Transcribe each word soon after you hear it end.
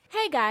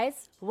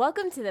guys,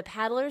 welcome to the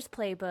Paddler's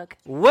Playbook.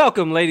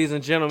 Welcome, ladies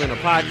and gentlemen, to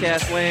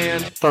podcast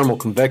land. Thermal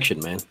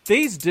convection, man.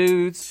 These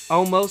dudes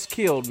almost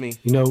killed me.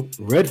 You know,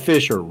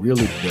 redfish are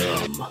really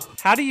dumb.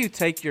 How do you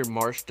take your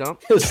marsh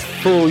dump? This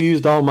fool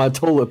used all my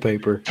toilet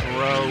paper.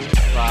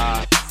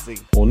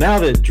 Proficy. Well, now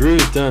that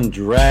Drew's done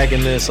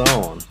dragging this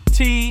on.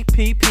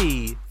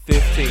 TPP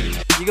 15.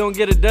 You gonna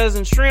get a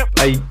dozen shrimp?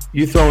 Hey,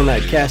 you throwing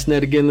that cast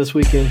net again this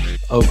weekend?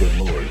 Oh, good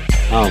Lord.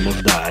 I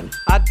almost died.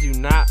 I do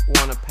not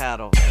want to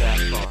paddle that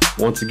far.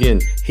 Once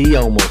again, he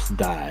almost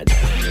died.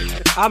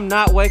 I'm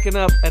not waking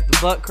up at the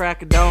butt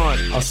crack of dawn.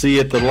 I'll see you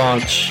at the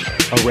launch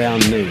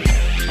around noon.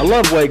 I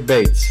love wake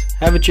baits.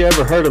 Haven't you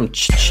ever heard them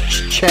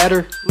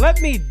chatter?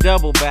 Let me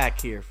double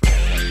back here for a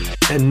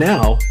second. And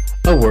now,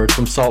 a word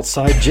from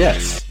Saltside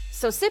Jess.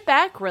 So sit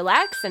back,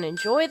 relax, and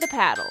enjoy the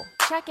paddle.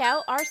 Check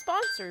out our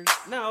sponsors.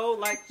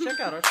 No, check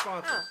out our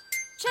sponsors.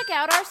 Check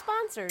out our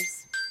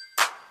sponsors.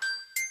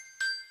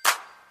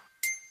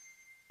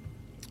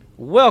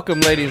 Welcome,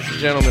 ladies and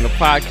gentlemen, to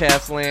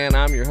Podcast Land.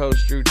 I'm your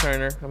host, Drew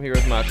Turner. I'm here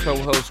with my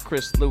co-host,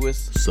 Chris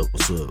Lewis.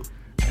 What's up?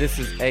 This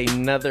is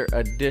another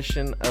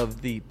edition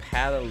of the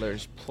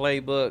Paddler's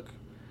Playbook.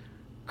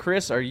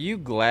 Chris, are you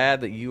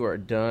glad that you are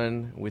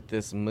done with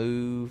this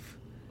move?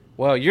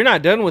 Well, you're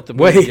not done with the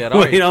move yet,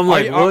 are you? I'm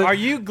like, what? Are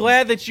you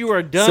glad that you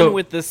are done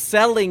with the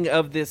selling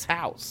of this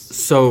house?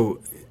 So,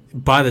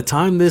 by the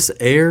time this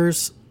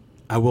airs,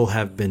 I will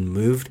have been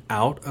moved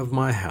out of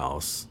my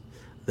house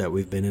that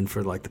we've been in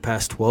for like the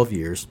past 12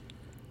 years.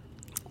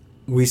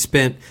 We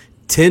spent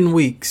 10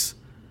 weeks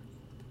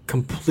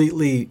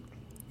completely,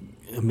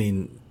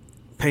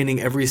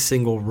 painting every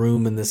single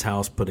room in this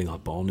house, putting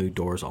up all new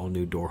doors, all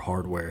new door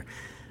hardware.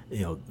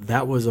 You know,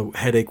 that was a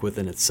headache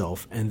within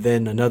itself. And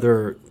then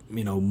another,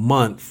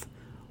 month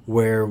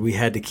where we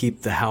had to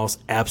keep the house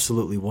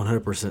absolutely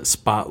 100%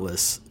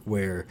 spotless,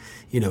 where,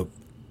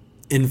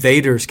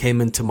 invaders came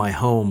into my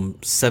home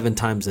 7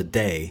 times a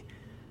day.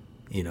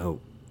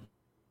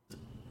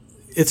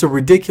 It's a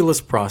ridiculous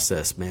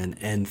process, man.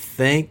 And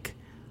thank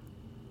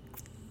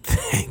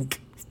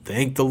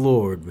the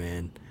Lord,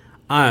 man.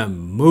 I'm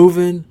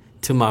moving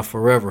to my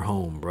forever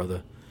home,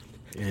 brother.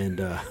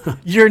 And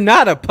you're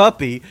not a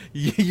puppy.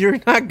 You're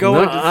not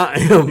going.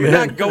 You're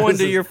not going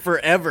to your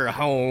forever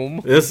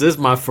home. This is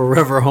my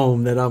forever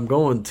home that I'm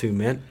going to,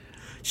 man.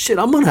 Shit,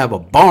 I'm gonna have a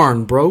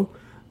barn, bro.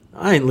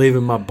 I ain't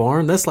leaving my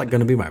barn. That's like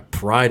gonna be my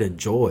pride and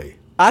joy.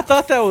 I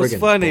thought that was Friggin'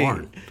 funny.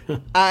 barn.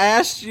 I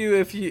asked you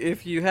if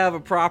you have a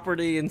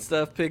property and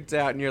stuff picked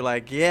out, and you're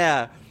like,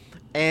 yeah.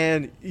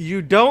 And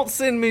you don't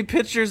send me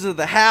pictures of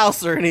the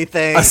house or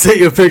anything. I sent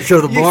you a picture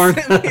of the barn.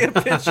 You sent me a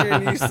picture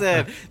and you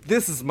said,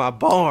 "This is my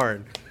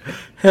barn."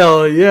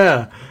 Hell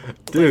yeah,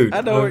 dude.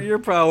 I know what your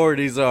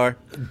priorities are.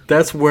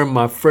 That's where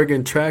my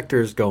friggin'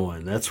 tractor's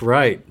going. That's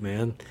right,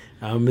 man.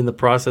 I'm in the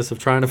process of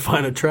trying to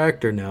find a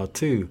tractor now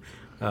too.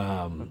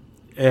 Yeah,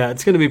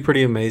 it's going to be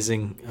pretty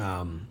amazing.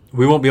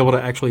 We won't be able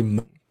to actually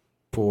move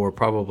for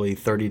probably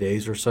 30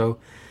 days or so,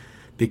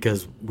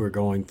 because we're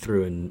going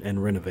through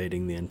and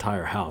renovating the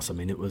entire house. I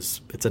mean, it's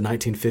a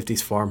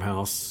 1950s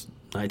farmhouse,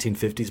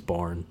 1950s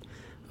barn.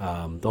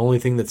 The only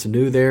thing that's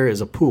new there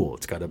is a pool.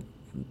 It's got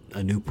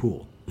a new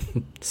pool.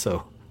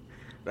 So,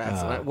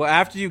 that's well,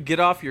 after you get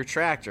off your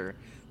tractor,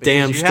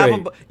 damn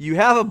straight, you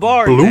have a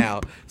barn Bloop.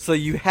 Now, so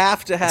you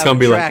have to have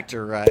a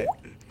tractor, right?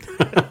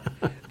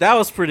 That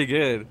was pretty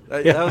good.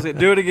 That was good.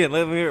 Do it again.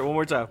 Let me hear it one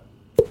more time.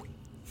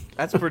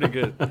 That's pretty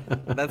good.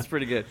 That's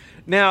pretty good.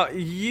 Now,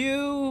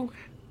 you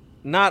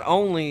not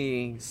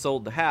only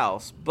sold the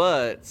house,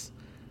 but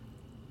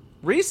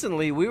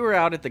recently we were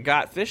out at the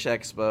Got Fish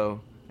Expo,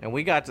 and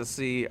we got to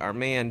see our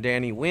man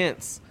Danny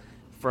Wentz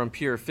from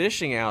Pure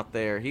Fishing out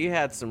there. He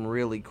had some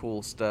really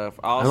cool stuff.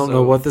 Also, I don't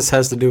know what this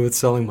has to do with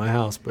selling my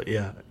house, but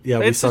yeah, we saw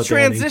it's a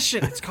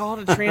transition. It's called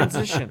a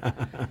transition.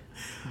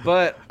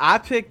 But I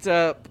picked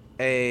up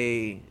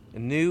a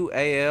new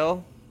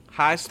AL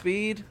high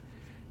speed.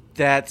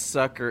 That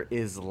sucker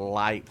is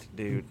light,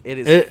 dude. It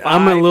is.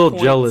 I'm a little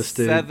jealous,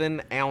 dude.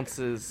 7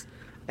 ounces,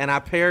 and I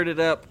paired it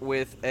up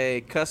with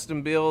a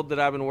custom build that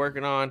I've been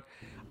working on.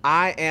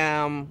 I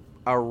am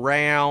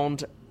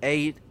around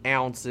 8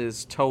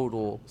 ounces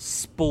total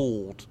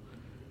spooled.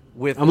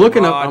 With I'm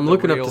looking up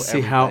to reel, see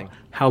everything.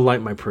 how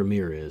light my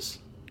Premier is.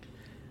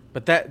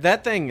 But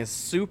that thing is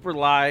super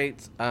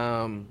light.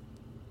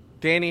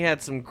 Danny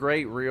had some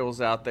great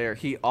reels out there.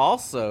 He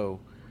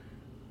also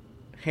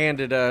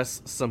handed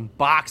us some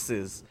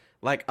boxes,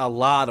 like a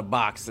lot of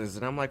boxes,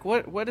 and I'm like,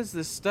 what is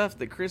this stuff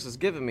that Chris is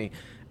giving me?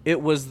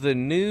 It was the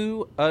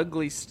new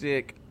Ugly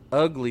Stick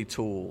Ugly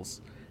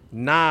Tools,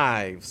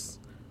 knives,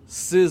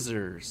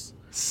 scissors,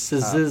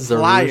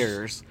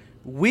 pliers.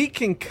 We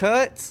can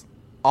cut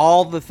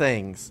all the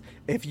things.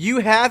 If you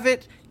have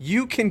it,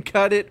 you can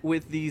cut it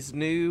with these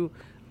new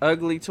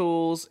Ugly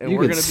Tools, and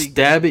we're gonna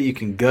stab it. You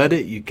can gut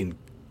it. You can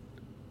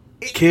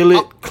kill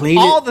it, clean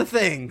it. All the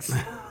things.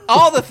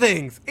 All the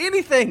things.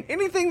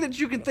 Anything that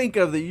you can think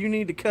of that you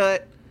need to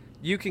cut,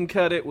 you can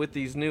cut it with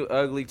these new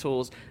ugly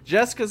tools.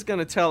 Jessica's going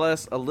to tell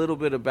us a little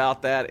bit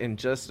about that in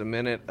just a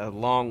minute,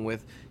 along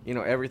with,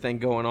 everything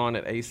going on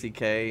at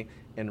ACK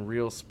and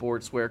Real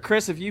Sportswear.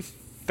 Chris, have you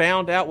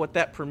found out what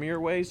that Premier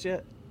weighs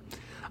yet?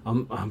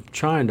 I'm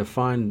trying to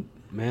find,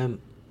 man.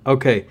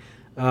 Okay.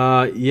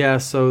 Yeah,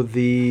 so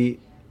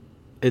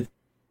it's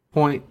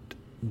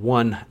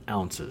 0.1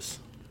 ounces.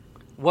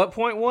 What,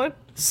 0.1?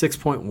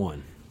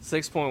 6.1.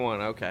 6.1,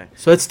 okay.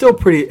 So it's still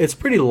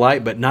pretty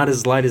light, but not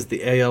as light as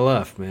the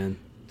ALF, man.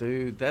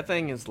 Dude, that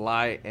thing is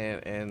light,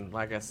 and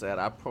like I said,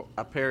 I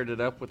paired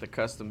it up with a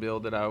custom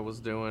build that I was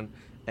doing,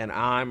 and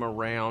I'm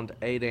around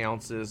 8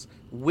 ounces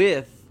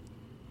with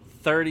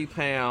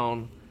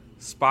 30-pound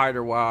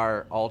spider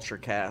wire ultra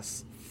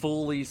casts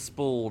fully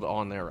spooled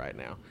on there right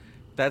now.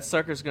 That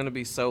sucker's going to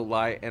be so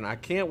light, and I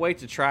can't wait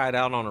to try it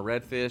out on a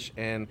redfish.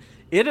 And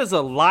it is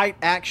a light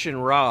action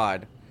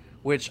rod,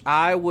 which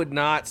I would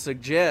not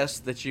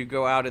suggest that you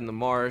go out in the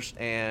marsh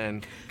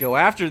and go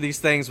after these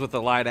things with a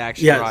light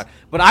action rod.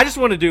 But I just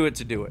want to do it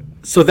to do it.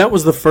 So that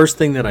was the first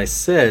thing that I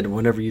said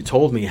whenever you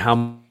told me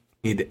how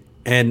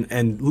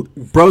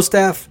and bro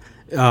staff,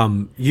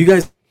 you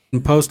guys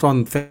can post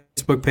on the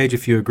Facebook page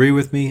if you agree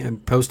with me,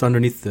 and post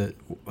underneath the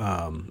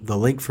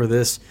link for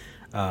this.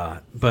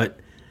 But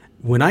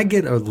when I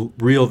get a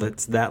reel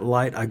that's that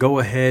light, I go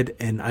ahead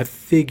and I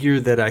figure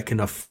that I can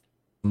afford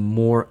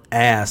more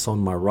ass on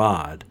my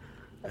rod.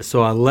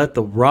 So I let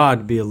the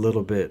rod be a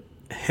little bit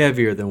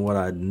heavier than what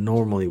I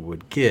normally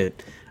would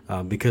get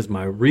because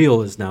my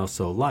reel is now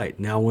so light.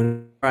 Now,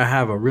 when I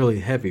have a really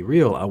heavy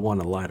reel, I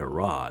want a lighter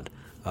rod,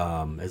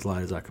 as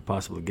light as I could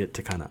possibly get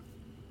to kind of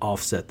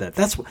offset that.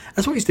 That's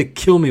what used to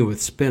kill me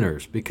with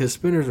spinners, because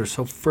spinners are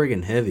so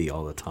friggin' heavy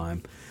all the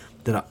time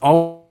that I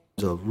always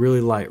a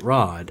really light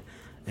rod,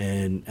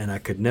 and I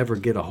could never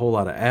get a whole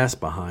lot of ass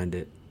behind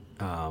it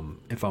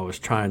if I was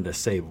trying to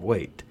save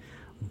weight.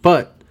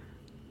 But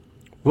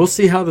we'll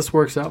see how this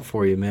works out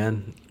for you,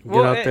 man.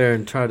 Get out there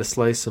and try to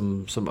slay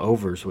some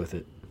overs with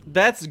it.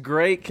 That's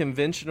great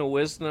conventional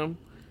wisdom.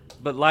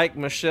 But like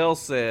Michelle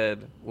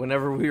said,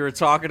 whenever we were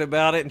talking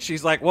about it, and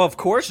she's like, well, of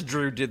course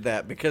Drew did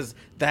that because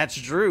that's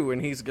Drew,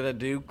 and he's going to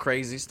do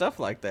crazy stuff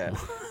like that.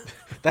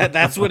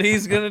 That's what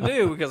he's going to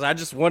do, because I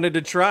just wanted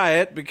to try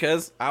it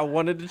because I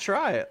wanted to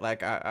try it.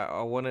 Like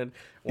I wanted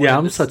yeah,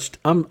 I'm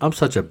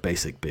such a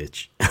basic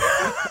bitch.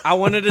 I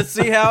wanted to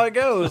see how it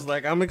goes.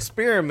 Like, I'm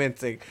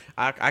experimenting.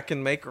 I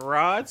can make a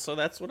rod, so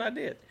that's what I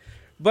did.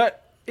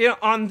 But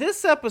on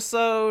this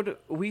episode,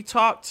 we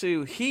talked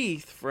to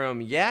Heath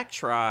from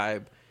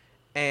Yaktribe,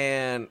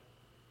 and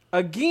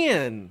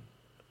again,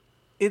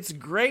 it's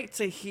great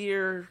to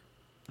hear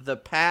the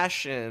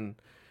passion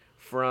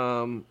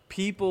from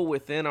people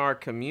within our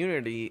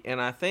community,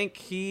 and I think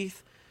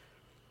Heath,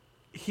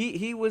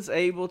 he was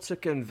able to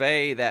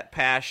convey that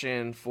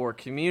passion for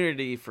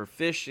community, for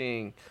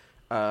fishing,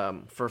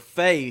 for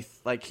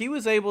faith. Like, he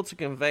was able to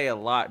convey a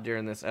lot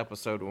during this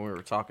episode when we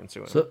were talking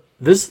to him. So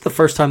this is the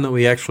first time that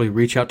we actually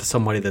reach out to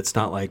somebody that's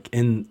not like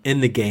in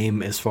the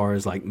game as far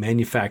as like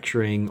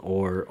manufacturing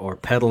or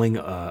peddling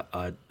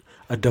a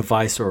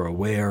device or a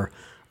wear.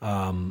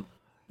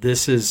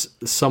 This is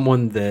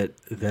someone that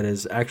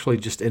is actually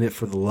just in it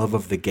for the love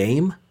of the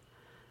game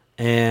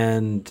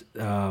and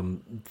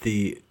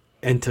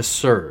to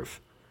serve.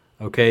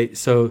 Okay,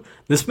 so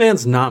this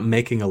man's not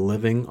making a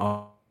living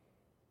off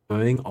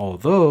doing,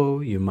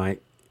 although you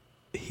might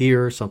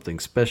hear something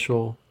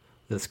special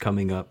that's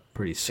coming up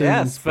pretty soon.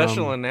 Yeah,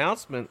 special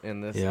announcement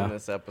in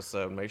this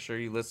episode. Make sure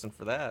you listen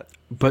for that.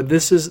 But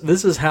this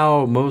is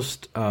how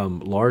most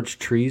large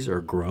trees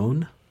are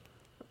grown.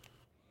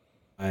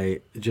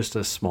 Just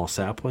a small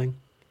sapling,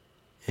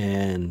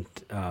 and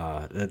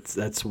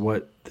that's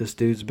what this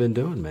dude's been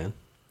doing, man.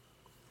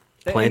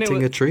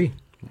 Planting a tree,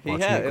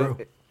 watching it grow.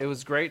 It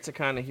was great to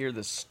kind of hear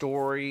the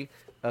story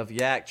of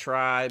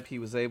Yaktribe. He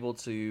was able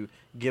to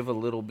give a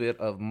little bit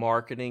of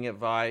marketing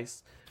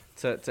advice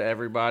to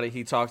everybody.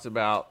 He talked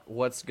about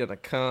what's going to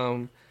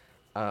come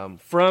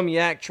from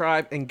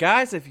Yaktribe. And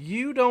guys, if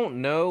you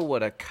don't know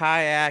what a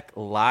kayak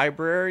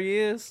library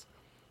is,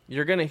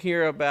 you're going to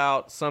hear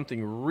about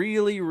something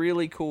really,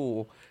 really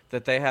cool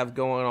that they have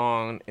going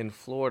on in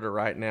Florida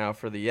right now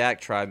for the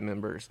Yaktribe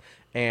members,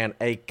 and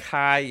a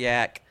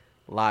kayak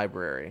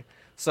library.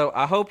 So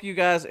I hope you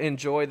guys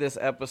enjoy this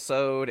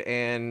episode,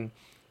 and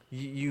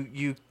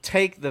you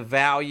take the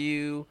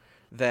value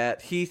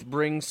that Heath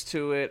brings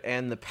to it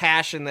and the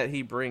passion that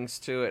he brings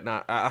to it.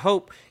 And I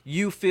hope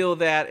you feel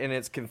that, and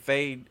it's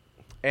conveyed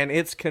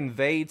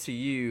to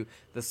you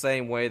the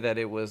same way that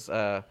it was,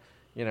 it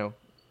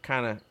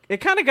kind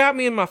of got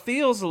me in my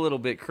feels a little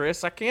bit,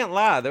 Chris. I can't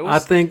lie. There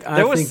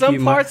was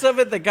some parts of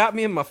it that got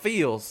me in my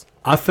feels.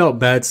 I felt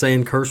bad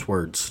saying curse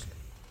words.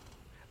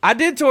 I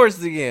did towards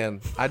the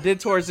end.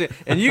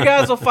 And you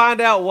guys will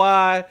find out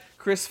why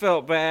Chris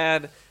felt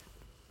bad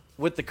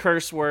with the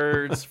curse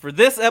words for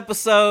this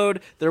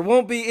episode. There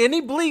won't be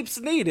any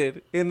bleeps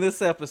needed in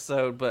this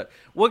episode, but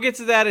we'll get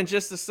to that in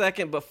just a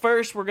second. But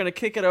first, we're going to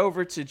kick it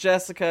over to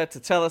Jessica to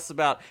tell us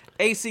about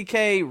ACK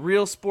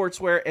Real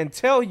Sportswear and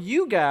tell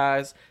you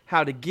guys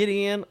how to get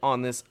in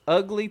on this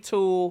Ugly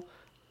Tool,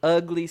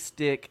 Ugly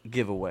Stick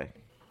giveaway.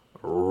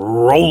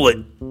 Roll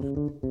it.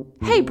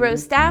 Hey, bro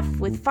staff,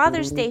 with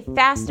Father's Day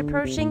fast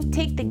approaching,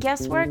 take the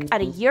guesswork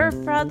out of your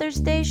Father's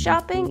Day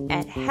shopping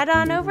and head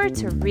on over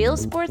to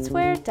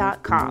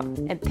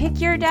realsportswear.com and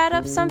pick your dad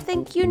up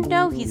something you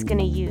know he's going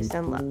to use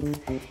and love.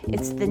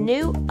 It's the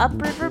new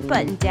Upriver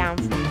button down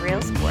from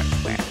Real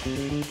Sportswear.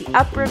 The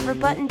Upriver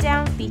button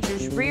down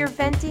features rear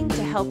venting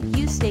to help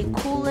you stay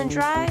cool and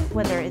dry,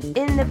 whether it's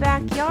in the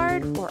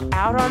backyard or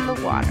out on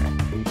the water.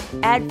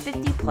 Add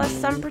 50 plus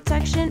sun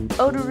protection,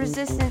 odor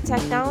resistant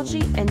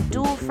technology, and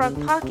dual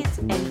front pockets,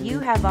 and you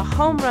have a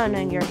home run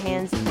on your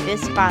hands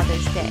this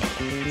Father's Day.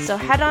 So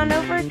head on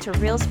over to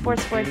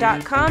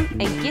realsportswear.com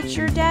and get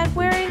your dad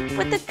wearing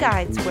what the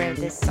guides wear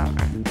this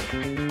summer.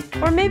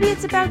 Or maybe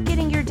it's about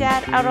getting your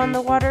dad out on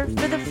the water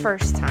for the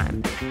first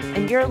time,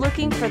 and you're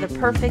looking for the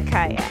perfect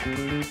kayak.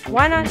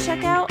 Why not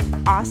check out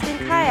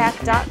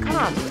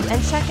austinkayak.com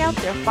and check out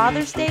their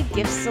Father's Day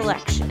gift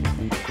selection.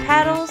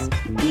 Paddles,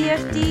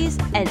 PFDs,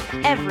 and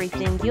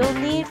everything you'll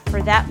need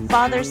for that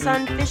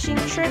father-son fishing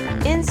trip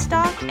in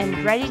stock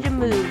and ready to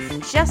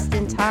move just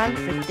in time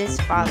for this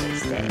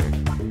Father's Day.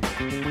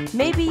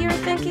 Maybe you're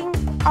thinking,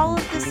 all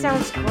of this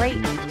sounds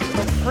great,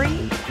 but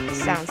free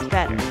sounds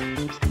better.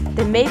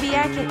 Then maybe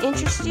I can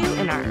interest you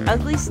in our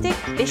Ugly Stick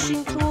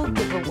fishing tool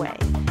giveaway.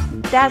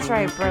 That's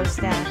right, bro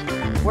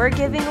staff. We're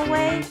giving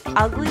away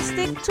Ugly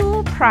Stick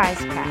Tool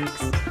prize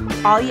packs.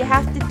 All you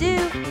have to do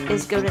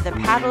is go to the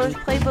Paddler's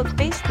Playbook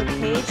Facebook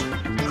page,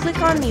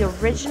 click on the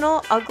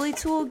original Ugly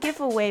Tool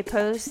giveaway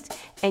post,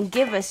 and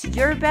give us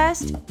your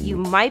best "you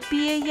might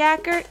be a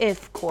yakker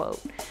if"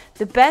 quote.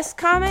 The best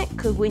comment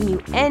could win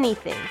you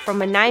anything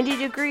from a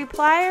 90-degree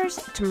pliers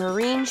to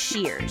marine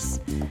shears.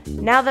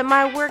 Now that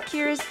my work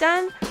here is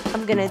done,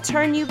 I'm going to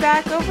turn you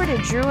back over to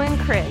Drew and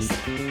Chris.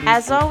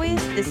 As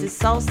always, this is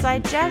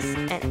Soulside Jess,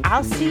 and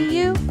I'll see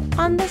you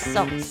on the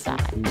soul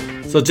side.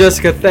 So,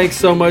 Jessica, thanks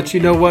so much.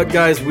 You know what,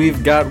 guys?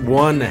 We've got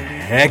one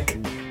heck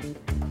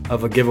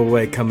of a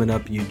giveaway coming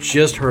up. You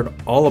just heard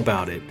all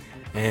about it.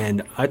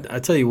 And I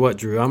tell you what,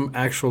 Drew, I'm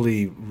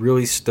actually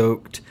really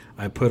stoked.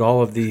 I put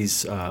all of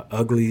these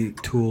ugly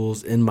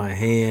tools in my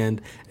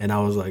hand, and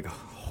I was like,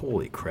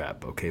 holy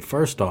crap. Okay,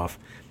 first off,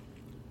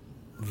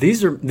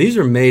 these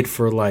are made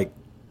for, like,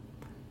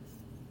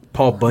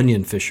 Paul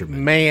Bunyan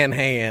fishermen. Man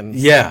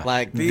hands. Yeah.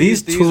 Like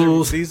these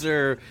tools. These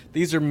are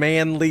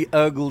manly,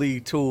 ugly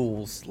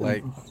tools.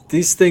 Like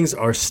these things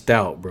are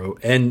stout, bro.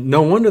 And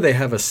no wonder they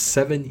have a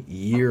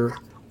 7-year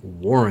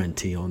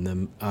warranty on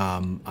them.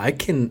 I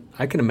can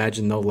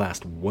imagine they'll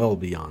last well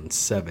beyond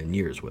 7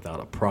 years without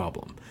a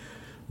problem.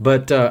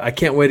 But I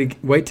can't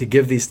wait to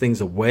give these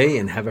things away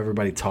and have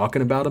everybody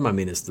talking about them. I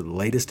mean, it's the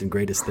latest and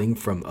greatest thing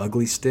from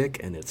Ugly Stick,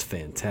 and it's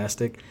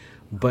fantastic.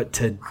 But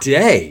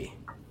today,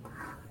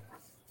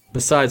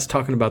 besides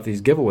talking about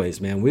these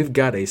giveaways, man, we've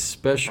got a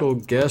special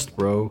guest,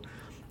 bro.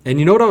 And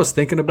you know what I was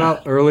thinking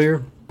about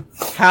earlier?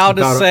 How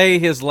to say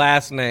his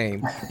last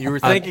name. You were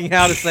thinking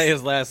how to say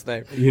his last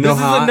name. You know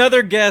this is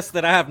another guest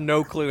that I have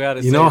no clue how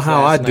to say his last name. You know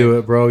how I do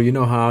it, bro. You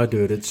know how I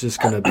do it. It's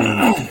just going to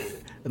be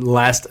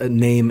last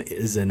name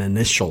is an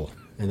initial,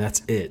 and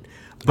that's it.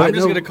 But I'm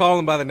just going to call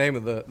him by the name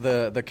of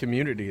the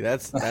community.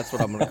 That's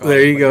what I'm going to call him.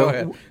 There you go. Go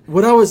ahead.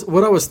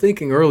 What I was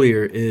thinking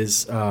earlier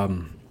is,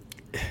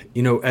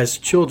 you know, as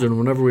children,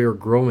 whenever we were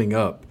growing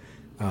up,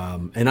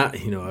 and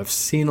I've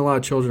seen a lot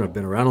of children. I've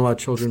been around a lot of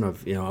children.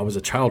 I was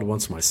a child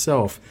once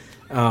myself.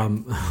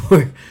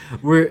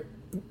 We're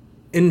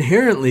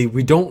inherently,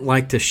 we don't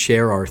like to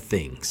share our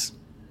things.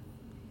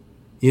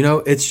 You know,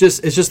 it's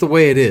just the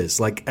way it is.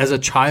 Like, as a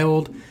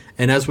child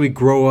and as we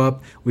grow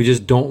up, we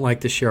just don't like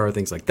to share our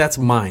things. Like, that's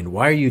mine.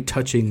 Why are you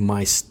touching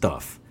my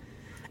stuff?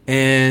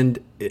 And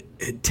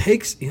it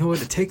takes, you know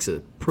what? It takes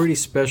a pretty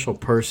special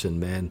person,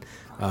 man,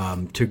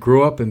 to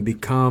grow up and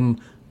become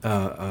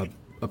a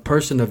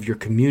person of your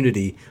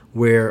community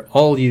where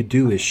all you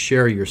do is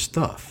share your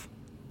stuff.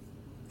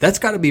 That's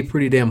got to be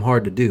pretty damn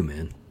hard to do,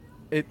 man.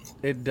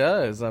 It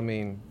does. I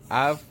mean,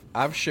 I've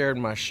shared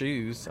my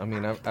shoes. I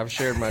mean, I've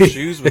shared my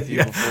shoes with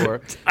you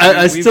before.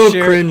 I still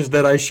cringe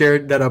that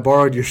I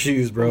borrowed your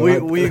shoes,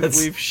 bro.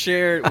 We've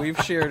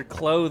shared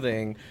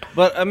clothing.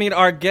 But I mean,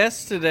 our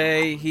guest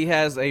today, he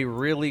has a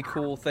really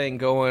cool thing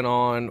going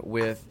on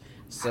with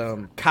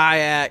some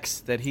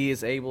kayaks that he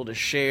is able to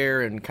share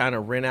and kind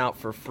of rent out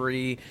for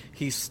free.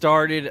 He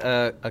started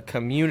a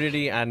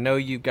community. I know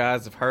you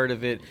guys have heard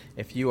of it.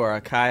 If you are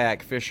a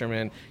kayak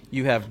fisherman,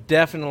 you have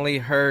definitely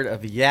heard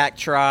of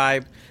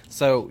Yaktribe.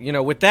 So, you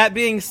know, with that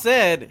being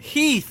said,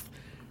 Heath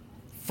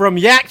from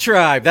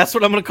Yaktribe. That's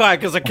what I'm going to call it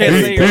because I can't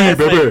say your last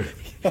name.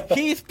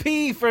 Heath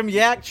P from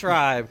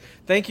Yaktribe.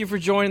 Thank you for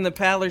joining the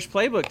Paddler's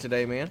Playbook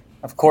today, man.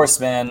 Of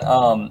course, man.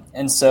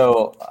 And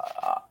so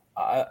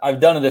I've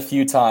done it a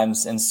few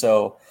times, and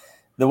so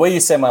the way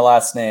you say my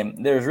last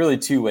name, there's really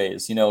two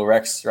ways. You know,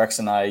 Rex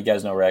and I, you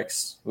guys know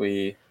Rex.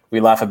 We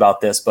laugh about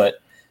this,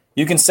 but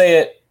you can say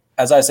it,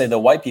 as I say, the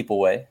white people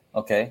way,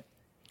 okay,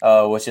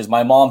 which is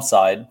my mom's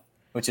side,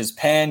 which is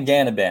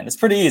Panganiban. It's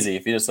pretty easy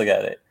if you just look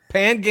at it.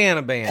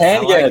 Panganiban.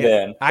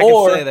 Panganiban. I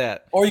can say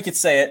that. Or you could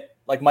say it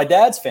like my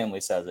dad's family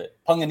says it,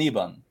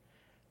 Panganiban.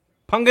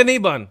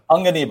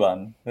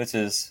 Panganiban, which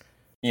is,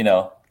 you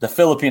know, the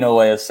Filipino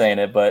way of saying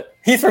it, but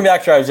Heath from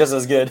Yaktribe is just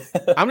as good.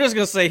 I'm just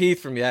going to say Heath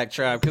from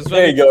Yaktribe, because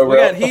there you go, we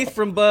got Heath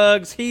from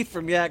Bugs, Heath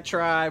from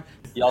Yaktribe.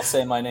 Y'all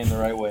say my name the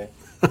right way.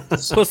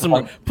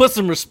 Put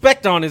some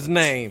respect on his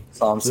name.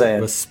 That's all I'm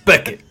saying.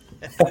 Respect it.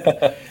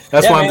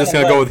 That's why I'm just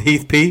going to go with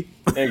Heath P.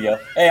 There you go.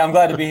 Hey, I'm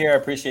glad to be here. I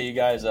appreciate you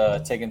guys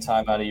taking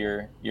time out of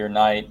your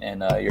night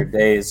and your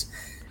days.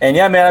 And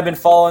yeah, man, I've been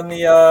following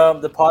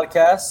the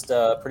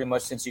podcast pretty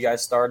much since you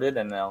guys started,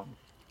 and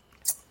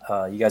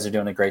you guys are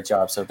doing a great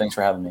job. So thanks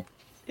for having me.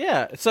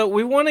 Yeah. So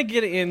we want to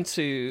get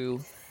into,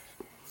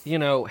 you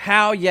know,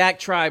 how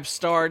Yaktribe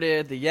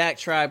started, the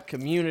Yaktribe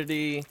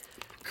community.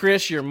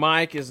 Chris, your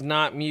mic is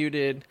not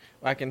muted.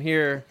 I can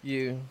hear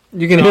you.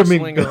 You can hear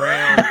me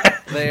around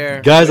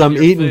there. Guys, I'm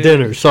eating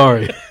dinner.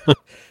 Sorry.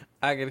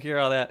 I can hear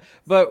all that.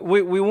 But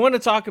we want to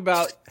talk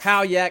about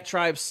how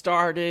Yaktribe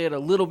started, a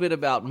little bit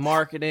about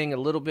marketing, a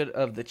little bit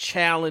of the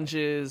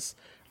challenges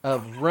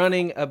of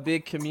running a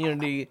big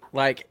community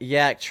like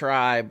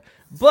Yaktribe.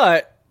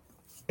 But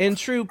in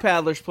true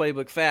Paddler's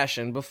Playbook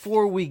fashion,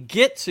 before we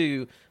get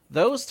to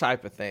those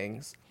type of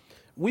things,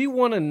 we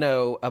want to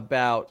know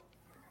about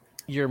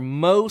your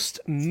most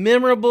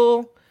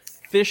memorable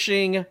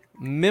fishing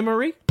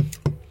memory.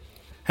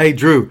 Hey,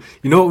 Drew,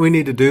 you know what we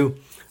need to do?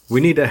 We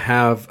need to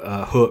have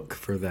a hook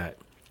for that.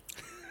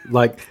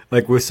 Like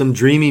with some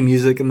dreamy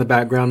music in the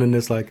background, and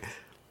it's like,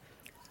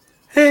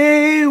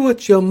 hey,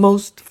 what's your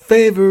most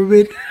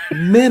favorite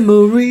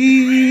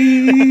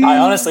memory? I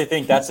honestly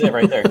think that's it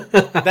right there.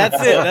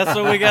 That's it. That's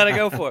what we got to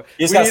go for.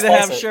 We need to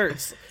have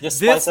shirts. Just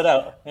spice it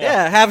out.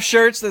 Yeah, have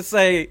shirts that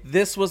say,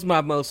 this was my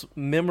most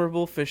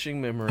memorable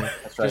fishing memory.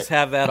 That's right. Just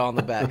have that on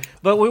the back.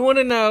 But we want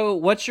to know,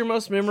 what's your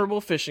most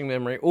memorable fishing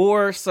memory,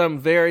 or some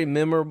very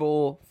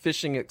memorable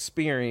fishing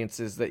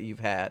experiences that you've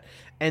had.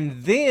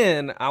 And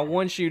then I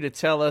want you to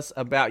tell us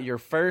about your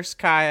first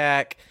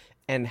kayak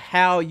and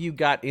how you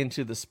got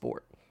into the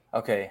sport.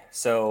 Okay,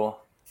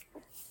 so,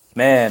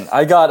 man,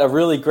 I got a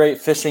really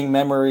great fishing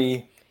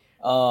memory,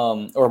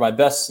 or my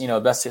best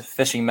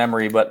fishing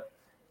memory, but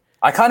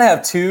I kind of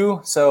have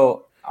two,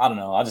 so I don't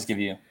know. I'll just give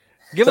you.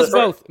 Give us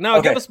both. No,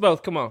 give us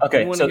both. Come on. Okay,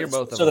 we want to hear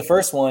both of them. So the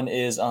first one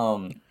is,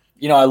 I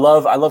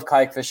love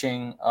kayak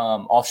fishing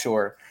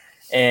offshore,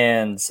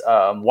 and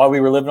while we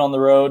were living on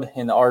the road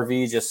in the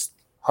RV, just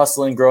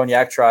hustling, growing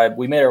Yaktribe,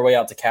 we made our way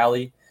out to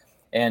Cali,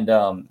 and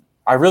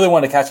I really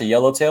wanted to catch a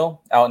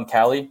yellowtail out in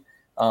Cali,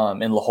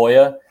 in La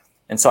Jolla.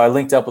 And so I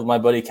linked up with my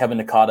buddy Kevin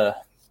Nakata,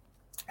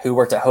 who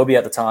worked at Hobie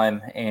at the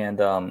time, and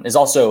is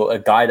also a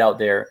guide out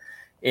there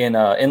in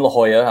La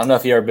Jolla. I don't know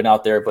if you've ever been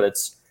out there, but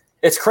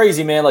it's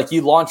crazy, man. Like,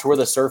 you launch where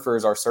the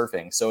surfers are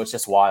surfing, so it's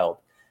just wild.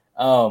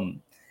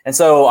 And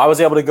so I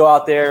was able to go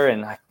out there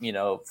and,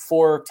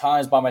 4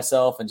 times by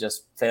myself and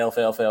just fail.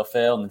 And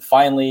then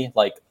finally,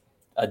 like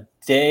a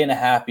day and a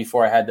half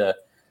before I had to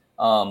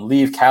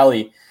leave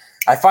Cali,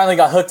 I finally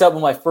got hooked up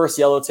with my first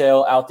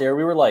yellowtail out there.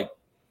 We were like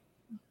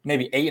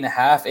maybe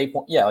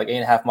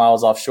 8.5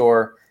 miles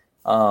offshore.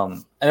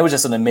 And it was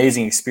just an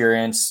amazing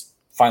experience,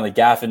 finally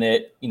gaffing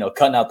it,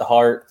 cutting out the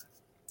heart,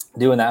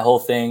 doing that whole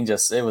thing.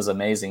 Just, it was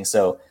amazing.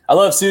 So I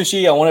love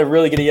sushi. I want to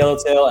really get a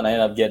yellowtail, and I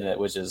ended up getting it,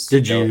 which is.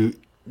 Did you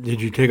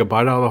take a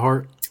bite out of the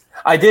heart?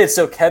 I did.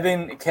 So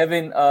Kevin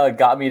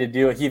got me to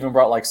do it. He even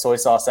brought like soy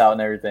sauce out and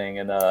everything,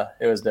 and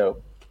it was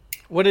dope.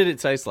 What did it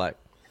taste like?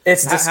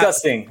 It's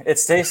disgusting. It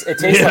tastes it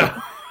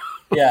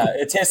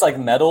tastes like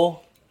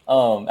metal.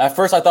 At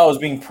first I thought I was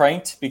being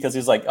pranked because he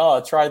was like,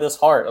 "Oh, try this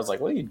heart." I was like,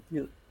 "What are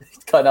you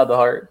cutting out the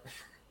heart?"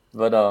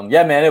 But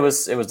yeah, man, it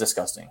was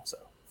disgusting. So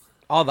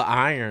all the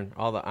iron.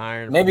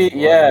 Maybe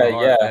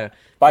yeah.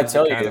 But I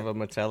tell you, kind of a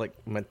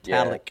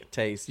metallic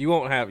taste. You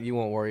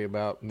won't worry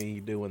about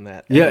me doing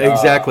that. Yeah,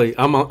 exactly.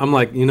 I'm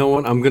like, you know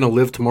what? I'm gonna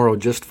live tomorrow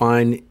just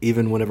fine,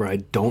 even whenever I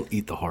don't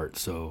eat the heart.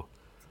 So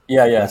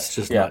yeah. That's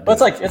just not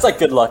but it's like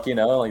good luck,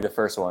 like the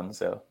first one.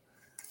 So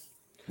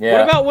yeah.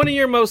 What about one of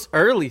your most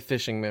early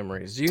fishing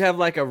memories? Do you have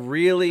like a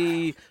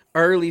really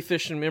early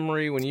fishing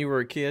memory when you were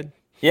a kid?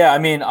 Yeah, I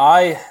mean,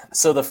 I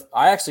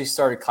actually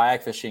started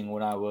kayak fishing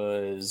when I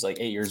was like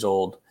 8 years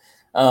old.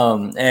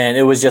 And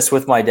it was just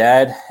with my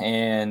dad,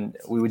 and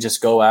we would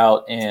just go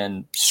out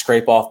and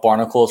scrape off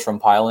barnacles from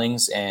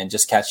pilings and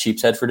just catch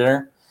sheep's head for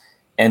dinner.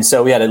 And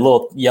so we had a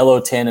little yellow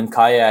tandem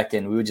kayak,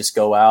 and we would just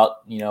go out,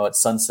 at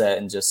sunset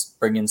and just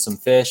bring in some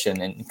fish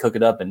and cook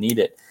it up and eat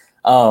it.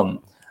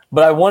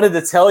 But I wanted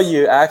to tell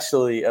you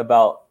actually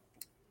about,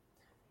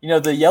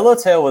 the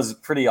yellowtail was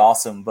pretty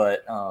awesome,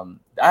 but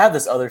I have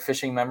this other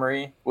fishing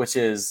memory, which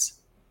is,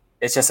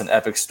 it's just an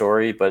epic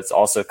story, but it's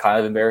also kind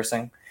of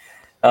embarrassing.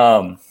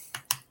 So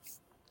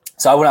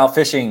I went out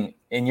fishing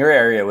in your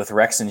area with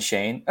Rex and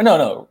Shane.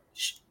 No,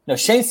 No,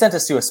 Shane sent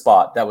us to a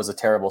spot that was a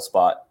terrible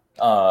spot.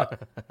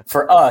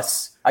 For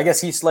us, I guess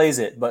he slays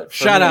it. But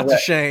shout out to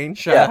Shane.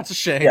 Shout out to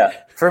Shane. Yeah,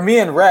 for me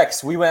and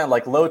Rex, we went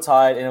like low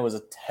tide, and it was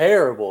a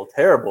terrible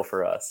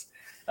for us.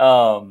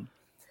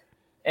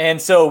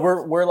 And so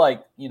we're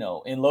like, you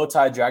know, in low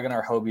tide, dragging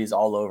our Hobies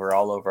all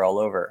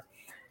over,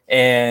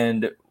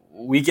 and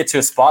we get to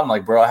a spot. I'm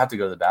like, bro, I have to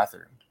go to the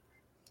bathroom,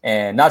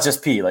 and not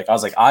just pee. Like I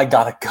was like, I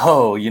gotta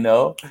go, you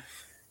know.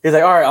 He's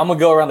like, all right, I'm gonna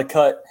go around the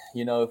cut.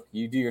 You know,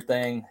 you do your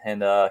thing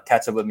and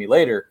catch up with me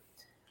later.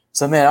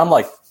 So man, I'm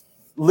like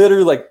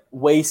literally like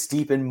waist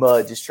deep in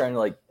mud, just trying to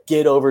like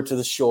get over to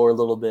the shore a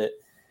little bit.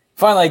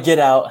 Finally, I get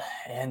out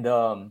and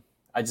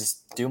I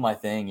just do my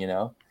thing, you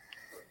know.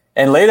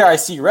 And later I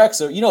see Rex.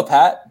 So you know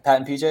Pat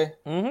and PJ.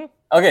 Mm-hmm.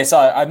 Okay, so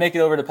I make it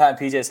over to Pat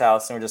and PJ's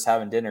house and we're just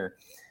having dinner.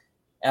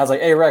 And I was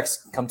like, hey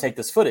Rex, come take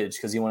this footage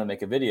because you want to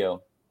make a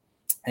video.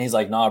 And he's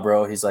like, nah,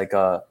 bro. He's like,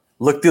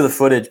 look through the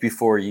footage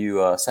before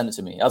you send it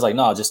to me. I was like,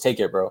 no, just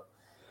take it, bro.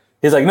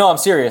 He's like, no, I'm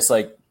serious.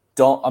 Like,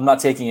 I'm not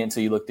taking it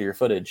until you look through your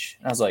footage.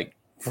 And I was like,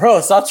 bro,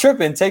 stop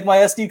tripping. Take my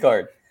SD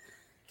card.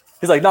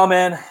 He's like, no,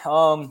 man.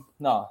 No.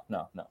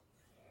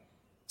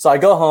 So I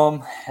go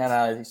home and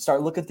I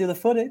start looking through the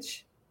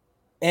footage.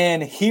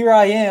 And here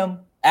I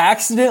am,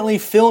 accidentally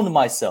filmed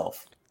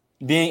myself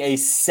being a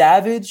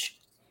savage,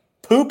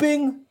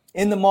 pooping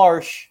in the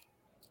marsh,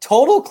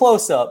 total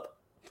close-up,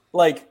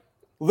 like,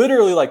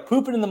 literally, like,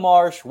 pooping in the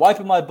marsh,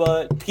 wiping my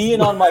butt,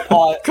 peeing on my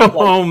pot. Come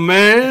on,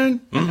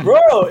 man.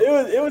 Bro,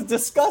 it was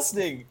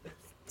disgusting.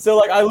 So,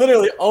 like, I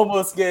literally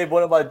almost gave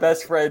one of my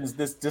best friends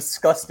this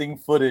disgusting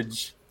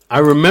footage. I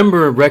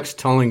remember Rex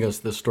telling us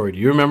this story. Do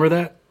you remember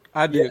that?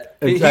 I do.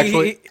 Yeah.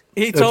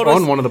 He told us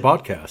on one of the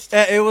podcasts.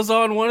 It was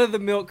on one of the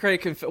milk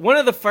crate one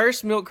of the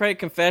first milk crate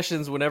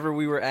confessions. Whenever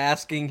we were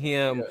asking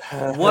him,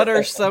 what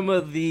are some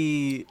of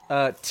the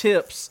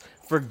tips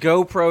for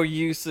GoPro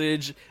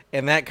usage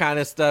and that kind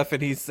of stuff,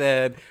 and he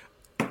said,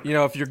 you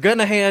know, if you're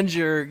gonna hand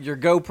your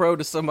GoPro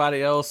to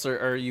somebody else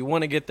or you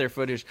want to get their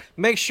footage,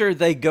 make sure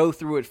they go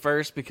through it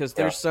first because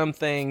there's some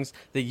things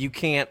that you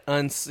can't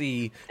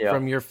unsee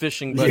from your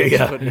fishing buddy's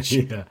footage.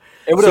 Yeah.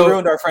 It would have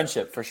ruined our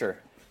friendship for sure.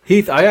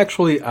 Heath,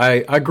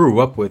 I grew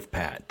up with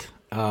Pat.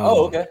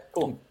 Okay,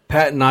 cool.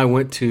 Pat and I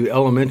went to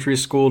elementary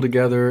school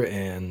together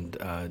and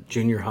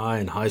junior high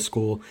and high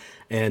school.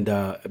 And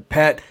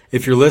Pat,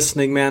 if you're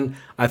listening, man,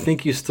 I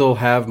think you still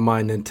have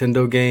my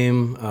Nintendo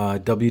game,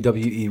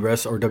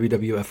 WWE or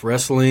WWF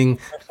Wrestling.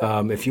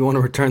 If you want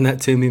to return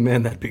that to me,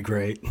 man, that'd be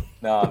great.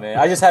 No, man.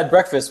 I just had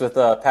breakfast with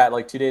Pat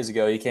like 2 days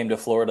ago. He came to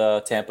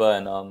Florida, Tampa,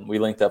 and we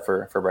linked up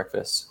for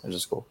breakfast, which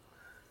is cool.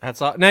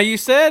 That's all. Now, you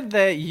said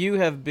that you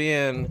have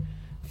been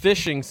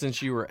fishing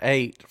since you were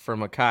 8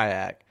 from a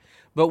kayak.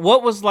 But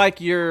what was like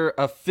your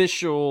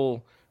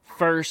official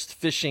first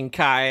fishing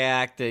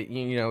kayak that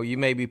you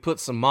maybe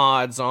put some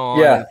mods on?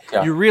 Yeah.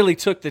 You really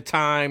took the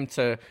time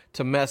to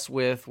mess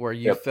with where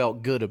you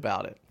felt good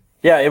about it.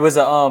 Yeah, I was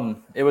 8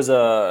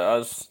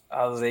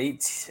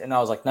 and I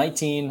was like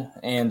 19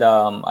 and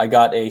I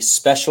got a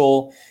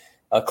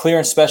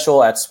clearance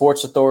special at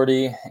Sports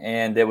Authority,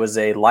 and it was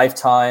a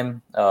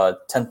lifetime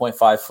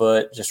 10.5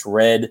 foot just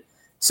red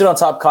sit on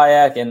top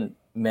kayak. And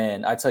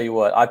man, I tell you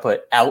what, I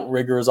put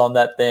outriggers on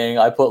that thing.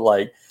 I put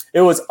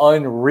it was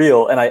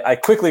unreal. And I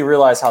quickly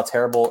realized how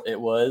terrible it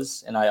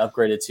was. And I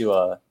upgraded to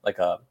a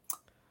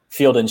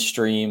Field and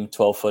Stream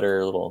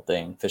 12-footer little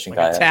thing, fishing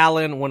kayak. A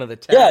Talon, one of the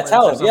Talons. Yeah,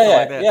 Talon.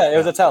 Like it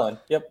was a Talon.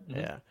 Yep.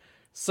 Yeah.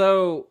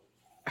 So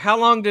how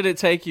long did it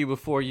take you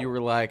before you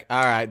were like,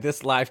 all right,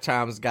 this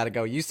lifetime's got to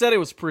go? You said it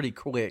was pretty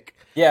quick.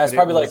 Yeah, it's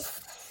probably like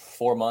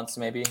 4 months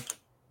maybe.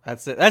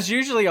 That's it. That's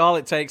usually all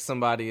it takes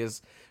somebody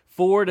is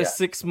 4 to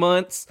 6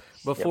 months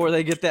before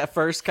they get that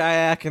first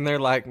kayak, and they're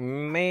like,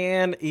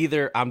 man,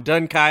 either I'm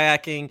done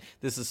kayaking,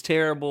 this is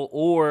terrible,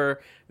 or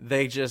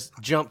they just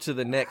jump to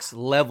the next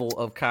level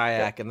of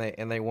kayak and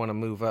they want to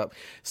move up.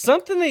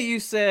 Something that you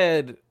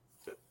said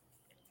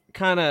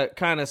kind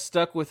of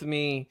stuck with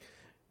me.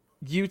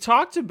 You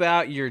talked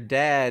about your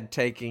dad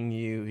taking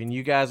you, and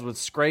you guys would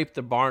scrape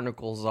the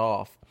barnacles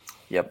off.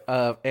 Yep.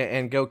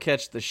 And go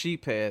catch the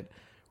sheephead.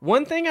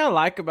 One thing I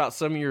like about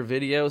some of your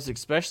videos,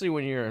 especially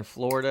when you're in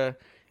Florida,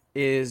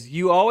 is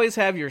you always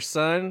have your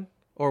son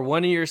or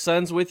one of your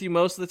sons with you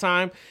most of the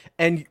time.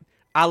 And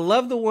I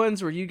love the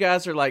ones where you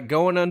guys are like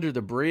going under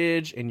the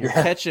bridge and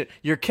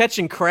you're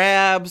catching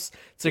crabs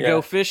to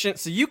go fishing.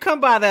 So you come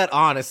by that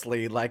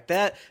honestly, like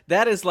that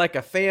is like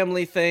a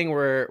family thing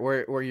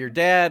where your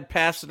dad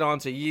passed it on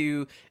to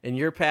you and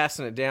you're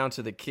passing it down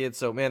to the kids.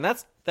 So man,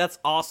 that's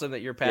awesome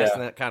that you're passing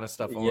that kind of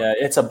stuff on. Yeah,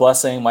 it's a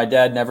blessing. My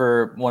dad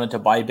never wanted to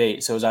buy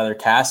bait, so it was either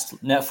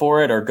cast net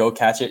for it or go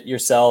catch it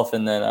yourself.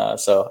 And then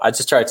so I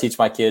just try to teach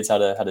my kids how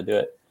to do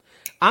it.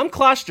 I'm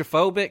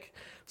claustrophobic.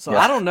 So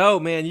I don't know,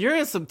 man. You're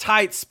in some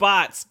tight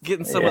spots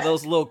getting some of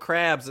those little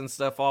crabs and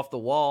stuff off the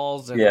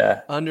walls and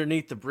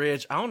underneath the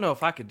bridge. I don't know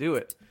if I could do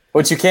it.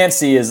 What you can't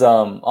see is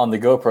on the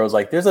GoPros,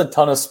 like there's a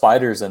ton of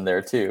spiders in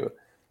there too.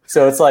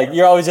 So it's like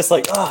you're always just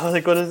like, oh,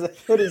 like what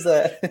is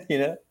that? You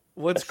know?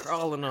 What's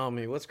crawling on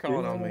me? What's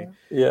crawling on me?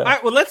 Yeah. All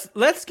right, well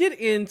let's get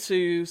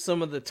into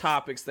some of the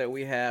topics that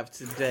we have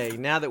today.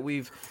 Now that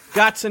we've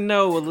got to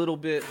know a little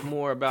bit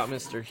more about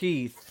Mr.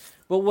 Heath,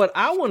 but what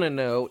I want to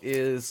know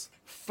is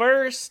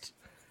first,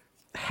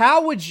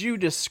 how would you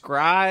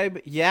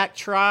describe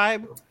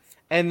Yaktribe?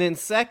 And then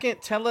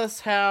second, tell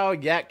us how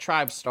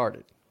Yaktribe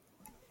started.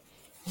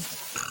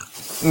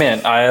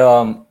 Man,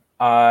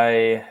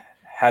 I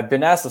have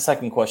been asked the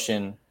second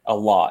question a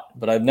lot,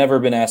 but I've never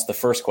been asked the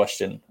first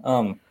question.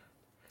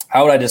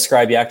 How would I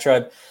describe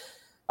Yaktribe?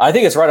 I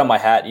think it's right on my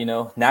hat,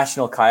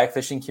 national kayak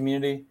fishing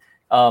community.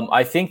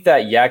 I think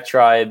that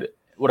Yaktribe,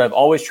 what I've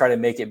always tried to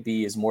make it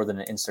be is more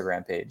than an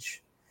Instagram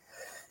page.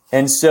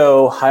 And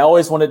so I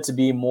always want it to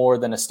be more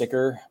than a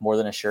sticker, more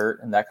than a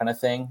shirt and that kind of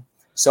thing.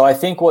 So I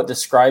think what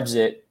describes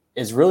it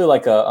is really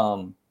like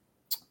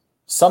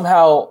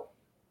somehow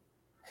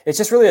it's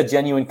just really a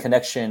genuine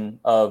connection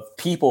of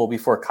people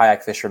before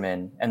kayak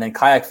fishermen. And then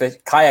kayak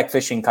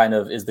fishing kind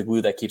of is the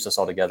glue that keeps us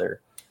all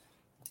together.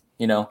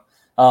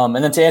 And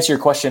then to answer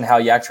your question, how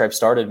Yaktribe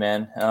started,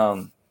 man,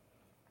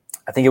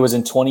 I think it was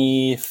in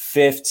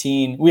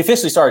 2015. We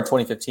officially started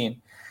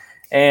 2015,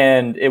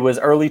 and it was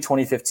early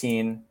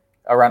 2015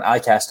 around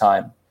ICAST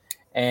time.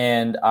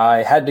 And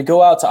I had to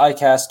go out to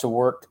ICAST to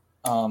work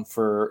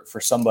for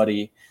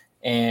somebody,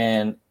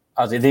 and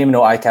I didn't even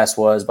know what ICAST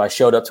was, but I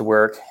showed up to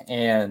work,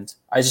 and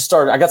I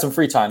got some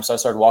free time, so I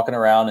started walking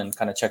around and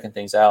kind of checking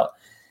things out.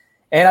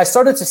 And I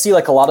started to see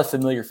like a lot of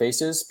familiar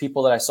faces,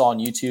 people that I saw on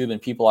YouTube and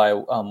people I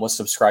was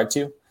subscribed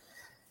to.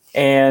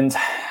 And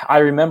I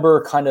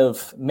remember kind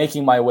of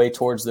making my way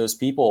towards those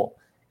people.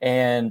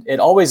 And it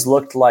always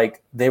looked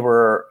like they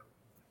were,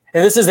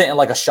 and this isn't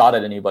like a shot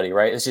at anybody,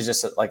 right? This is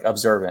just like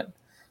observant.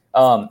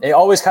 It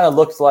always kind of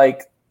looked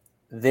like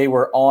they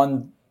were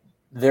on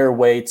their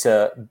way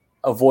to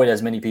avoid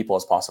as many people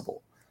as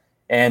possible.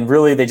 And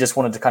really, they just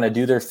wanted to kind of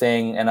do their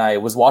thing. And I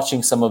was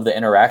watching some of the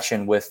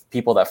interaction with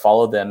people that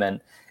followed them. And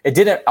it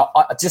didn't,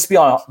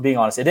 being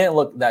honest, it didn't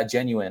look that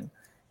genuine.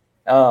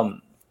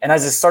 And I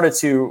just started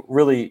to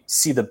really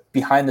see the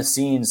behind the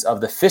scenes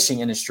of the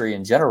fishing industry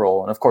in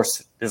general. And of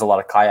course, there's a lot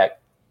of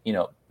kayak,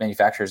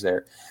 manufacturers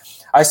there.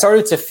 I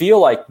started to feel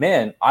like,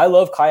 man, I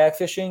love kayak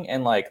fishing.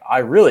 And like, I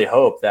really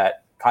hope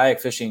that kayak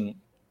fishing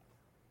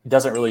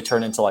doesn't really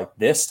turn into like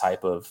this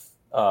type of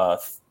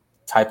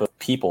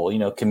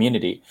people,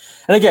 community.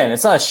 And again,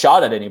 it's not a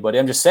shot at anybody.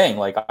 I'm just saying,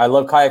 like, I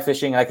love kayak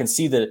fishing. And I can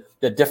see the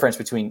difference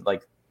between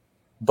like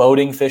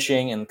boating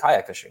fishing and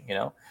kayak fishing,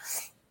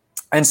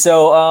 And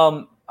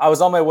so I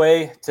was on my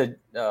way to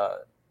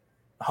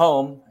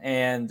home,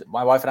 and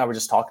my wife and I were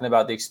just talking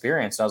about the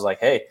experience. And I was like,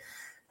 hey,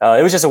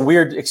 it was just a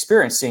weird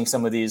experience seeing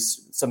some of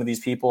these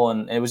people.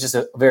 And it was just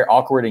a very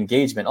awkward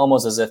engagement,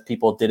 almost as if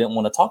people didn't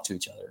want to talk to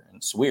each other. And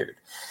it's weird.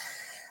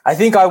 I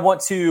think I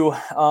want to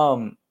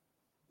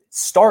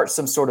start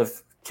some sort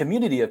of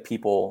community of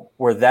people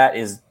where that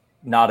is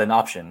not an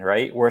option,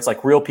 right? Where it's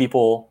like real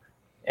people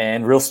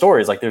and real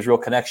stories, like there's real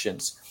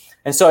connections.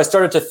 And so I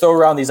started to throw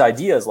around these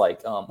ideas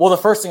like, the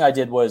first thing I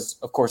did was,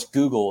 of course,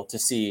 Google to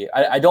see.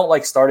 I don't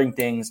like starting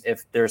things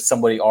if there's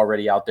somebody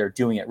already out there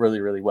doing it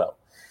really, really well.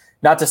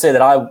 Not to say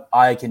that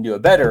I can do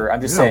it better. I'm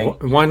just saying.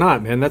 Why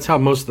not, man? That's how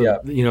most of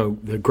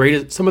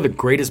some of the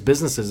greatest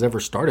businesses ever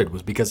started,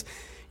 was because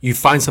you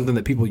find something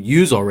that people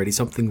use already,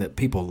 something that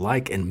people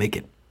like, and make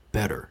it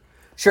better.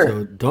 Sure.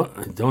 So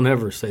don't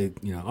ever say,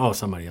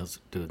 somebody else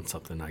doing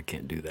something, I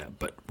can't do that.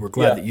 But we're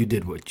glad that you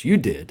did what you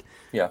did.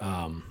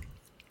 Yeah.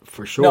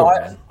 For sure. No,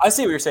 man. I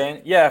see what you're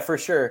saying. Yeah, for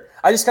sure.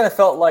 I just kind of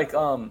felt like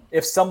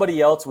if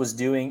somebody else was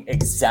doing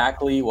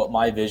exactly what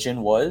my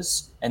vision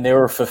was and they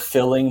were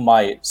fulfilling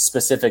my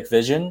specific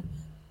vision,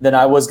 then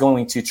I was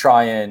going to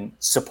try and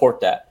support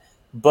that.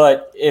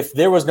 But if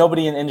there was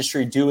nobody in the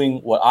industry doing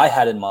what I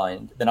had in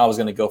mind, then I was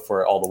going to go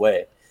for it all the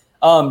way.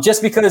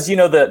 Just because,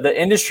 the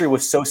industry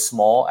was so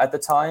small at the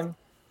time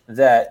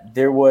that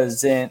there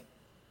was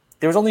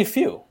only a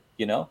few,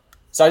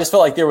 So I just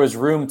felt like there was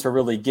room to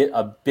really get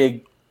a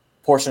big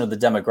portion of the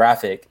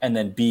demographic and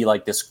then be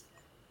like this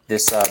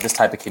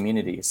type of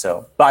community.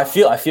 So, but I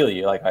feel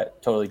you, like I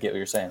totally get what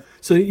you're saying.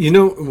 So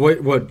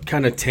what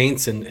kind of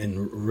taints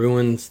and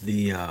ruins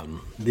the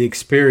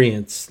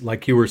experience,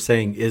 like you were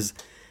saying, is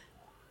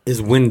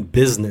when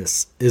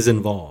business is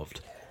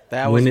involved.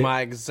 That was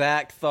my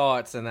exact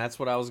thoughts, and that's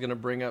what I was going to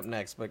bring up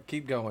next. But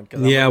keep going.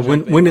 Yeah,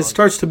 when it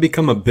starts to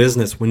become a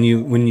business, when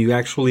you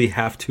actually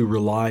have to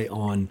rely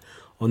on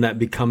that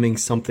becoming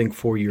something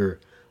for your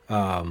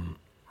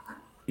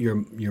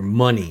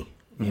money,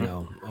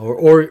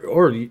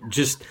 or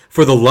just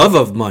for the love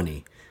of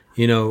money,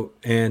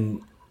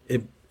 and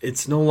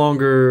it's no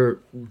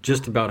longer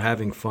just about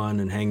having fun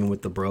and hanging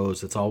with the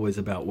bros. It's always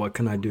about what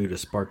can I do to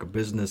spark a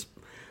business,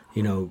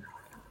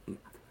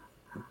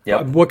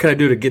 Yep. What can I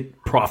do to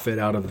get profit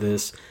out of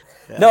this?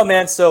 Yeah. No,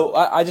 man. So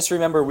I just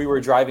remember we were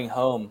driving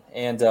home,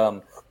 and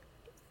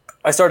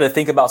I started to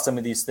think about some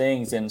of these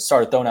things and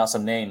started throwing out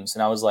some names.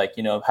 And I was like,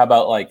 how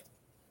about like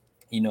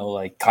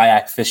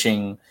kayak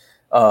fishing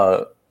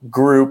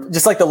group,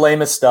 just like the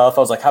lamest stuff. I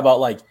was like, how about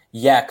like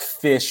yak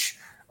fish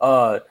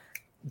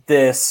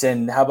this,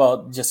 and how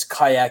about just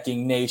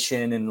kayaking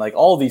nation and like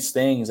all these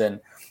things. And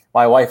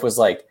my wife was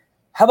like,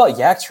 how about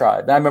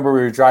Yaktribe? And I remember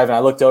we were driving, I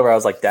looked over, I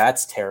was like,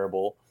 that's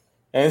terrible.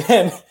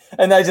 And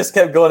I just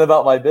kept going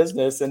about my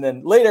business. And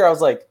then later I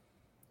was like,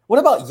 what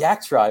about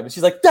Yaktribe? And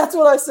she's like, that's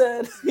what I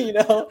said, you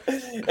know?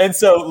 And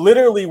so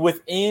literally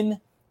within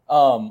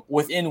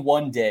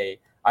 1 day,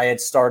 I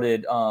had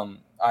started,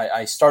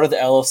 I started the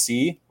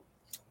LLC.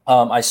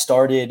 I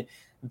started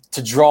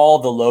to draw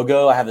the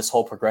logo. I have this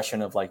whole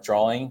progression of like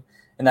drawing,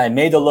 and I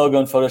made the logo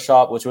in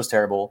Photoshop, which was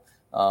terrible.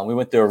 We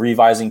went through a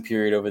revising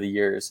period over the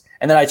years,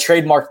 and then I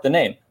trademarked the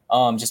name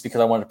just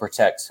because I wanted to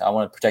protect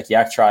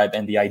Yaktribe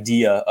and the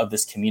idea of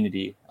this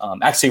community.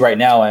 Actually, right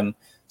now I'm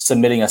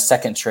submitting a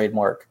second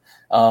trademark.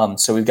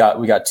 So we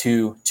got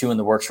two in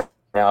the works right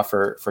now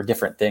for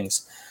different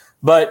things.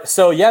 But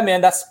so, yeah, man,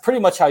 that's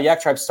pretty much how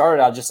Yaktribe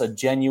started out, just a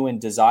genuine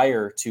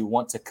desire to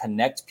want to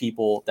connect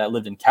people that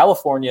lived in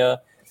California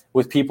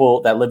with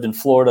people that lived in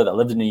Florida, that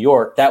lived in New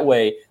York. That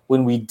way,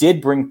 when we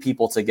did bring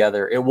people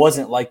together, it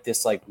wasn't like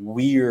this like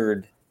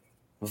weird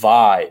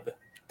vibe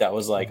that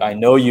was like, I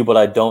know you, but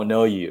I don't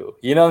know you.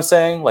 You know what I'm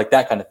saying? Like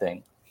that kind of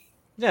thing.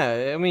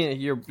 Yeah, I mean,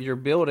 you're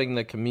building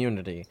the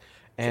community.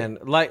 And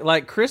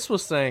like Chris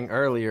was saying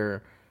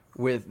earlier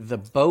with the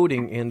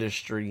boating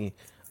industry,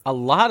 a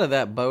lot of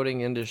that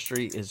boating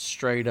industry is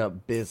straight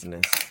up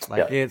business.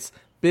 It's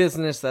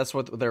business. That's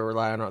what they're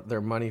relying on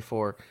their money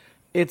for.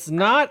 It's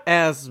not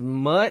as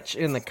much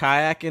in the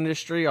kayak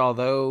industry,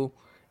 although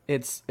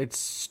it's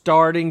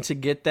starting to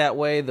get that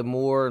way. The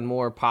more and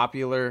more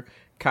popular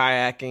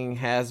kayaking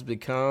has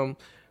become.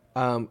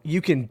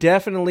 You can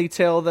definitely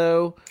tell,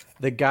 though,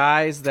 the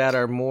guys that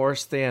are more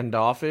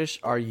standoffish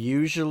are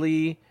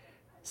usually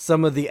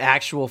some of the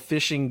actual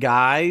fishing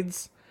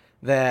guides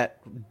that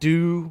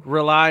do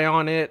rely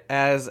on it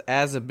as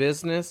a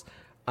business.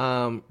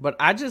 But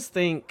I just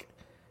think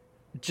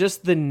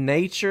just the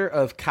nature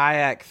of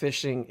kayak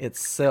fishing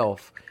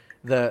itself,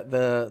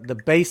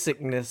 the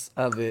basicness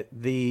of it,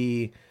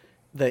 the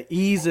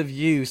ease of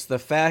use, the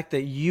fact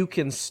that you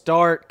can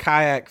start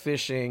kayak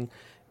fishing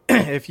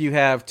if you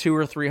have $200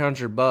 or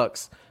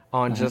 $300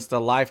 on just a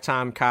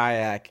lifetime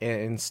kayak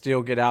and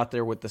still get out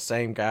there with the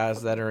same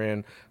guys that are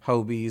in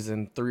Hobies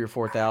and $3,000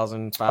 or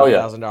 $4,000,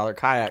 $5,000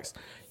 kayaks.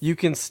 You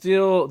can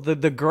still, the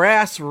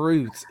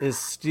grassroots is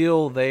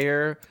still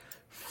there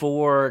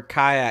for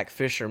kayak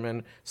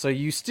fishermen. So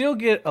you still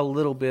get a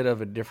little bit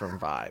of a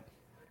different vibe.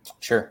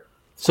 Sure.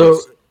 So,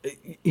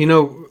 you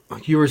know,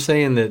 you were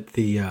saying that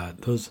the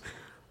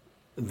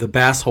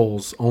bass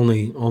holes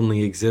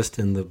only exist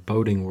in the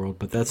boating world,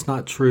 but that's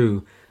not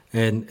true.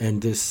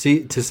 And to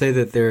say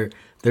that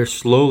they're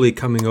slowly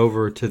coming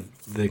over to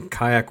the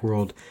kayak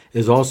world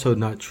is also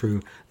not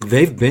true.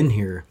 They've been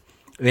here,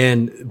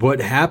 and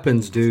what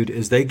happens, dude,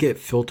 is they get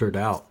filtered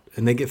out,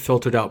 and they get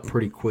filtered out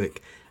pretty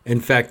quick. In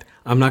fact,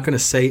 I'm not going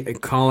to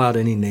call out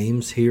any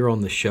names here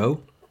on the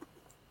show,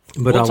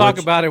 but we'll talk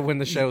about it when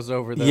the show's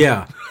over, though.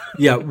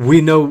 Yeah,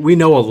 we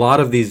know a lot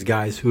of these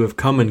guys who have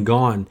come and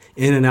gone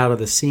in and out of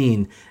the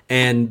scene,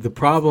 and the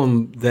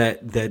problem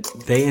that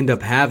they end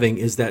up having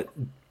is that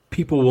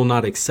people will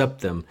not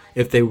accept them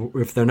if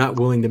they're not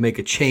willing to make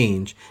a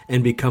change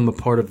and become a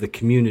part of the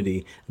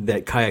community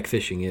that kayak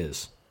fishing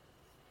is.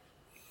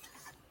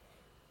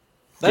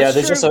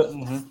 There's just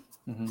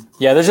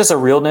a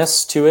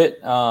realness to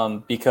it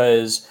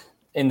because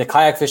in the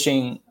kayak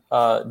fishing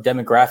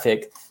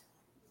demographic,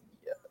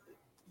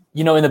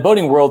 you know, in the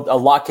boating world,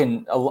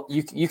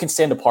 you can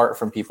stand apart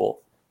from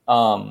people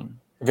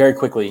very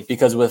quickly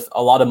because with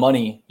a lot of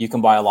money, you can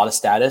buy a lot of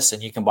status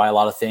and you can buy a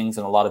lot of things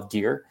and a lot of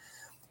gear.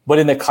 But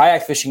in the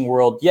kayak fishing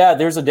world, yeah,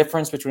 there's a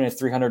difference between a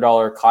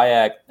 $300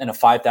 kayak and a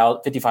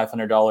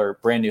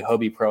 $5,500 brand new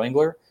Hobie Pro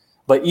Angler.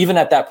 But even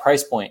at that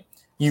price point,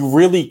 you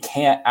really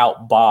can't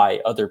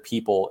outbuy other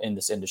people in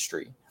this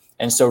industry.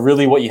 And so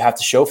really what you have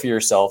to show for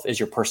yourself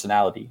is your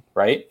personality,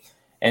 right?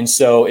 And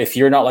so if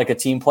you're not like a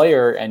team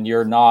player and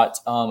you're not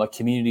a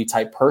community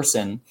type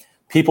person,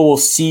 people will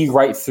see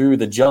right through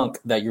the junk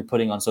that you're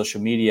putting on social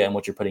media and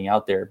what you're putting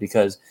out there,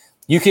 because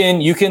you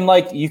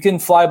can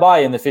fly by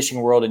in the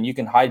fishing world and you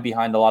can hide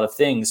behind a lot of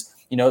things.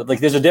 You know, like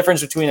there's a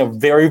difference between a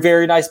very,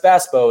 very nice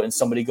bass boat and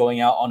somebody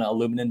going out on an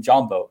aluminum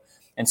John boat.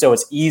 And so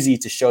it's easy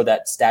to show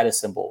that status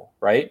symbol,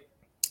 right?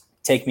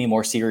 Take me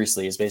more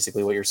seriously is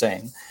basically what you're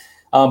saying.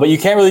 But you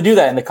can't really do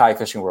that in the kayak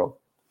fishing world.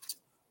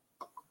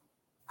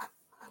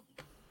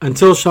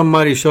 Until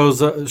somebody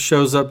shows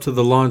up to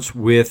the launch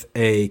with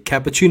a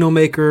cappuccino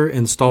maker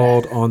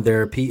installed on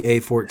their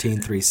PA14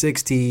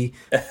 360.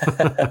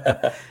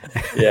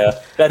 Yeah,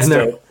 that's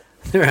dope.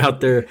 They're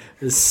out there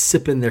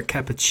sipping their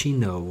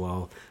cappuccino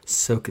while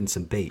soaking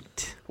some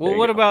bait. Well,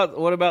 what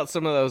about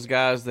some of those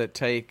guys that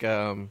take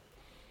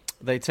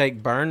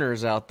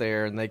burners out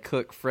there and they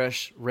cook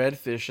fresh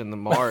redfish in the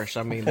marsh?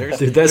 I mean,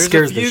 there's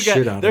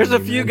a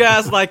few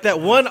guys like that.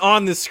 One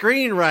on the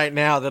screen right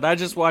now that I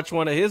just watched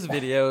one of his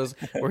videos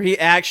where he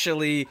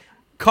actually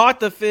caught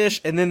the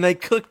fish and then they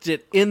cooked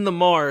it in the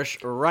marsh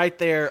right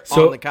there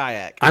on the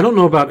kayak. I don't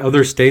know about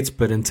other states,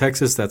 but in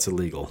Texas, that's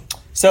illegal.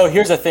 So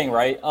here's the thing,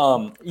 right?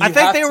 I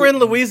think they were in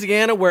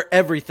Louisiana, where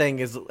everything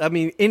is. I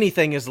mean,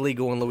 anything is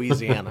legal in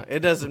Louisiana. It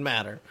doesn't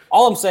matter.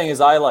 All I'm saying is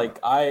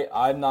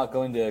I'm not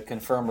going to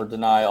confirm or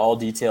deny all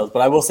details,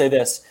 but I will say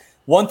this: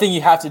 one thing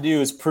you have to do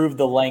is prove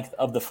the length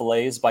of the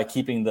fillets by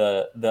keeping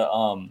the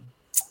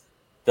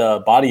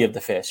body of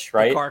the fish,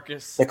 right?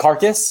 The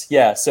carcass.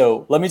 Yeah.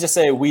 So let me just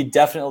say, we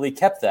definitely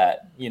kept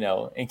that,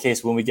 in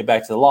case when we get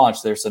back to the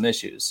launch, there's some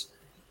issues.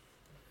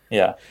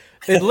 Yeah.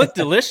 It looked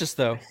delicious,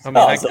 though. I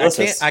mean,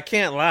 I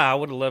can't lie. I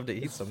would have loved to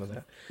eat some of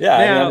that.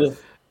 Yeah. Now,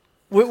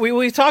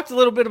 we talked a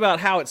little bit about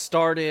how it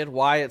started,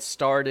 why it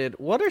started.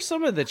 What are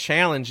some of the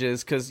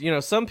challenges? Because,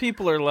 some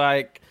people are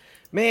like,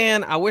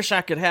 man, I wish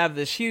I could have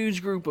this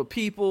huge group of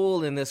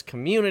people in this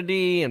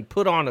community and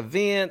put on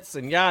events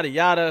and yada,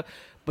 yada.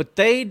 But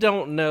they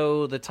don't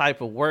know the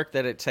type of work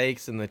that it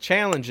takes and the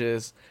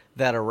challenges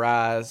that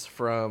arise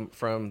from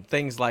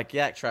things like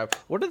Yaktribe.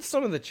 What are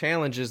some of the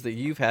challenges that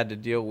you've had to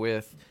deal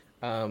with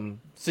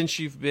since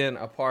you've been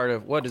a part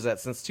of, what is that,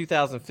 since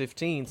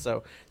 2015,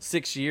 so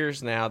 6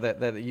 years now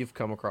that you've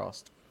come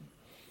across?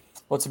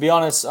 Well, to be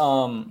honest,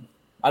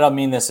 I don't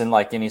mean this in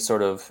like any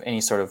sort of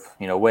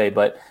way,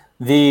 but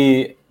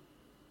a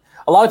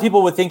lot of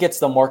people would think it's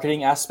the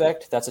marketing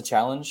aspect that's a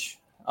challenge,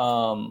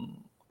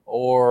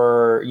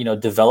 or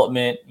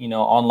development,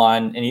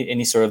 online,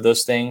 any sort of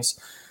those things.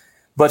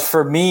 But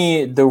for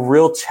me, the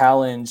real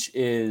challenge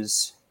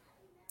is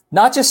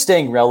not just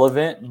staying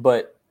relevant,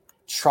 but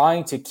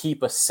trying to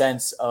keep a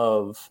sense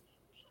of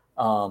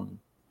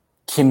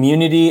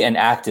community and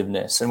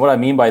activeness. And what I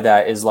mean by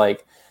that is,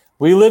 like,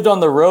 we lived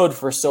on the road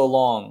for so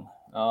long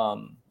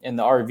in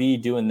the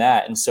RV doing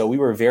that. And so we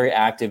were very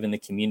active in the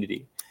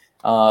community.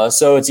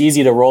 So it's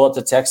easy to roll up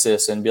to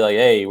Texas and be like,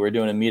 hey, we're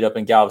doing a meetup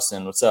in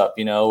Galveston. What's up?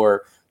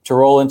 Or to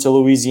roll into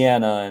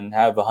Louisiana and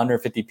have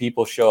 150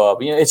 people show up.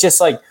 It's just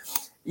like,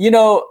 we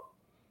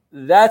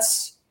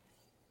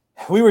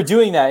were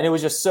doing that, and it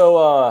was just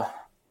so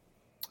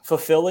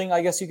fulfilling,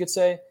 I guess you could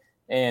say,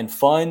 and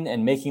fun,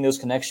 and making those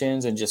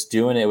connections and just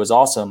doing it was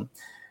awesome.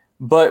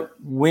 But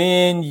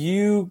when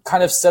you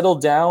kind of settle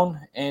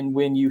down, and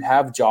when you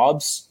have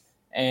jobs,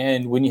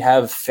 and when you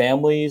have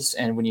families,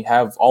 and when you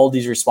have all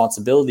these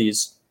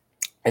responsibilities,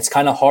 it's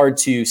kind of hard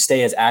to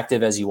stay as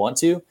active as you want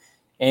to,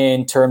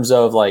 in terms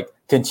of like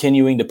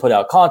continuing to put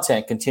out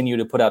content, continue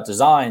to put out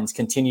designs,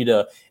 continue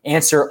to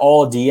answer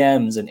all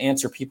DMs and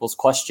answer people's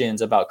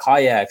questions about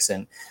kayaks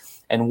and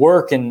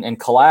work and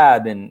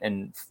collab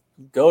and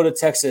go to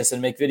Texas and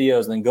make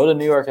videos, and then go to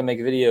New York and make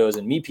videos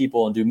and meet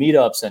people and do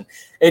meetups. And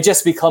it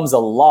just becomes a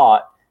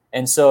lot.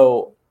 And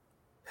so,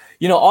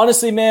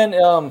 honestly, man,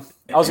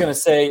 I was going to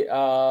say,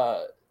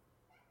 well,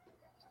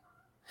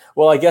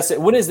 I guess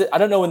when is it? I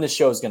don't know when this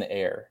show is going to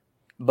air,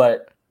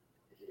 but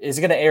is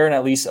it going to air in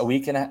at least a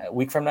week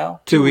from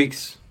now? 2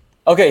 weeks.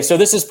 Okay, so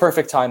this is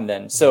perfect time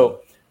then.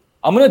 So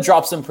I'm going to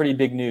drop some pretty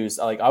big news.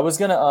 Like, I was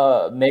going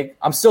to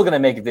I'm still going to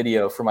make a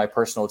video for my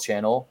personal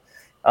channel.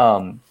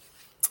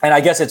 And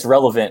I guess it's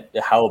relevant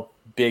how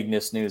big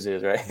this news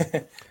is, right?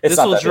 This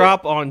will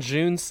drop on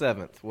June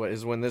 7th,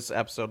 is when this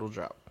episode will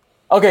drop.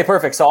 Okay,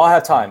 perfect. So I'll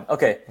have time.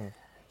 Okay.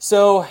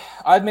 So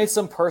I've made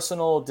some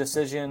personal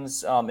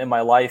decisions in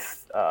my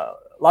life. A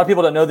lot of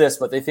people don't know this,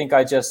 but they think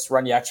I just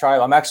run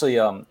Yaktribe. I'm actually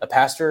a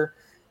pastor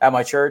at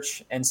my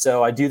church, and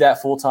so I do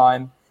that full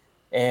time.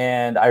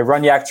 And I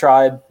run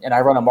Yaktribe, and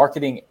I run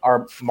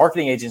our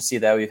marketing agency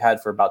that we've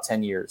had for about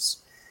 10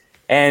 years.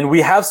 And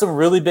we have some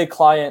really big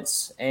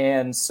clients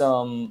and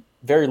some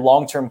very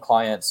long-term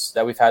clients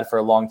that we've had for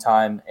a long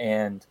time.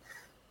 And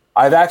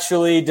I've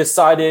actually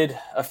decided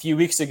a few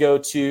weeks ago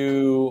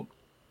to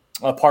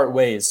part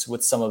ways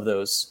with some of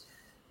those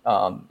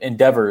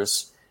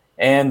endeavors.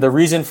 And the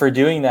reason for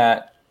doing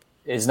that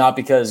is not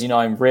because,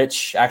 I'm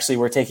rich. Actually,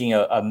 we're taking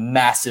a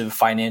massive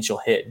financial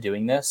hit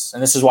doing this.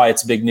 And this is why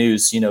it's big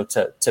news,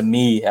 to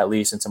me, at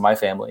least, and to my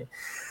family.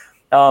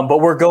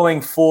 But we're going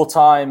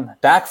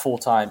back full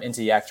time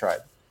into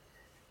Yaktribe.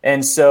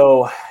 And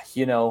so,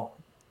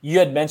 you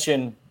had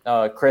mentioned,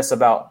 Chris,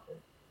 about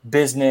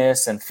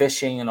business and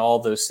fishing and all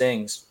those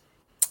things.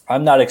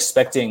 I'm not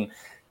expecting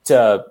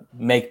to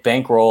make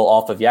bankroll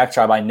off of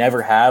Yaktribe. I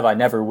never have. I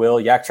never will.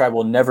 Yaktribe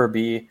will never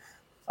be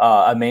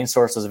a main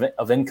source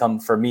of income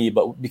for me,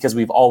 but because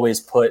we've always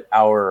put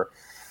our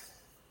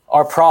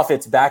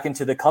profits back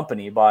into the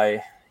company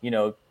by,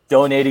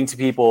 donating to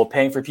people,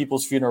 paying for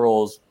people's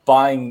funerals,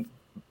 buying,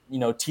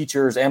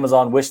 teachers,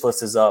 Amazon wish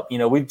list is up.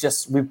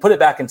 We've put it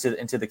back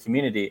into the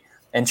community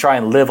and try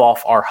and live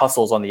off our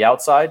hustles on the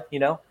outside,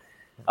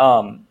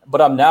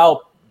 but I'm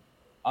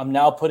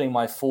now putting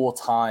my full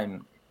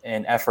time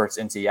and efforts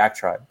into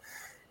Yaktribe.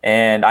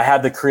 And I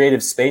have the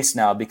creative space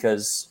now,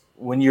 because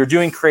when you're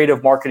doing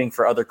creative marketing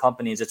for other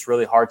companies, it's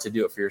really hard to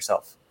do it for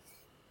yourself.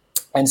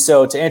 And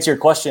so, to answer your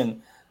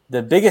question,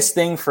 the biggest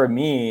thing for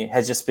me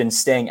has just been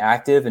staying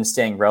active and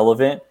staying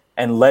relevant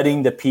and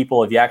letting the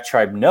people of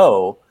Yaktribe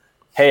know,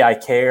 hey, I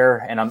care,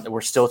 and we're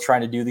still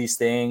trying to do these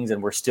things,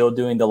 and we're still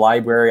doing the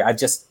library. I've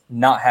just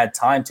not had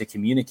time to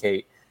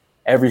communicate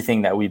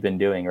everything that we've been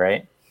doing,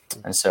 right?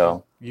 And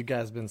so you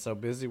guys been so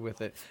busy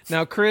with it.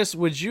 Now, Chris,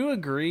 would you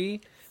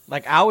agree?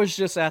 Like, I was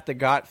just at the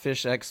Got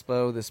Fish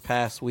Expo this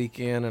past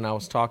weekend, and I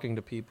was talking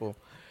to people.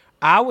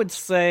 I would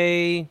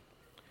say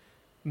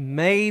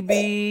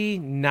maybe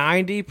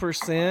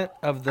 90%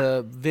 of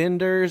the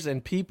vendors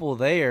and people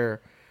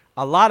there,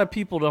 a lot of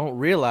people don't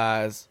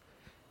realize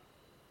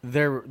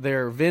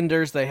they're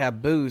vendors, they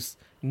have booths.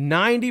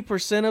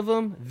 90% of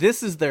them,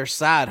 this is their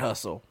side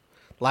hustle.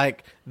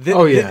 Like,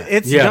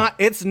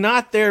 it's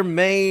not their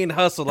main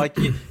hustle. Like,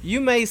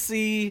 you may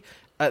see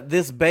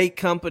this bait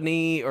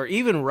company or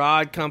even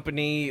rod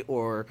company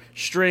or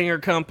stringer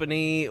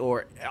company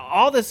or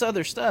all this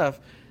other stuff.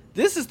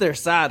 This is their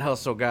side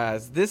hustle,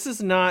 guys. This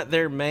is not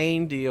their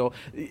main deal.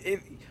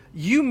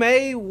 You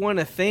may want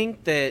to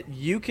think that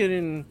you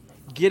can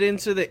get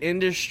into the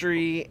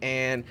industry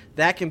and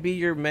that can be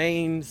your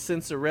main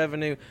sense of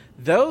revenue.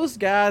 Those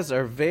guys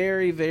are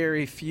very,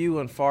 very few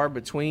and far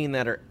between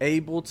that are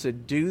able to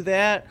do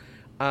that.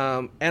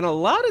 And a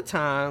lot of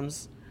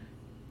times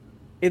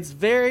it's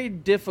very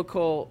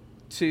difficult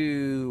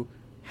to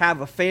have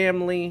a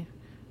family,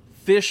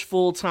 fish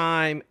full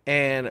time,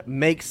 and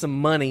make some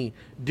money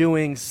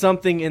doing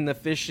something in the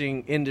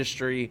fishing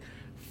industry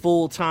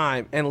full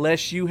time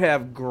unless you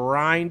have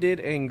grinded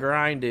and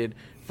grinded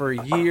for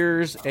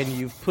years and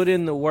you've put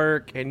in the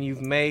work and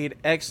you've made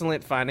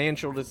excellent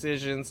financial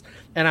decisions.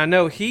 And I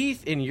know,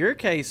 Heath, in your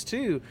case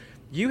too,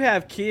 you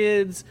have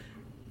kids,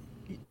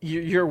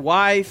 your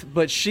wife,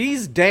 but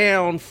she's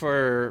down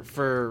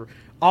for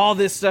all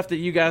this stuff that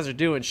you guys are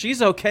doing.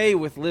 She's okay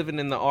with living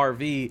in the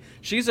RV.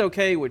 She's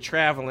okay with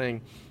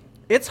traveling.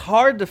 It's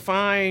hard to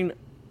find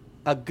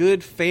a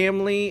good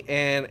family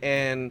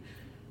and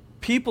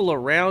people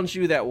around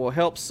you that will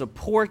help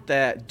support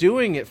that,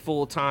 doing it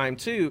full time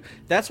too.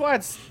 That's why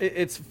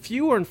it's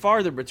fewer and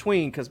farther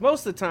between, because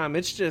most of the time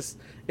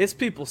it's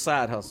people's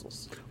side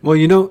hustles. Well,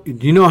 you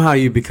know how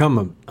you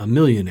become a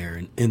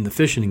millionaire in the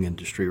fishing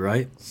industry,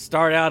 right?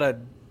 Start out a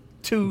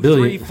 2,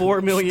 3,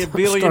 4 million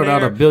billionaire. Start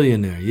out a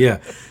billionaire, yeah.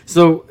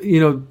 So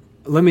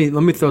let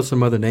me throw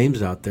some other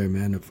names out there,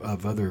 man,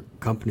 of other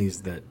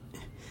companies that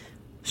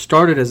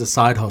started as a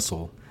side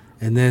hustle.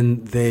 And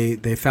then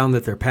they found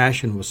that their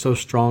passion was so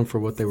strong for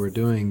what they were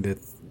doing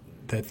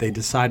that they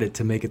decided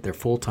to make it their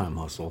full-time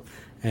hustle.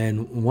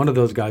 And one of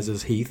those guys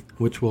is Heath,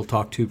 which we'll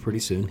talk to pretty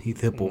soon,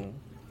 Heath Hipple,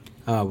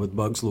 with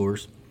Bugs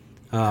Lures.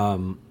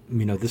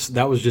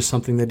 That was just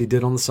something that he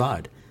did on the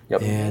side.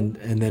 Yep.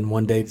 And then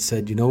one day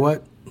said, you know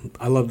what?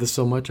 I love this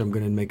so much, I'm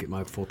going to make it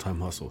my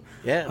full-time hustle.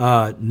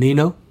 Yeah.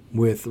 Nino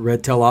with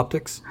Red Tail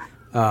Optics,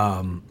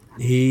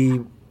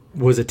 he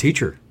was a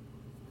teacher,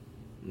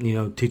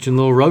 teaching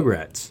little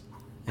rugrats.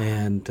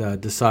 And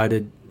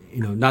decided,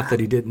 not that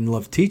he didn't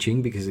love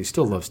teaching, because he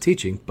still loves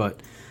teaching,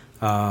 but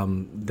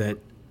that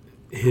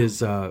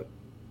his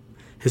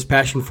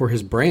passion for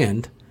his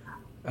brand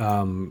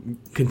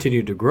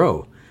continued to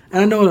grow.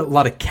 And I know a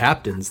lot of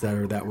captains that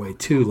are that way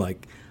too.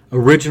 Like,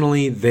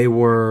 originally they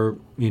were,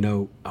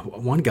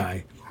 one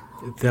guy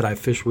that I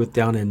fished with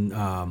down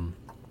in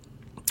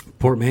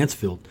Port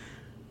Mansfield,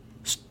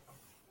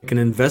 an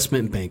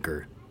investment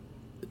banker.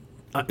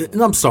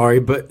 And I'm sorry,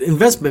 but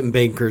investment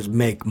bankers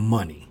make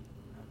money.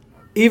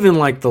 Even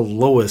like the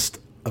lowest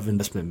of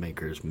investment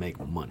bankers make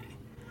money.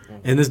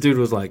 And this dude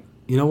was like,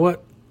 you know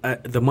what?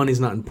 The money's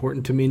not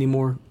important to me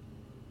anymore.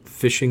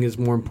 Fishing is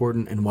more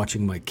important, and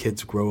watching my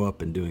kids grow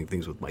up and doing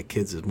things with my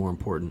kids is more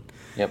important.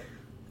 Yep.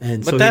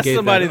 And but that's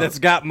somebody that's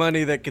got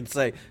money that can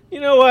say, you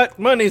know what,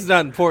 money's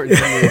not important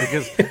to me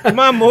because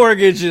my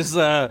mortgage is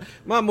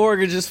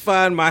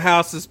fine, my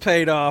house is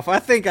paid off. I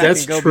think I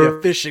can go be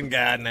a fishing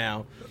guy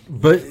now.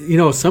 But,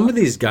 some of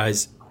these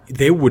guys,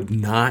 they would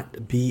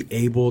not be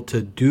able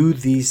to do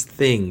these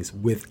things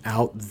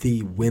without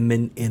the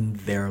women in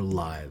their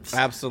lives.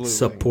 Absolutely.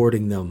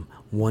 Supporting them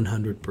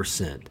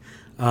 100%.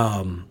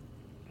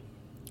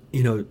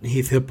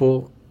 Heath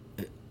Hipple,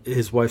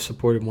 his wife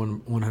supported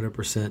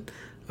 100%.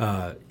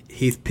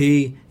 Heath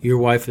P., your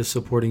wife is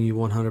supporting you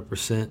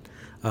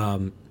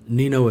 100%.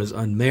 Nino is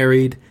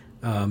unmarried,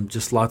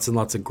 just lots and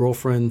lots of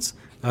girlfriends.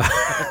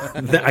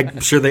 I'm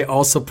sure they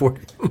all support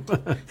him.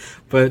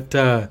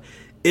 But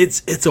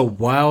it's a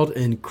wild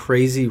and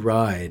crazy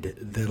ride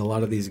that a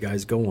lot of these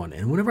guys go on.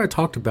 And whenever I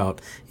talked about,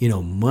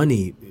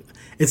 money,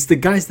 it's the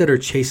guys that are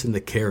chasing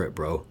the carrot,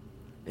 bro.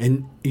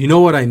 And you know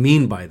what I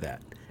mean by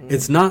that.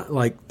 It's not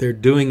like they're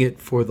doing it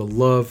for the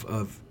love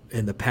of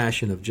and the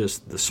passion of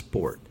just the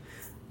sport.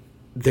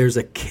 There's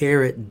a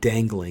carrot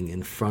dangling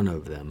in front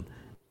of them,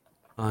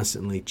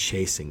 constantly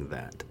chasing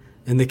that.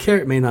 And the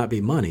carrot may not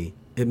be money.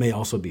 It may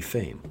also be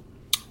fame.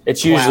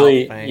 It's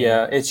usually,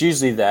 it's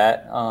usually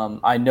that.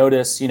 I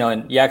notice, in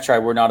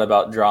Yaktribe, we're not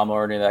about drama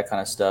or any of that kind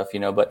of stuff,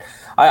 but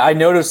I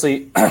notice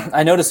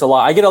a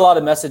lot. I get a lot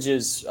of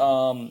messages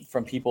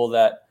from people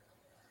that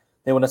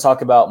they want to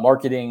talk about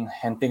marketing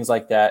and things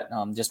like that,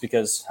 just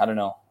because, I don't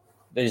know,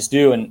 they just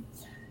do.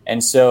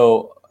 And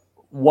so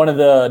one of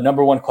the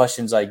number one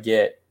questions I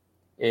get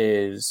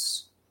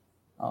is,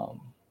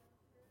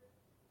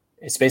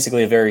 it's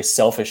basically a very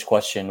selfish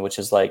question, which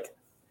is like,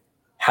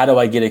 how do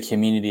I get a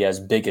community as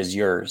big as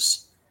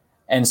yours?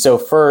 And so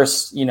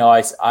first,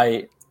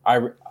 I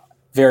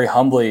very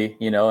humbly,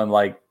 am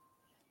like,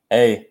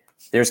 hey,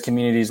 there's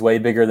communities way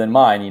bigger than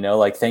mine,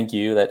 like, thank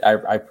you, that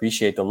I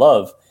appreciate the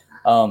love.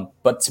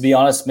 But to be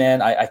honest,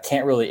 man, I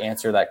can't really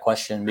answer that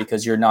question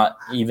because you're not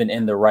even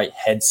in the right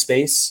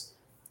headspace,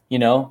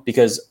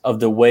 because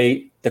of the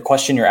way the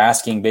question you're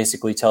asking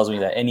basically tells me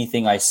that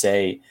anything I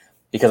say,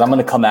 because I'm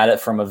going to come at it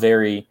from a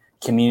very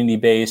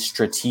community-based,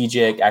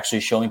 strategic,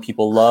 actually showing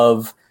people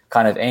love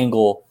kind of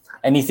angle,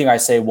 anything I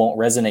say won't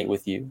resonate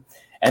with you.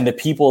 And the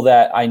people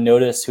that I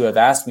notice who have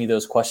asked me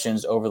those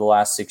questions over the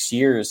last 6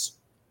 years,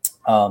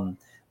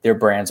 their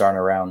brands aren't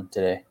around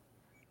today.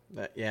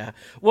 Yeah.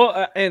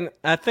 Well, and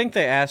I think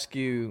they ask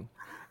you,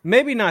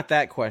 maybe not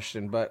that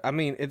question, but I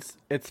mean,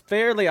 it's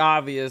fairly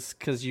obvious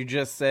because you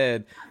just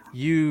said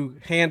you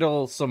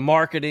handle some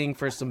marketing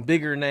for some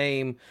bigger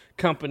name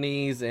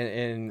companies,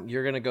 and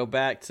you're going to go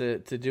back to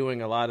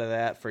doing a lot of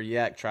that for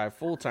Yaktribe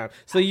full time.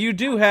 So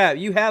you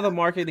have a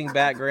marketing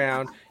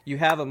background, you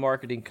have a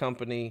marketing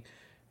company,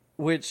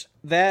 which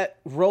that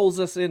rolls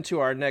us into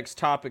our next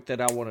topic that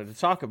I wanted to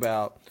talk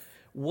about.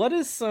 What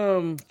is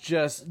some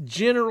just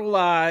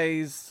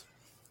generalized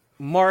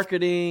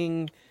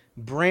marketing,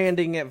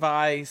 branding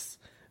advice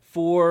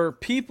for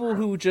people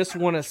who just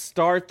want to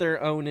start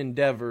their own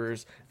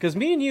endeavors? Because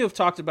me and you have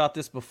talked about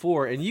this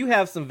before, and you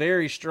have some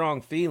very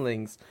strong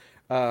feelings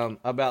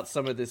about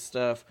some of this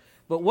stuff.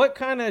 But what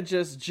kind of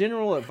just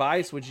general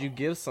advice would you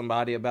give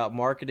somebody about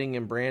marketing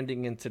and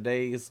branding in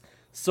today's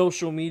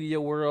social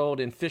media world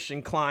and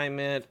fishing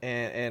climate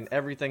and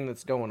everything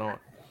that's going on?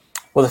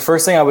 Well, the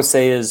first thing I would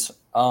say is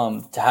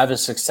to have a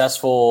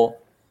successful,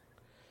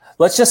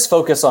 let's just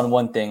focus on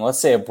one thing. Let's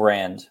say a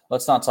brand.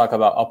 Let's not talk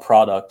about a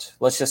product.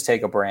 Let's just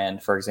take a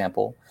brand, for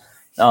example.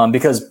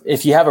 Because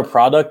if you have a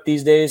product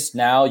these days,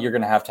 now you're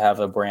going to have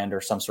a brand or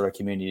some sort of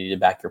community to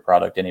back your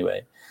product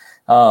anyway.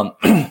 But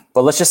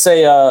let's just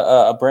say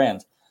a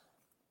brand.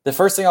 The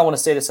first thing I want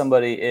to say to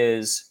somebody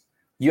is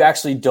you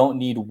actually don't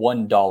need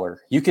 $1.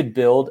 You could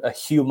build a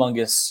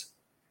humongous,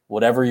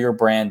 whatever your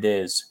brand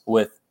is,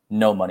 with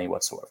no money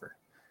whatsoever.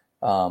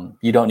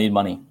 You don't need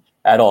money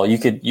at all. You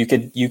could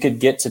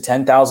get to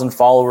 10,000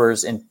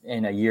 followers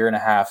in a year and a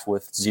half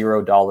with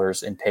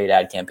 $0 in paid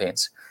ad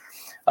campaigns.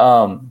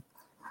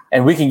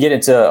 And we can get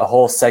into a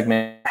whole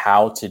segment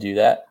how to do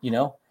that,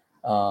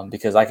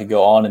 because I could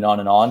go on and on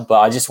and on, but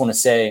I just want to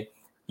say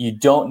you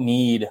don't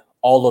need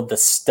all of the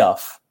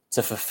stuff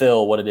to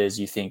fulfill what it is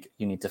you think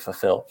you need to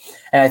fulfill.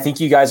 And I think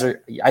you guys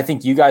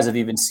have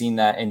even seen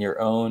that in your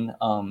own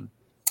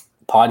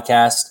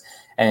podcast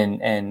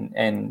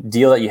and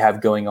deal that you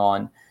have going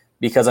on,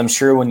 because I'm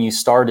sure when you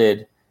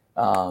started,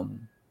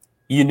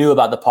 you knew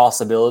about the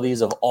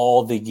possibilities of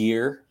all the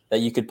gear that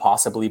you could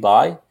possibly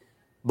buy,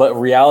 but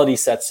reality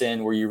sets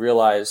in where you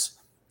realize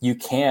you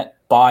can't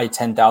buy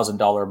 $10,000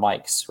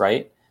 mics,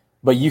 right?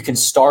 But you can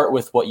start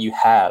with what you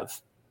have.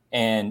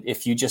 And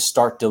if you just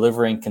start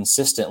delivering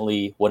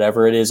consistently,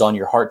 whatever it is on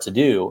your heart to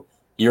do,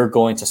 you're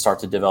going to start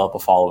to develop a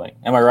following.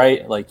 Am I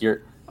right?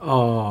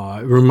 Oh,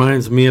 it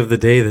reminds me of the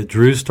day that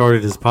Drew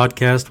started his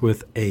podcast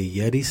with a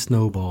Yeti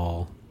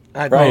snowball.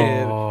 I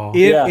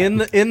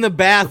did. In the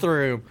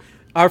bathroom.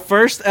 Our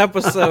first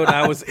episode,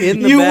 I was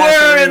in the bathroom. You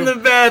were in the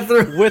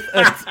bathroom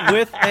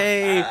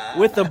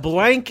with a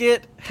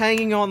blanket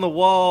hanging on the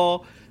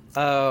wall.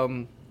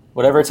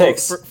 Whatever it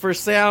takes for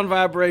sound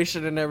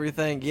vibration and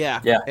everything.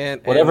 Yeah.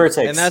 And whatever it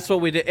takes. And that's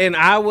what we did. And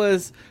I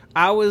was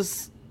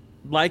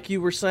like you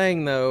were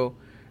saying though,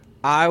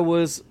 I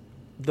was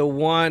the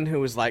one who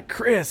was like,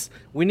 Chris,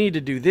 we need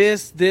to do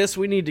this,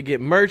 we need to get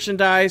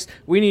merchandise,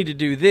 we need to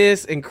do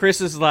this. And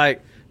Chris is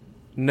like,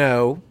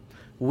 no,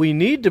 we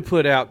need to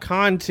put out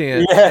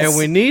content, and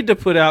we need to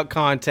put out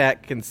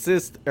content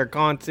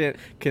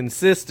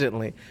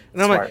consistently.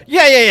 And I'm like,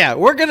 yeah,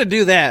 we're going to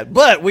do that.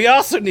 But we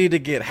also need to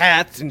get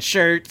hats and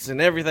shirts and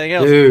everything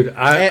else. Dude,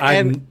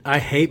 I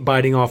hate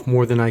biting off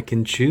more than I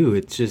can chew.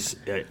 It's just,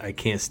 I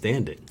can't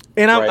stand it.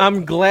 And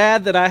I'm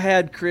glad that I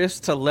had Chris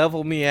to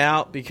level me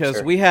out,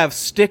 because we have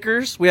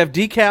stickers, we have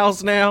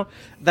decals now.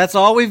 That's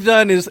all we've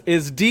done is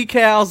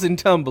decals and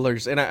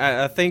tumblers, and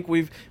I think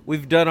we've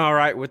done all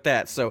right with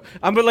that. So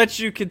I'm gonna let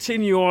you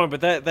continue on,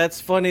 but that's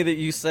funny that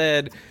you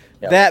said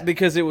that,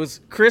 because it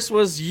was Chris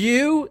was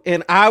you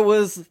and I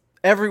was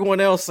everyone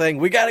else saying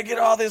we got to get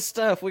all this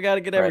stuff, we got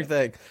to get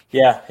everything.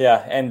 Yeah,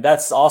 and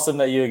that's awesome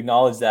that you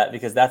acknowledge that,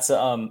 because that's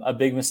a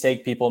big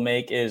mistake people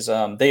make is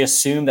they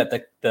assume that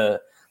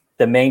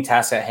the main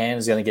task at hand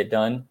is going to get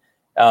done.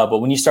 But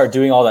when you start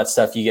doing all that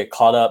stuff, you get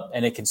caught up,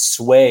 and it can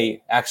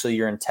sway actually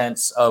your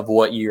intents of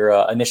what you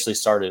initially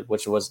started,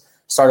 which was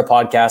start a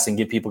podcast and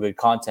give people good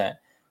content.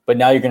 But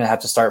now you're going to have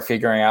to start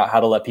figuring out how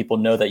to let people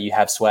know that you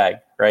have swag,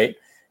 right?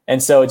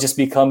 And so it just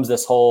becomes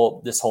this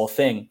whole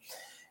thing.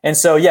 And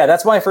so,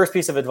 that's my first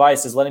piece of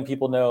advice is letting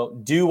people know,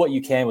 do what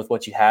you can with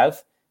what you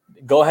have.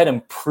 Go ahead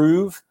and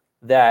prove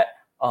that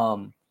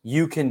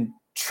you can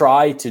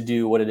try to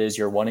do what it is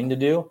you're wanting to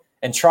do.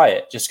 And try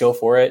it. Just go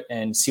for it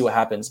and see what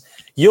happens.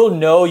 You'll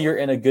know you're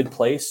in a good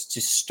place to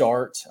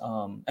start.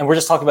 And we're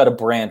just talking about a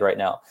brand right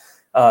now.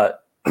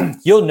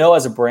 you'll know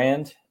as a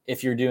brand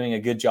if you're doing a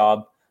good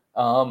job,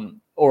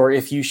 or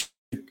if you should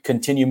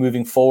continue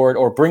moving forward,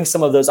 or bring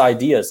some of those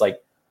ideas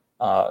like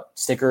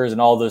stickers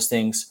and all those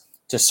things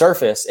to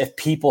surface if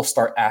people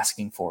start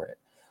asking for it.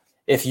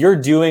 If you're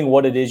doing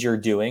what it is you're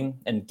doing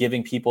and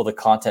giving people the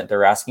content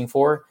they're asking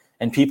for,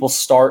 and people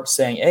start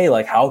saying, hey,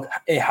 like, how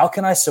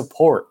can I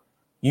support?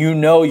 You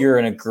know, you're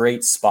in a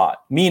great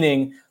spot,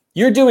 meaning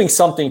you're doing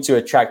something to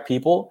attract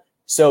people.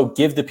 So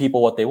give the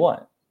people what they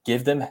want.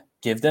 Give them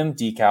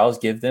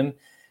decals, give them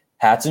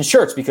hats and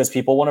shirts, because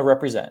people want to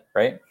represent,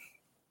 right?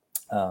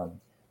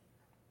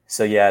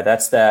 So yeah,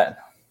 that's that.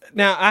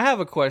 Now I have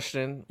a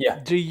question. Yeah.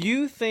 Do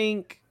you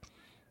think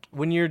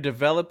when you're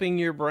developing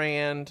your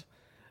brand,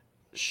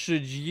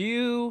 should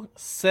you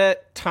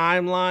set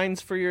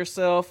timelines for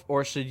yourself,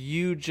 or should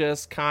you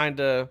just kind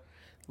of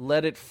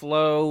let it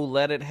flow,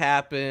 let it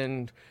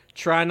happen,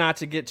 try not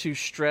to get too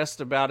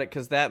stressed about it,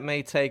 because that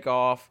may take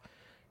off,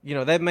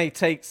 that may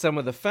take some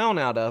of the fun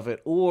out of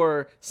it?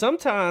 Or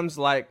sometimes,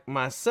 like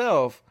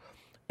myself,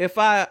 if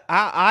I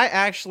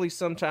actually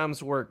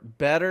sometimes work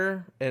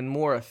better and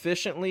more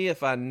efficiently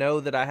if I know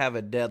that I have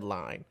a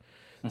deadline.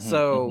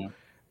 So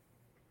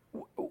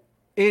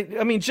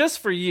just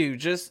for you,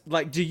 just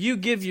like, do you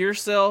give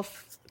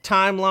yourself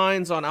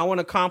timelines on, I want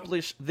to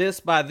accomplish this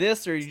by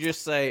this, or you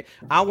just say,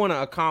 I want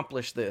to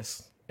accomplish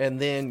this, and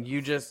then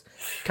you just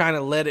kind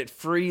of let it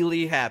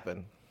freely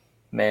happen?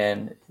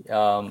 Man,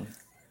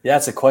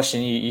 that's a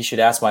question you should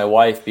ask my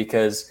wife,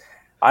 because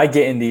I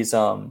get in these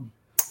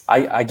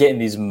I get in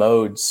these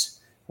modes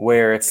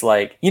where it's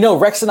like,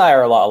 Rex and I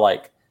are a lot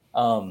alike.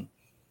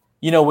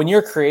 When you're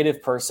a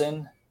creative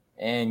person,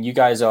 and you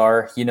guys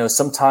are,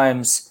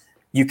 sometimes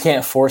you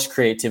can't force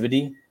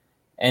creativity.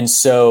 And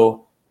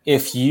so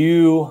if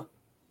you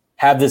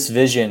have this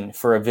vision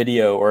for a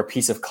video or a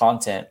piece of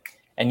content,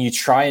 and you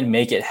try and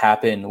make it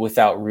happen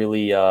without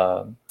really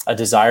a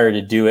desire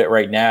to do it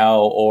right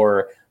now,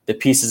 or the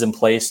pieces in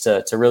place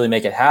to really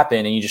make it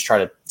happen, and you just try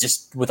to,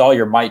 just with all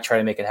your might, try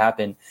to make it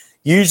happen,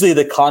 usually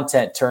the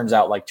content turns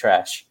out like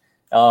trash.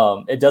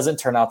 It doesn't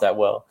turn out that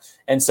well.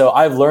 And so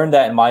I've learned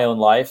that in my own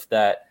life,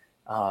 that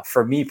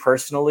for me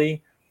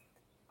personally,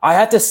 I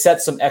had to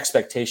set some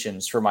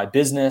expectations for my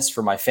business,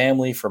 for my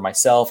family, for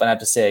myself. And I have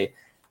to say,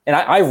 and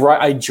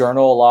I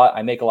journal a lot.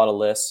 I make a lot of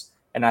lists,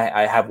 and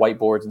I have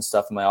whiteboards and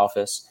stuff in my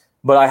office.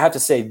 But I have to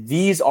say,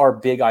 these are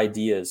big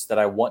ideas that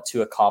I want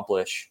to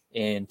accomplish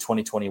in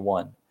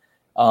 2021.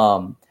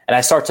 And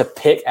I start to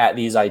pick at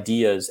these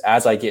ideas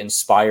as I get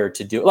inspired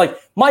to do it. Like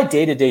my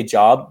day-to-day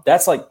job,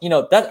 that's like,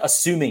 that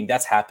assuming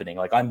that's happening.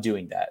 Like I'm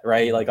doing that,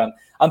 right? Like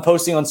I'm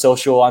posting on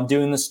social, I'm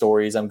doing the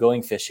stories, I'm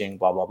going fishing,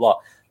 blah, blah, blah.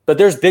 But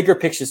there's bigger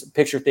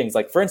picture things.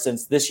 Like for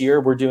instance, this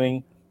year we're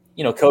doing,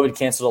 COVID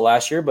canceled it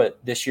last year, but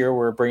this year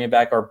we're bringing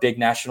back our big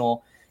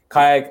national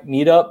kayak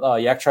meetup,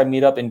 Yaktribe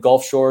meetup in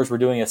Gulf Shores. We're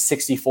doing a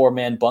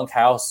 64-man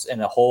bunkhouse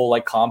and a whole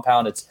like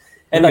compound.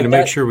 We're going to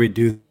make sure we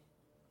do.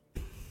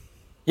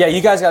 Yeah,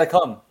 you guys got to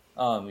come.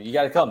 You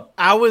got to come.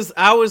 I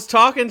was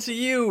talking to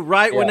you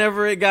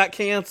whenever it got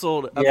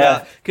canceled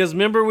about, because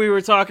remember we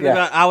were talking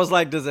about, I was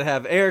like, does it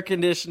have air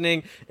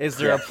conditioning? Is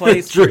there a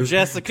place for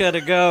Jessica to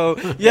go?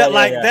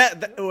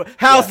 That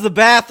how's the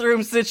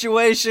bathroom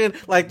situation?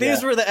 Like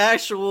these were the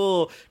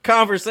actual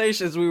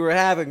conversations we were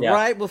having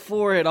right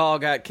before it all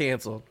got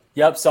canceled.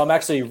 Yep. So I'm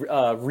actually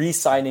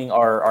re-signing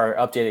our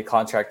updated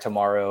contract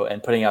tomorrow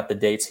and putting out the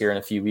dates here in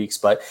a few weeks.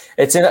 But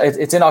it's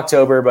in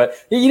October. But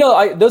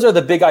those are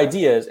the big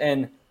ideas,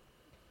 and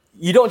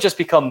you don't just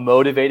become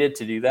motivated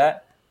to do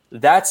that.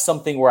 That's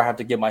something where I have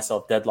to give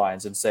myself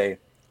deadlines and say,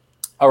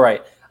 all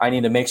right, I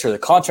need to make sure the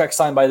contract's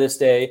signed by this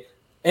day,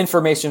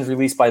 information's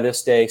released by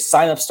this day,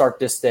 sign up start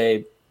this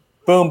day,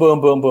 boom,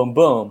 boom, boom, boom,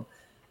 boom.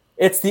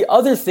 It's the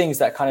other things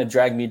that kind of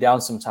drag me down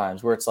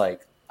sometimes, where it's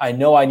like, I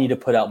know I need to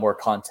put out more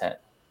content,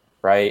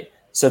 right?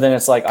 So then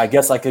it's like, I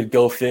guess I could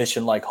go fish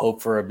and like hope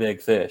for a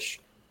big fish,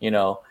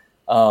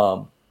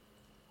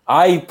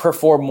 I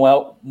perform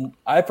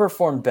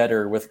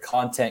better with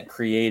content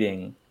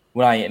creating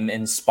when I am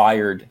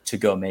inspired to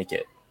go make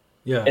it.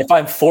 Yeah. If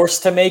I'm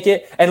forced to make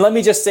it, and let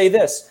me just say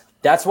this,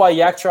 that's why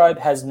Yaktribe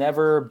has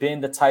never been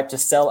the type to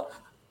sell.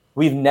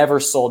 We've never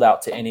sold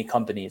out to any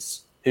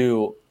companies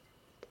who,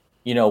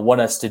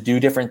 want us to do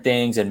different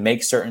things and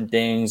make certain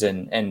things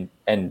and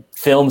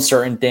film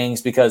certain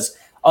things, because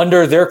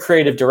under their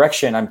creative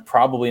direction, I'm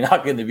probably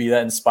not going to be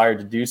that inspired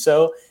to do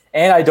so.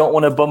 And I don't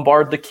want to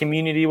bombard the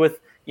community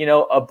with,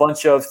 a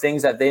bunch of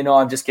things that they know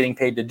I'm just getting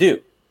paid to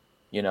do,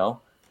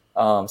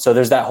 So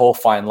there's that whole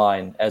fine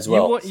line as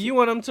well. You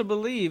want them to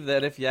believe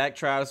that if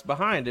Yaktribe's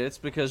behind it, it's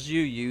because you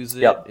use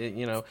it.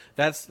 Yep.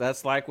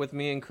 That's like with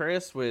me and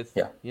Chris with,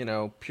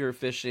 Pure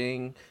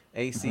Fishing,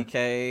 ACK,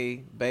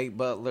 Bait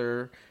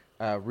Butler,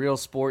 Real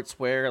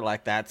Sportswear.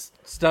 Like that's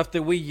stuff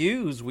that we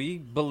use. We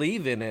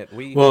believe in it.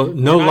 We're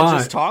not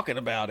just talking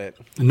about it.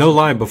 No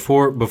lie.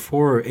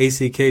 Before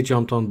ACK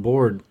jumped on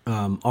board,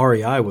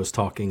 REI was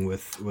talking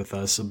with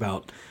us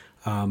about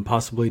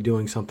possibly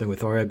doing something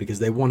with REI, because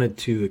they wanted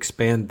to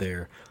expand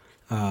their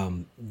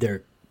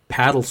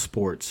paddle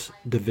sports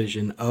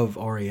division of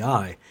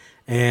REI,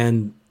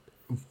 And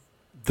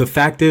the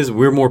fact is,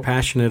 we're more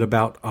passionate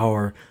about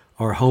our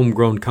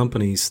homegrown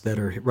companies that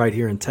are right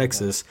here in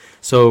Texas.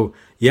 So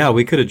yeah,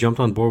 we could have jumped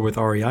on board with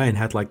REI and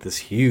had like this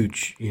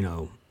huge,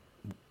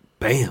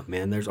 bam,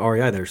 man, there's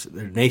REI, they're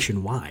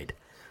nationwide.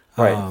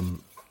 Right.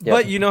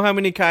 But you know how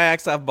many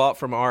kayaks I've bought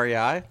from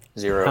REI?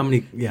 0. How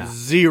many? Yeah.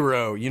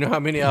 0. You know how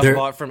many I've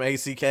bought from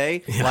ACK?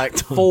 Yeah, like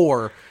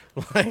 4.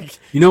 Like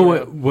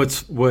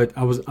what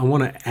I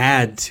want to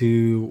add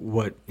to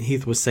what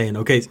Heath was saying.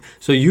 Okay,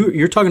 so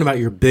you're talking about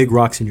your big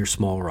rocks and your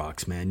small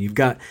rocks, man. You've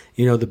got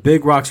the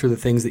big rocks are the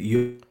things that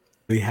you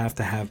have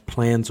to have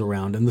plans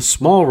around, and the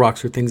small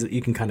rocks are things that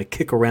you can kind of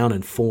kick around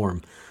and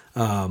form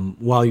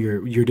while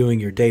you're doing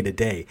your day to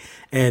day.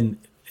 And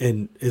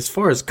as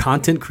far as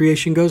content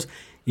creation goes,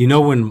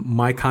 when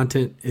my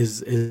content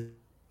is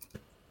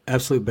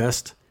absolute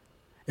best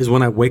is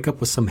when I wake up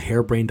with some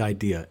harebrained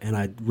idea and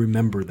I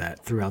remember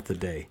that throughout the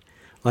day.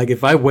 Like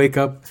if I wake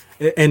up,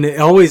 and it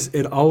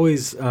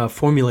always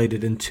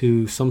formulated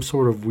into some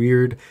sort of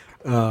weird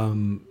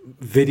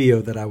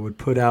video that I would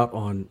put out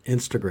on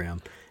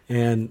Instagram.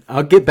 And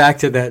I'll get back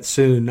to that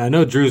soon. I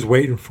know Drew's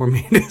waiting for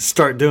me to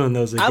start doing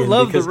those again. I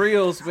love the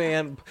reels,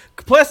 man.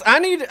 Plus, I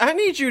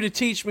need you to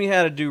teach me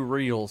how to do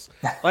reels.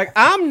 Like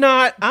I'm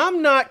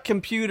not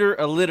computer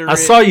illiterate. I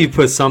saw you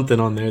put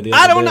something on there the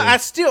other I don't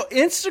day. know.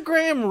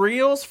 Instagram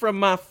reels from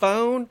my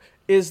phone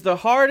is the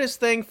hardest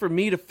thing for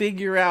me to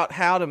figure out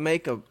how to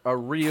make a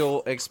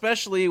reel,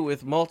 especially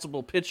with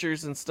multiple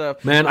pictures and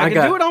stuff. Man, I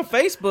can do it on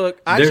Facebook.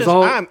 I'm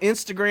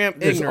Instagram ignorant.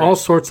 There's all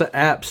sorts of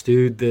apps,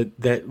 dude,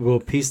 that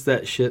will piece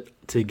that shit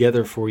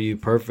together for you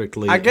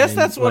perfectly. I guess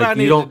that's what I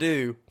need to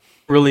do.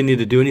 Really need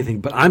to do anything,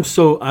 but I'm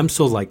so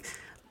like,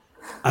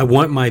 I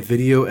want my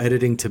video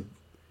editing to,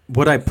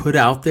 what I put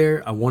out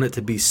there, I want it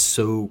to be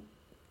so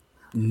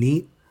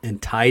neat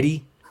and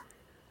tidy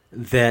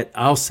that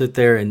I'll sit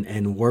there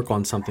and work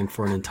on something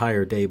for an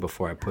entire day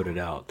before I put it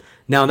out.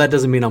 Now, that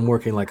doesn't mean I'm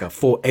working like a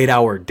full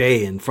 8-hour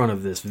day in front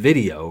of this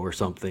video or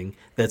something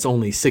that's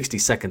only 60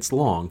 seconds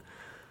long,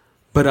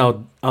 but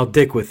I'll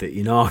dick with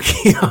it.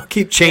 I'll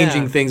keep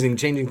changing things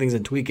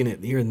and tweaking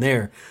it here and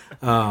there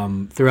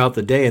throughout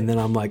the day. And then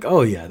I'm like,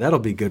 oh yeah, that'll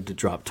be good to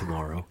drop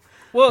tomorrow.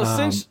 Well,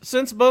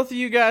 since both of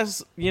you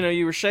guys,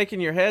 you were shaking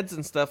your heads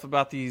and stuff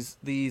about these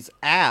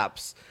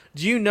apps,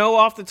 do you know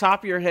off the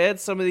top of your head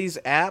some of these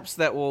apps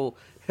that will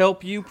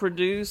help you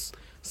produce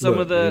some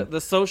of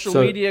the social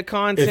media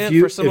content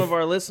for some of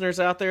our listeners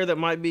out there that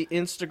might be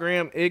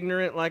Instagram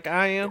ignorant like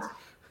I am?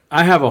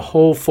 I have a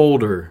whole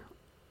folder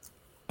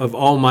of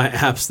all my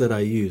apps that I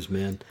use,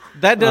 man.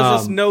 That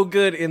does us no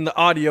good in the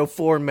audio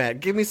format.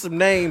 Give me some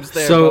names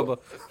there, Bubba.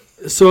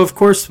 So of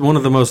course, one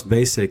of the most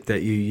basic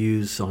that you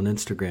use on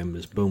Instagram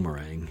is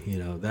Boomerang.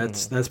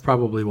 That's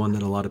probably one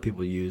that a lot of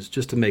people use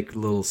just to make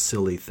little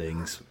silly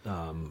things.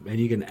 And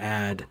you can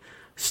add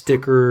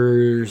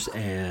stickers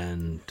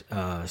and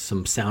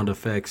some sound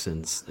effects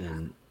and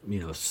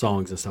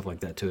songs and stuff like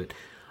that to it.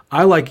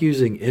 I like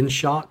using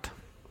InShot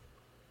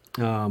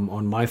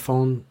on my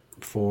phone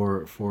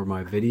for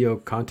my video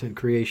content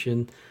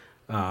creation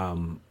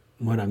when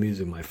I'm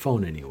using my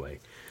phone anyway,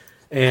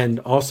 and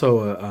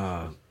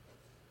also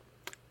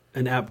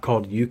an app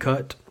called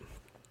UCut.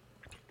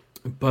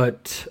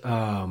 But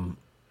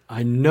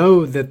I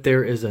know that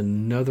there is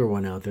another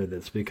one out there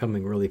that's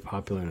becoming really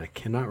popular, and I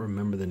cannot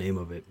remember the name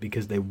of it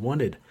because they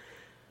wanted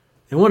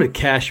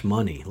cash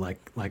money,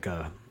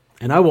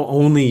 and I will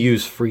only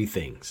use free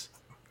things.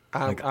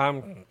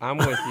 I'm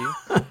with you.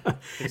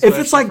 If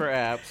it's like for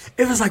apps.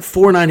 If it's like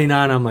 $4.99,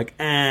 I'm like,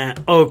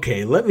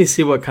 okay, let me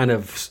see what kind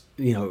of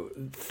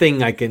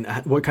thing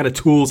what kind of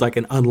tools I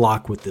can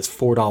unlock with this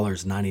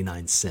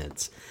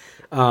 $4.99.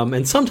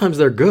 And sometimes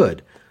they're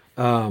good.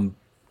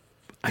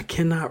 I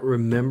cannot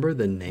remember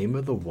the name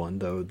of the one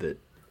though that.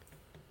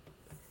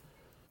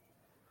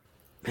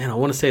 Man, I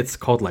want to say it's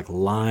called like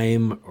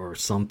Lime or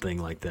something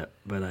like that,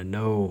 but I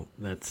know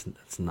that's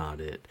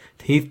not it.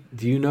 Heath,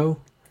 do you know?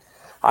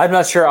 I'm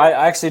not sure. I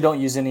actually don't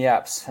use any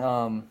apps.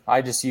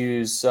 I just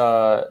use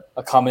a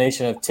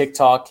combination of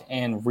TikTok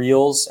and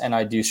Reels, and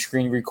I do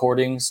screen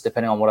recordings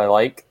depending on what I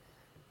like.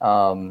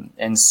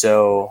 And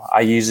so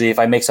I usually, if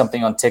I make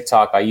something on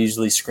TikTok, I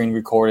usually screen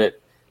record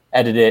it,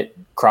 edit it,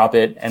 crop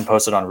it, and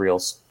post it on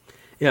Reels.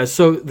 Yeah,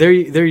 so there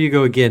you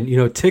go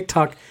again.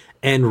 TikTok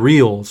and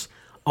Reels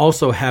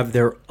also have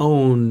their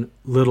own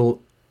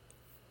little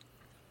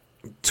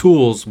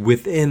tools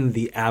within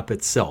the app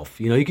itself.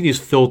 You can use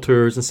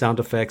filters and sound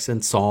effects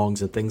and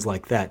songs and things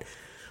like that.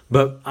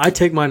 But I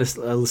take mine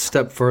a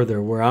step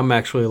further where I'm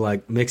actually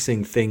like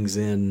mixing things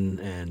in.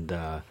 And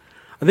I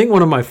think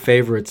one of my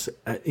favorites,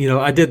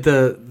 I did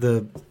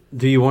the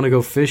do you want to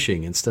go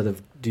fishing instead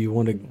of do you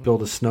want to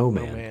build a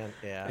snowman? Oh, man.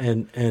 Yeah.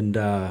 And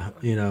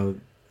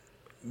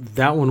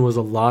that one was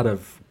a lot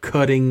of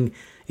cutting,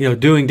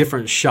 doing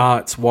different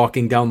shots,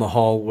 walking down the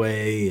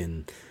hallway,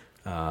 and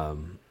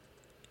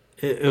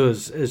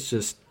it's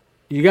just,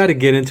 you got to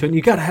get into it. And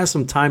you got to have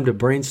some time to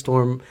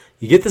brainstorm.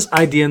 You get this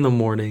idea in the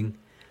morning,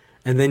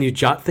 and then you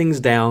jot things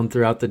down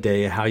throughout the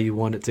day, how you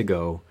want it to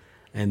go,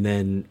 and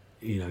then,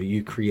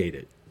 you create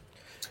it.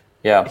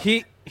 Yeah.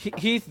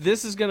 Heath,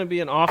 this is going to be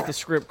an off the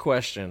script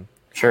question.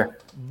 Sure.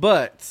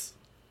 But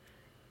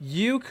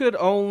you could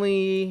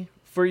only,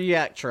 for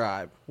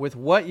Yaktribe, with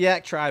what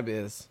Yaktribe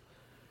is,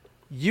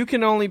 you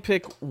can only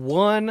pick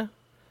one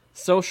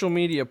social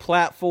media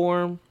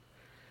platform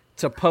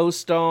to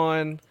post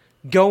on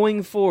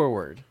going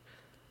forward.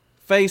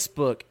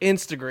 Facebook,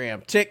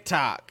 Instagram,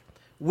 TikTok.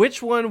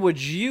 Which one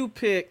would you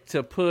pick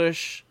to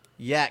push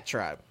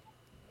Yaktribe?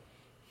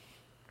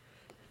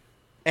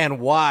 And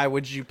why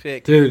would you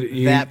pick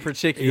that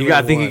particular one?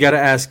 I think you got to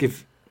ask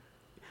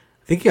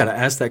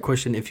that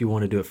question if you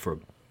want to do it for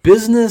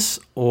business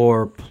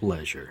or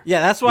pleasure. Yeah,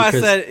 that's why I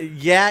said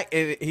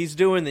he's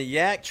doing the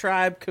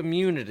Yaktribe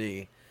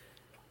community.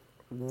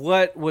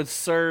 What would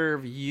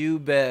serve you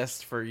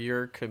best for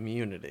your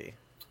community?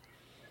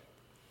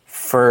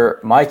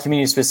 For my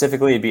community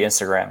specifically, it'd be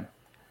Instagram.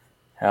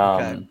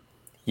 Okay.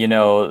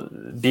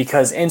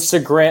 Because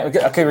Instagram,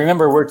 okay,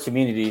 remember we're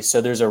community, so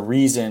there's a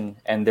reason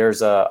and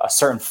there's a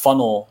certain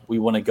funnel we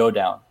want to go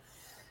down.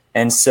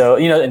 And so,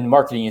 in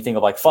marketing, you think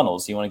of like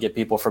funnels. You want to get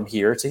people from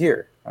here to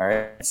here. All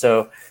right.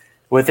 So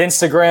with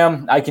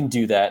Instagram, I can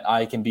do that.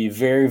 I can be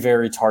very,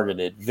 very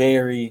targeted,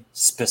 very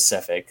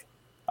specific,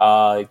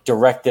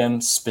 direct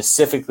them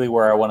specifically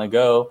where I want to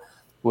go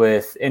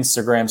with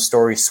Instagram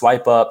story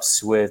swipe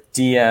ups, with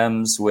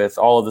DMs, with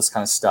all of this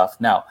kind of stuff.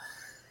 Now,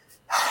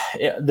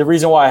 the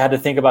reason why I had to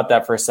think about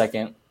that for a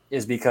second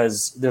is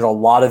because there's a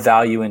lot of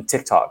value in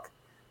TikTok.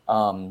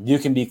 You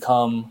can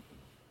become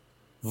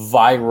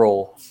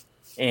viral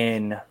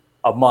in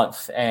a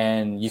month,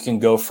 and you can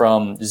go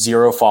from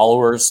 0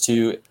 followers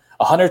to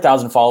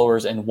 100,000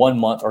 followers in 1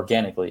 month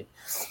organically.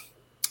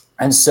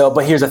 And so,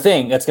 but here's the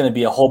thing, that's going to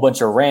be a whole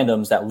bunch of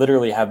randoms that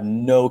literally have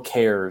no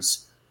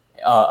cares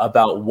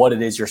about what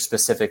it is you're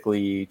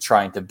specifically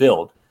trying to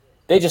build.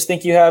 They just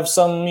think you have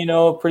some,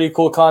 pretty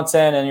cool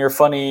content and you're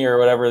funny or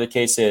whatever the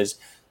case is,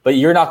 but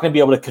you're not going to be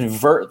able to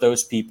convert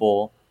those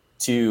people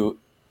to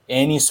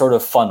any sort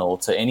of funnel,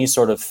 to any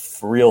sort of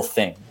real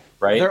thing,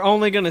 right? They're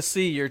only going to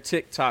see your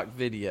TikTok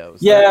videos.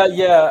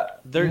 Yeah.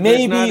 There's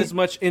not as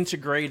much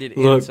integrated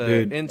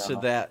into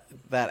that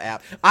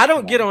app. I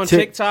don't get on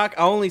TikTok.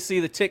 I only see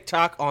the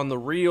TikTok on the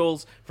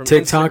Reels from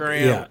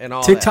Instagram and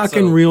all TikTok that.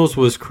 and Reels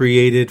was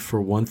created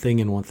for one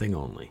thing and one thing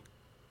only.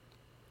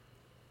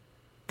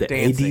 The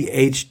Dancing.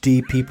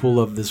 ADHD people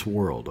of this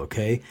world,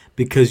 okay?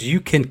 Because you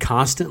can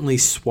constantly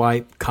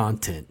swipe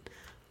content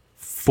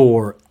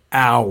for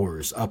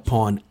hours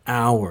upon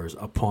hours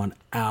upon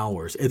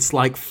hours. It's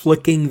like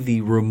flicking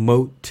the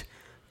remote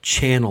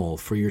channel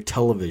for your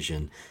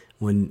television.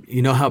 When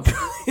how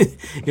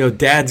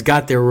dads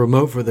got their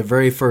remote for the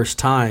very first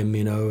time,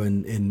 in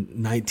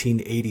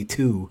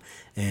 1982,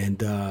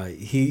 and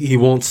he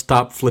won't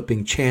stop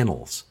flipping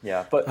channels.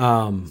 Yeah, but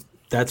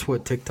that's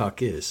what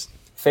TikTok is.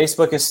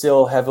 Facebook is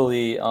still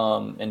heavily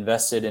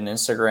invested in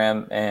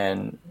Instagram,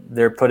 and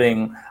they're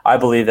putting, I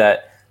believe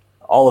that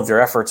all of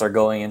their efforts are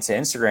going into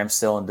Instagram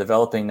still and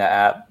developing the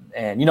app.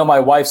 And,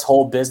 my wife's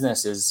whole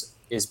business is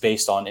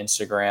based on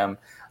Instagram.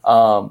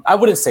 I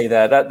wouldn't say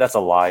that's a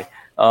lie.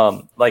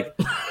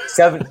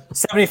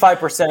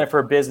 75% of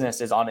her business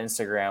is on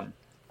Instagram.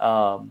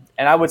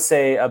 And I would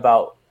say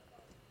about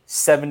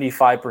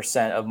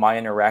 75% of my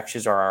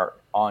interactions are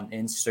on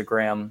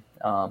Instagram.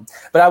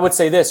 But I would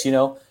say this,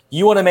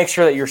 you want to make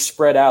sure that you're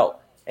spread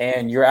out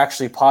and you're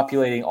actually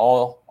populating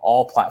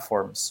all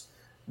platforms,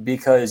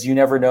 because you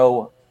never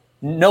know.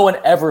 No one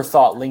ever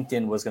thought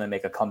LinkedIn was going to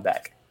make a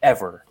comeback,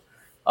 ever.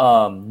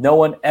 No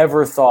one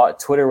ever thought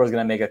Twitter was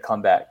going to make a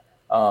comeback.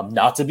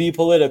 Not to be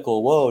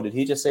political. Whoa, did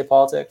he just say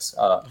politics?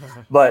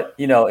 But,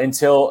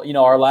 until,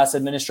 our last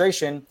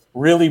administration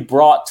really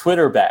brought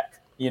Twitter back,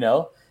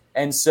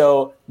 And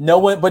so no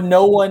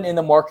one in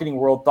the marketing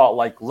world thought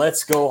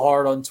let's go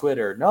hard on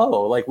Twitter.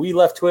 No, we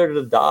left Twitter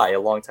to die a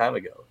long time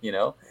ago,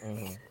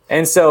 Mm-hmm.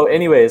 And so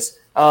anyways,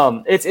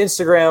 it's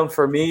Instagram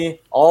for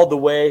me all the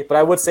way. But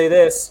I would say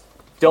this,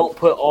 don't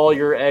put all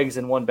your eggs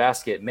in one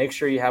basket. Make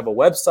sure you have a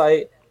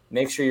website.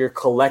 Make sure you're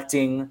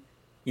collecting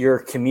your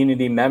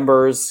community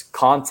members,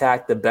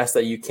 contact the best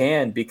that you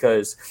can,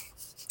 because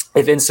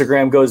if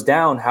Instagram goes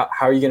down, how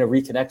are you going to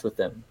reconnect with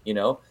them?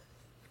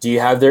 Do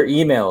you have their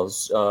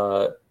emails?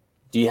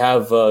 Do you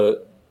have a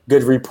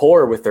good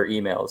rapport with their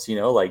emails?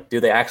 Do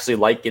they actually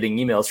like getting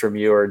emails from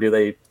you, or do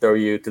they throw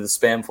you to the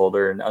spam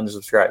folder and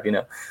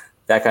unsubscribe?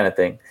 That kind of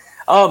thing.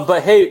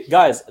 But hey,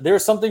 guys,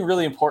 there's something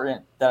really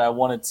important that I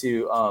wanted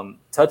to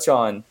touch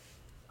on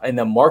in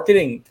the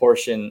marketing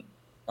portion.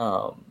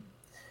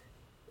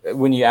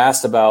 When you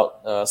asked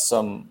about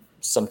some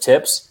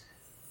tips,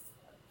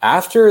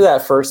 after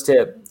that first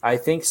tip, I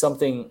think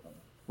something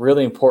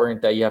really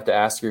important that you have to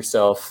ask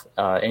yourself,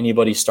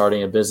 anybody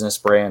starting a business,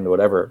 brand,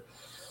 whatever,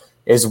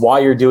 is why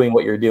you're doing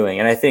what you're doing.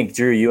 And I think,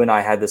 Drew, you and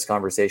I had this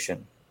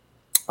conversation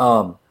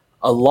a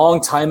long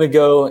time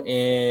ago.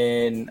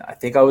 I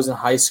think I was in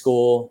high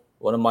school.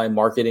 One of my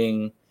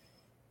marketing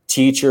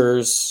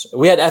teachers,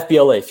 we had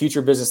FBLA,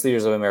 Future Business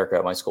Leaders of America,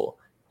 at my school,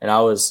 and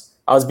I was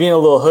being a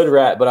little hood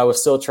rat, but I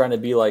was still trying to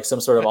be like some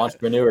sort of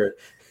entrepreneur.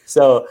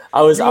 So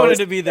I was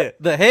to be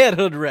the head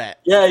hood rat.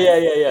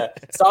 Yeah.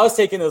 So I was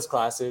taking those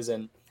classes,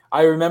 and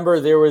I remember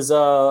there was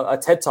a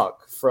TED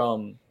Talk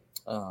from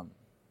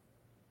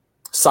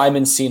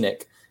Simon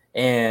Sinek,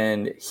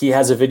 and he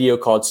has a video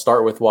called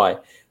Start With Why.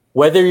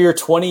 Whether you're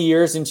 20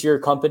 years into your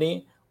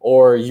company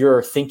or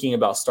you're thinking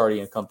about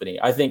starting a company,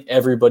 I think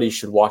everybody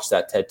should watch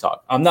that TED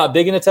Talk. I'm not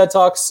big into TED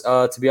Talks,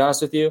 to be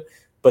honest with you,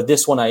 but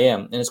this one I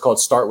am, and it's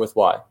called Start With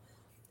Why.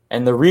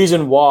 And the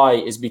reason why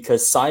is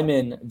because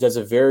Simon does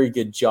a very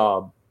good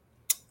job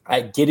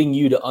at getting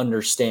you to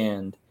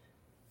understand.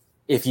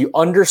 If you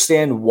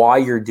understand why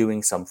you're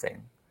doing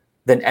something,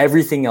 then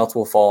everything else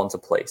will fall into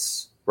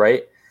place,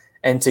 right?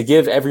 And to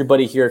give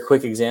everybody here a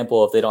quick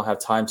example, if they don't have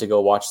time to go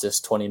watch this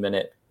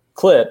 20-minute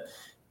clip,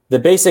 the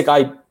basic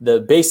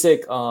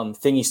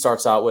thing he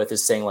starts out with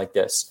is saying like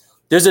this: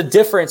 there's a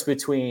difference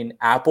between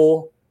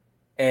Apple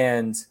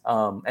and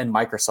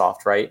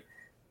Microsoft, right?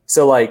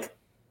 So like,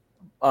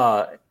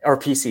 or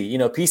PC,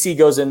 PC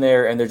goes in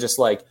there and they're just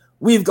like,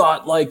 we've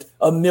got like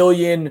 1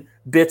 million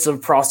bits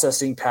of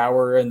processing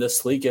power and the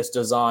sleekest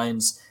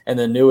designs and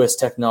the newest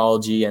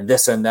technology and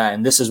this and that,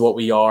 and this is what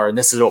we are, and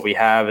this is what we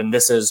have, and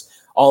this is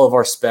all of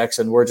our specs,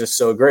 and we're just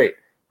so great,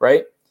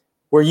 right?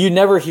 Where you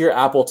never hear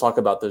Apple talk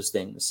about those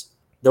things.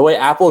 The way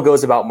Apple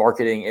goes about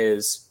marketing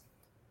is,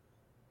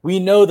 we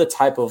know the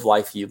type of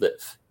life you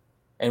live,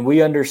 and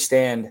we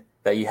understand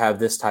that you have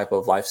this type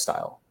of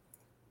lifestyle,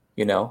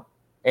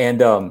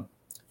 and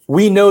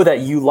we know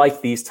that you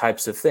like these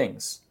types of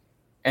things,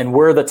 and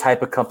we're the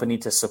type of company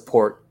to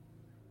support,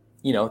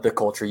 the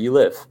culture you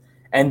live.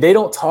 And they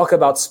don't talk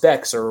about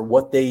specs or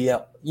what they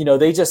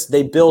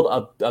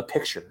build a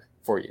picture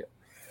for you.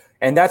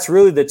 And that's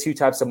really the two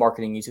types of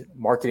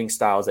marketing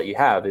styles that you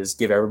have: is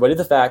give everybody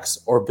the facts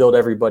or build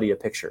everybody a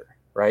picture,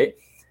 right?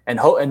 And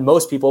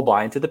most people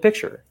buy into the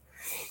picture.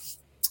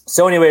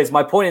 So anyways,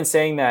 my point in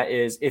saying that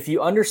is, if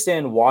you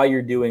understand why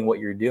you're doing what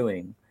you're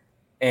doing,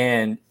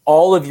 and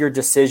all of your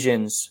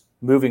decisions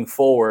moving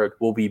forward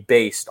will be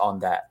based on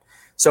that.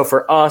 So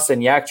for us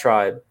and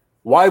Yaktribe,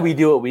 why we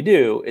do what we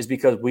do is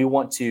because we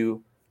want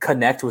to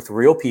connect with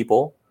real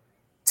people,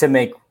 to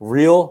make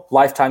real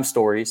lifetime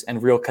stories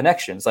and real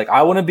connections. Like,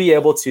 I want to be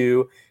able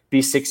to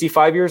be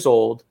 65 years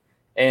old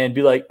and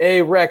be like,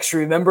 hey, Rex,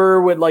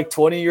 remember when like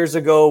 20 years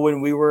ago when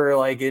we were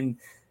like in,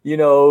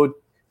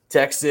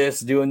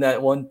 Texas doing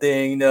that one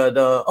thing,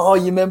 oh,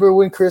 you remember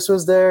when Chris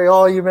was there?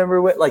 Oh, you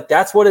remember when, like,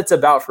 that's what it's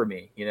about for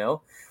me,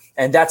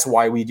 and that's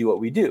why we do what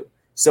we do.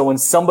 So when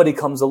somebody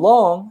comes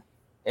along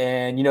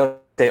and,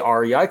 say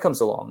REI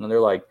comes along and they're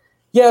like,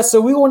 yeah,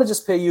 so we want to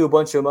just pay you a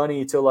bunch of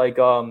money to like,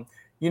 throw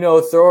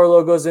our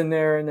logos in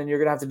there, and then you're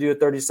going to have to do a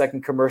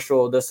 30-second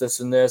commercial, this,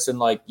 and this. And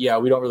like, yeah,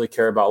 we don't really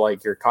care about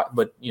like your,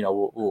 but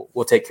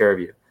we'll take care of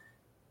you.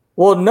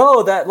 Well,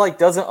 no, that like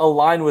doesn't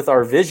align with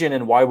our vision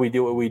and why we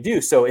do what we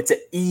do. So it's an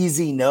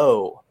easy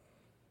no,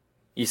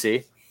 you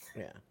see?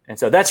 Yeah. And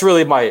so that's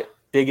really my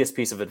biggest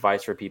piece of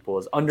advice for people,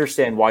 is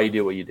understand why you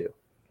do what you do.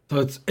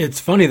 So it's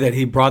funny that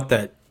he brought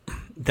that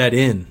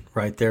in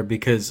right there,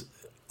 because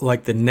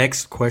like the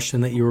next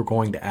question that you were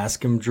going to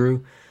ask him,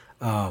 Drew,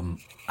 I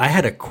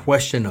had a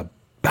question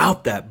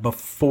about that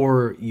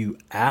before you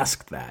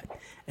asked that.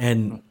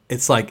 And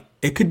it's like,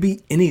 it could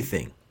be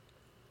anything.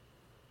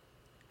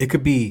 It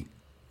could be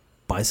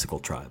Bicycle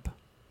Tribe.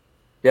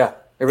 Yeah,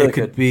 it really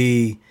could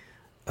be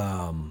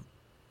RV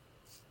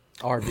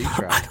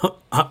Tribe.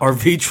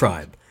 RV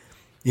Tribe.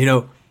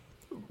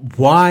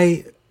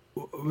 Why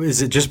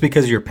is it just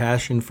because of your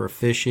passion for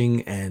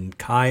fishing and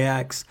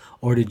kayaks,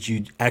 or did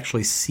you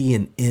actually see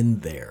an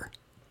end there?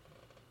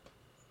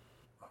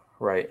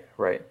 Right.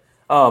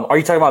 Are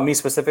you talking about me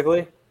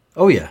specifically?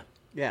 Oh yeah.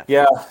 Yeah.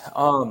 Yeah.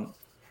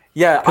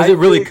 Because it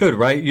really could,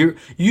 right? You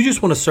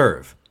just want to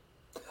serve.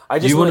 I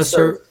just want to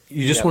serve.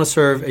 You just want to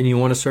serve, and you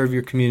want to serve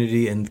your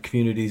community and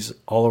communities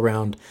all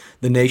around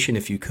the nation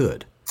if you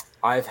could.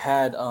 I've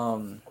had,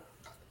 I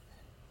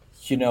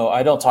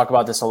don't talk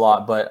about this a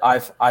lot, but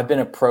I've been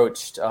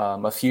approached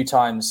a few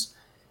times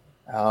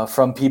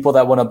from people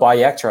that want to buy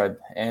Yaktribe,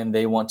 and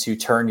they want to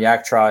turn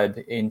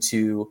Yaktribe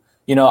into,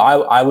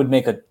 I would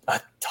make a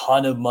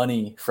ton of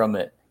money from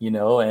it,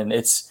 and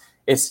it's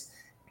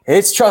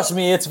trust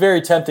me, it's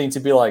very tempting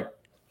to be like,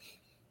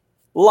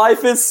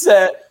 life is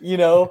set,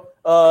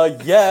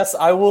 yes,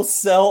 I will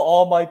sell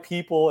all my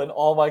people and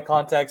all my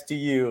contacts to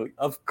you,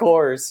 of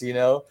course,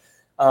 but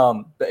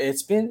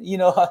it's been,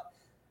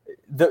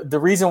 the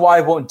reason why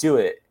I won't do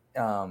it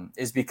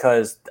is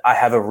because I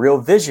have a real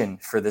vision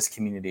for this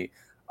community.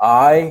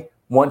 I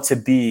want to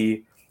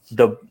be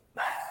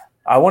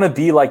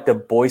like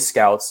the Boy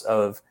Scouts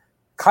of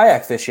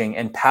kayak fishing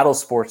and paddle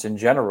sports in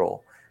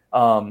general,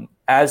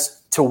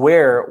 as to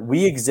where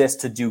we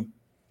exist to do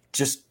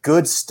just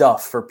good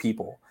stuff for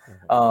people.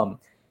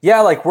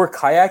 Like we're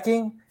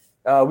kayaking,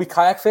 we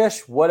kayak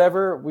fish,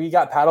 whatever. We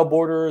got paddle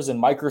boarders and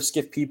micro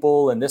skiff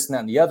people and this and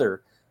that and the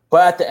other.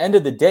 But at the end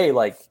of the day,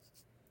 like,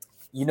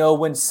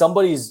 when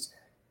somebody's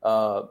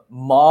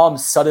mom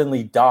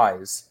suddenly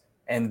dies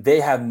and they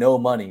have no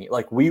money,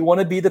 like, we want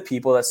to be the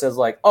people that says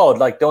like, oh,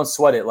 like, don't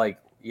sweat it. Like,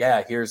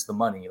 yeah, here's the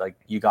money. Like,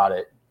 you got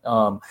it.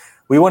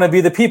 We want to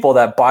be the people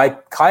that buy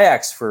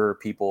kayaks for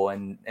people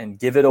and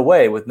give it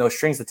away with no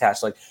strings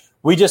attached. Like,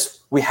 we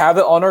have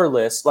it on our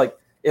list. Like,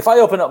 if I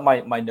open up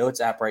my notes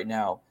app right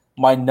now,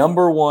 my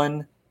number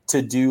one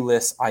to-do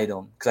list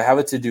item, because I have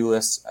a to-do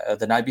list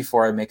the night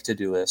before I make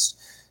to-do list.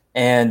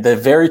 And the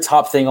very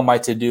top thing on my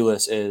to-do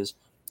list is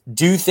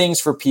do things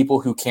for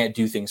people who can't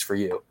do things for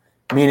you.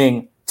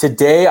 Meaning,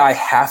 today I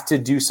have to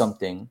do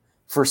something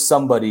for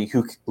somebody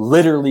who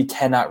literally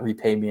cannot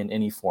repay me in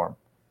any form,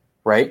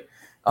 right?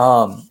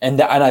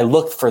 And I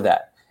looked for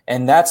that,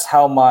 and that's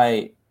how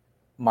my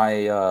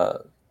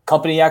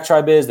company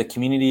Yaktribe is, the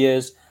community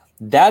is.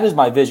 That is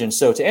my vision.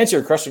 So to answer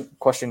your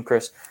question,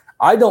 Chris,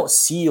 I don't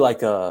see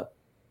the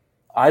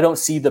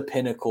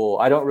pinnacle.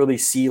 I don't really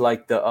see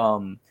like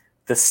the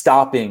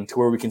stopping to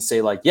where we can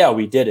say like, yeah,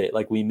 we did it,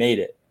 like we made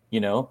it,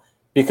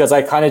 because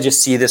I kind of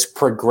just see this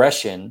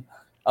progression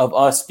of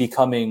us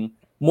becoming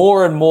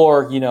more and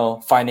more,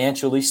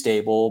 financially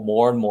stable,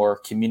 more and more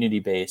community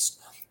based,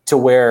 to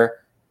where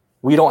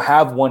we don't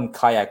have one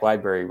kayak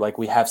library, like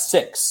we have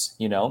 6,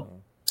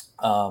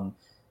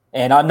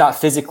 and I'm not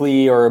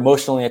physically or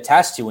emotionally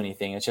attached to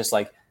anything. It's just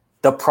like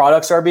the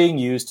products are being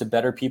used to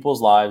better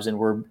people's lives, and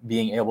we're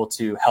being able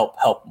to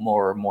help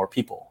more and more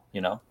people,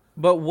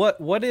 But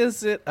what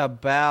is it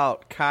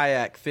about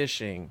kayak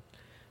fishing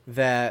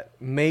that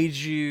made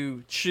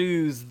you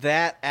choose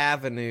that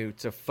avenue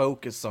to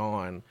focus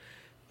on,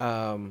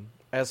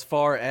 as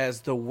far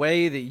as the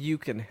way that you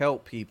can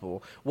help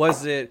people?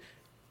 Was it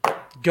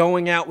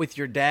going out with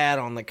your dad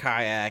on the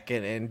kayak,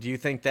 and do you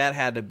think that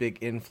had a big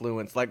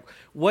influence? Like,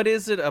 what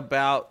is it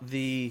about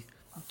the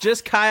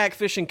just kayak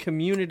fishing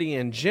community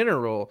in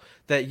general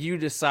that you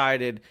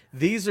decided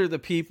these are the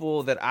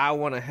people that I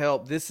want to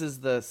help? This is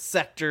the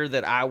sector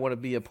that I want to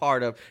be a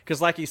part of.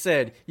 Because like you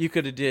said, you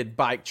could have did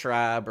Bike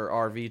Tribe or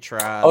RV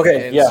Tribe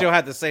and still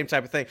had the same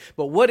type of thing.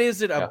 But what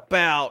is it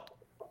about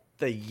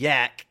the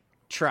Yak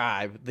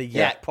Tribe, the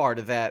Yak part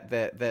of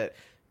that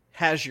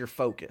has your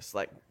focus?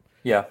 Like,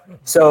 yeah.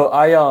 So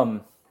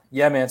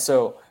man.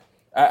 So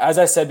as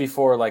I said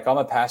before, like, I'm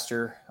a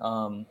pastor,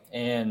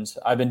 and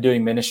I've been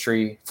doing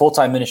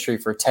full-time ministry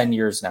for 10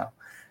 years now.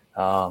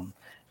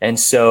 And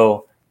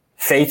so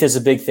faith is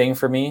a big thing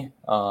for me.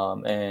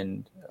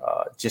 And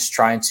just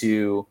trying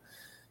to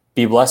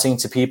be blessing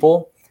to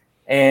people.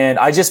 And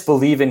I just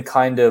believe in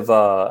kind of,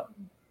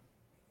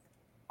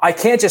 I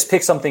can't just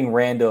pick something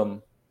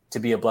random to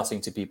be a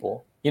blessing to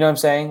people. You know what I'm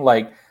saying?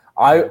 Like,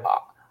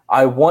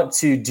 I want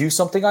to do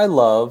something I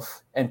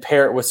love and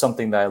pair it with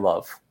something that I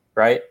love,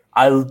 right?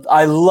 I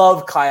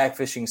love kayak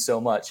fishing so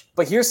much.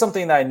 But here's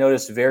something that I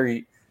noticed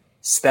very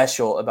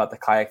special about the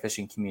kayak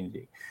fishing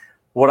community.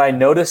 What I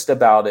noticed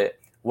about it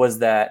was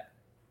that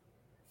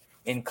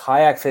in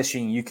kayak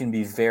fishing, you can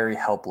be very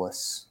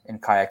helpless in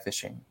kayak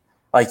fishing.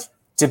 Like,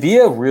 to be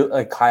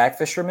a kayak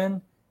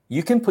fisherman,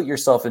 you can put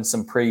yourself in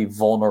some pretty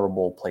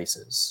vulnerable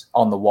places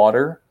on the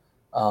water.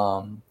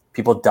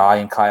 People die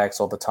in kayaks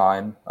all the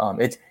time.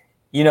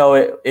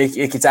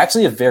 It's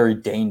actually a very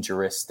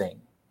dangerous thing,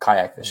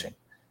 kayak fishing.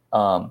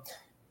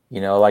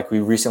 Like, we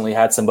recently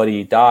had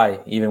somebody die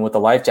even with a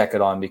life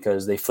jacket on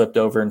because they flipped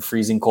over in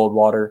freezing cold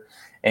water,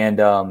 and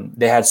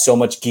they had so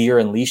much gear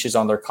and leashes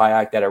on their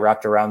kayak that it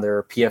wrapped around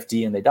their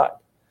PFD and they died.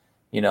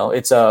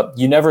 It's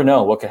you never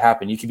know what could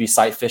happen. You could be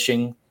sight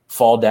fishing,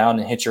 fall down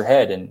and hit your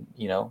head, and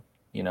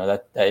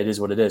that it is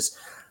what it is.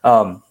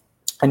 And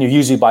you're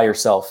usually by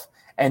yourself.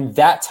 And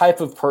that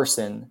type of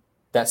person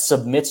that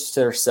submits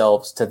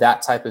themselves to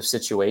that type of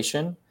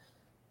situation,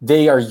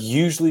 they are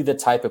usually the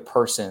type of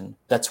person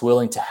that's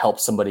willing to help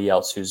somebody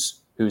else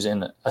who's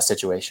in a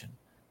situation,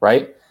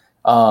 right?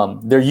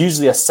 They're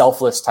usually a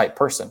selfless type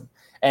person.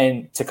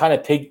 And to kind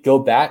of go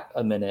back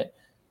a minute,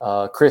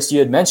 Chris, you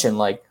had mentioned,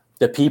 like,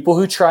 the people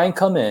who try and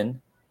come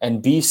in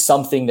and be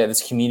something that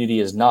this community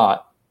is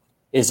not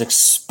is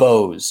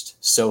exposed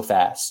so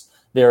fast.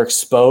 They're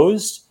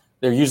exposed.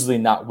 They're usually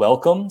not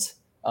welcomed.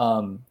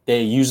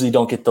 They usually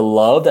don't get the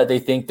love that they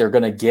think they're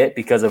going to get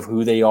because of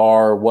who they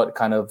are, what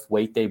kind of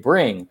weight they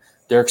bring.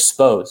 They're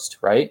exposed,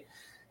 right?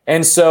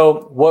 And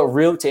so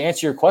to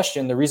answer your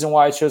question, the reason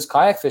why I chose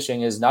kayak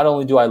fishing is not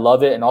only do I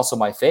love it and also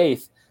my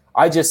faith,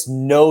 I just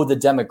know the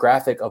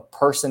demographic of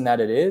person that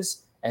it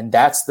is. And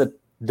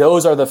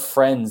those are the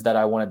friends that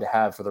I wanted to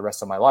have for the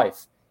rest of my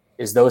life,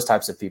 is those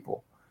types of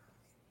people.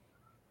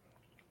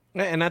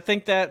 And I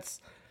think that's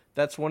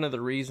one of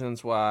the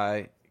reasons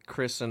why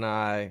Chris and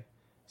I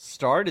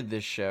started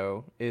this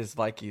show is,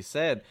 like you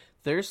said,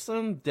 there's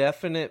some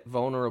definite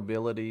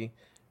vulnerability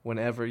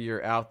whenever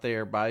you're out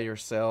there by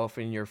yourself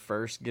and you're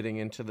first getting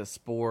into the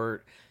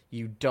sport.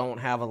 You don't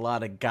have a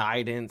lot of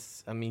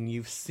guidance. I mean,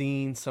 you've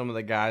seen some of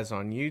the guys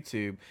on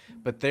YouTube,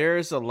 but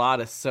there's a lot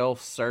of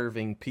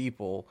self-serving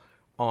people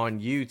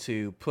on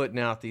YouTube putting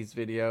out these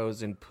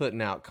videos and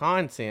putting out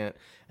content.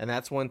 And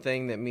that's one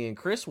thing that me and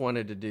Chris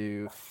wanted to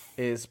do,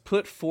 is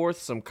put forth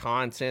some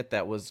content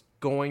that was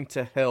going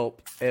to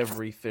help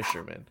every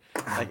fisherman.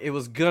 Like, it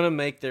was going to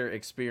make their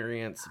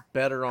experience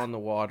better on the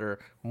water,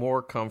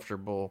 more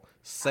comfortable,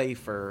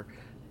 safer.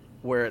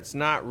 where it's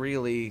not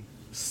really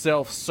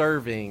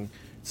self-serving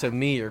to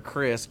me or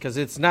Chris, because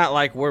it's not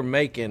like we're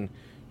making,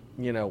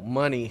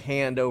 money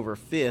hand over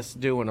fist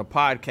doing a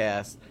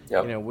podcast.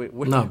 Yep.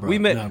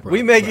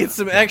 We may get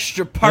some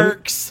extra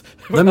perks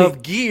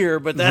of gear,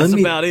 but that's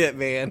about it,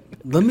 man.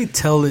 Let me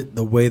tell it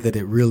the way that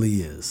it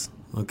really is,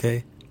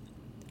 okay?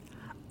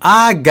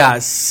 I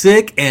got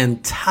sick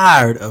and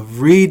tired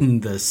of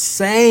reading the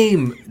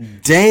same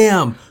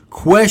damn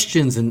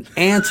questions and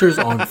answers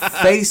on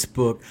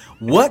Facebook.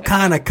 What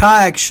kind of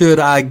kayak should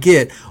I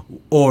get?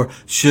 Or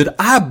should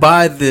I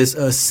buy this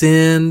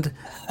Ascend?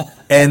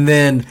 And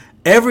then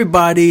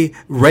everybody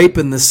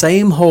raping the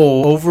same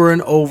hole over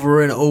and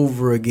over and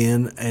over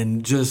again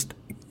and just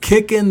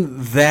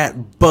kicking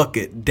that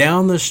bucket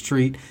down the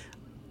street.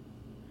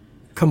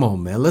 Come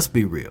on, man. Let's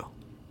be real.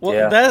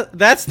 Well,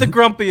 that's the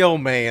grumpy old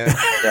man.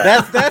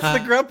 Yeah. That's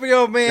the grumpy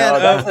old man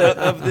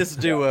of this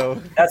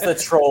duo. That's the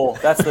troll.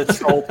 That's the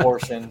troll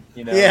portion.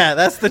 Yeah,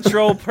 that's the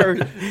troll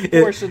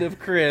portion of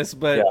Chris.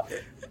 But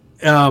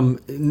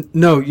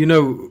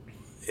no,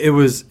 it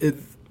was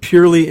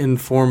purely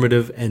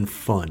informative and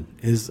fun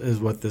is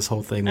what this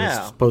whole thing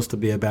was supposed to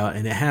be about,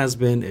 and it has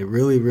been. It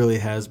really, really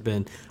has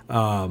been.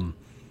 And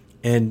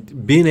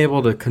being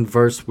able to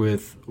converse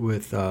with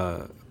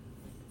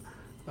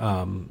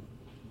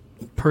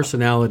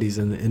personalities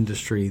in the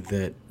industry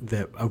that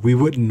we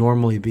wouldn't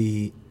normally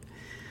be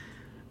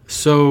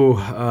so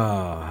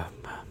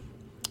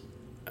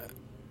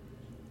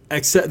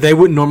they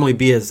wouldn't normally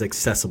be as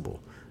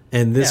accessible,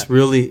 and this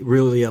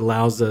really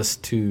allows us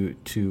to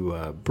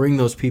bring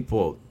those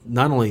people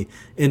not only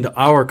into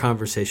our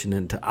conversation,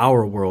 into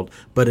our world,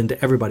 but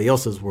into everybody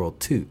else's world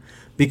too.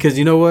 Because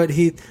you know what,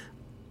 Heath,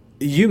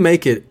 you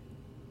make it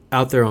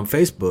out there on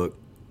Facebook,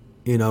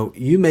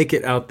 you make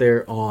it out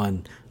there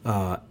on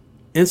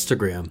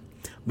Instagram,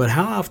 but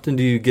how often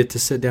do you get to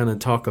sit down and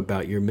talk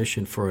about your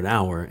mission for an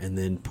hour and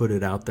then put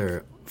it out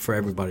there for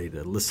everybody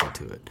to listen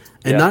to it?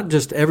 And not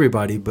just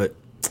everybody, but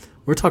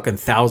we're talking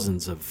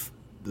thousands of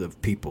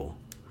people.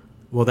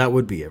 Well, that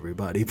would be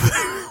everybody.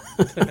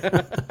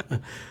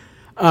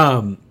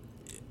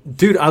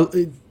 Dude,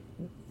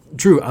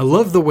 Drew, I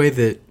love the way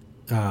that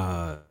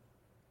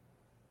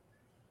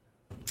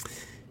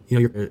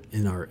you're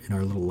in our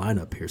little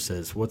lineup here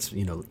says what's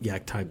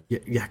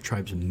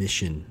Yaktribe's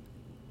mission.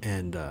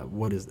 And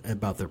what is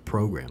about their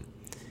program?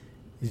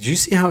 Did you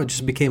see how it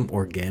just became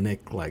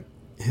organic? Like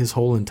his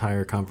whole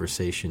entire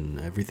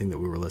conversation, everything that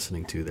we were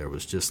listening to there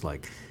was just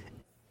like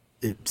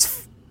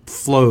it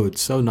flowed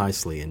so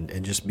nicely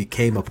and just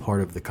became a part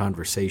of the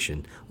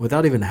conversation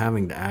without even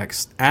having to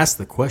ask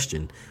the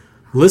question.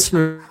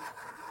 Listener,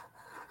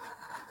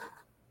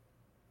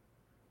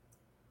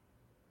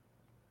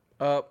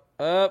 up.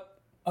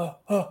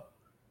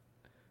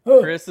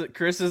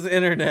 Chris's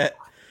internet.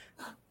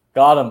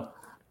 Got him.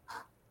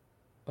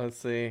 Let's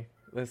see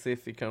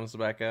if he comes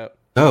back up.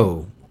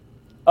 Oh,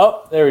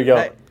 there we go.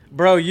 Hey,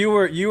 bro, you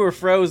were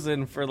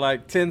frozen for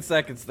like 10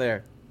 seconds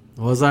there.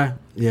 Was I?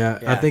 Yeah,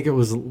 I think it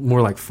was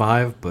more like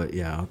 5, but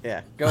yeah.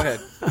 Yeah, go ahead.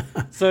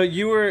 So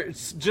you were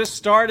just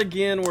start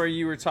again where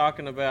you were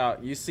talking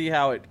about. You see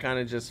how it kind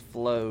of just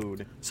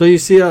flowed. So you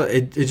see how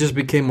it just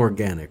became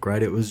organic,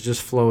 right? It was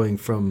just flowing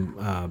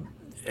from,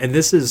 and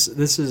this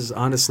is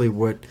honestly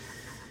what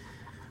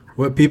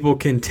people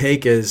can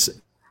take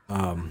as.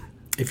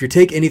 If you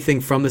take anything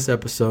from this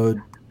episode,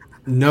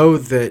 know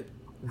that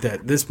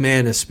this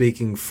man is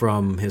speaking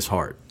from his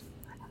heart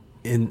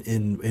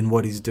in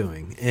what he's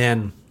doing.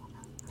 And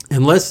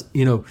unless,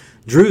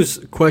 Drew's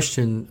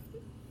question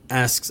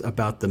asks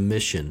about the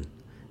mission,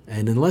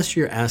 and unless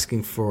you're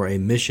asking for a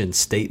mission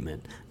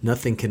statement,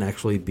 nothing can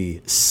actually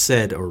be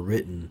said or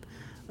written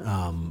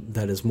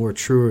that is more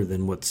truer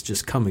than what's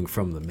just coming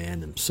from the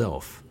man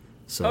himself.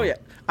 So,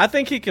 I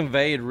think he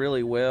conveyed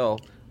really well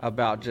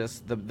about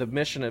just the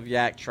mission of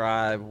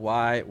Yaktribe,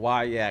 why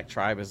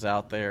Yaktribe is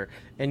out there.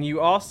 And you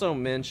also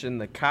mentioned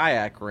the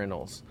kayak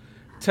rentals.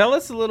 Tell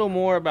us a little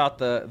more about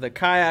the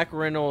kayak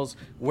rentals,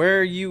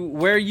 where you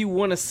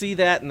want to see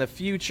that in the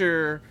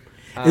future.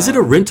 Is it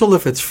a rental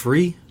if it's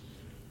free?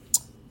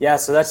 Yeah,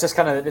 so that's just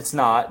kind of, it's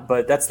not,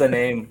 but that's the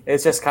name.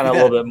 It's just kind of a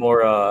little bit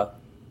more,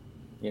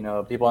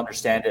 people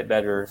understand it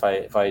better if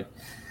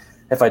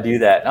I do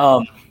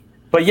that.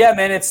 But yeah,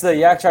 man, it's the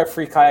Yaktribe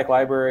Free Kayak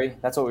Library.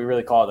 That's what we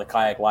really call it, the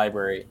kayak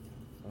library,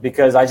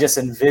 because I just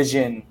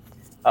envision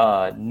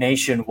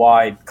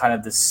nationwide kind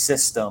of the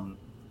system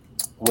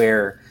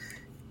where,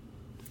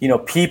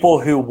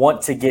 people who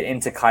want to get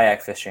into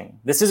kayak fishing.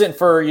 This isn't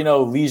for,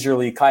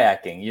 leisurely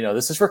kayaking.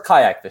 This is for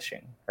kayak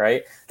fishing,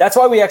 right? That's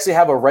why we actually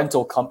have a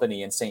rental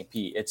company in St.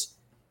 Pete.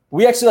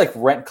 We actually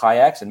rent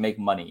kayaks and make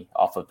money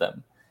off of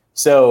them.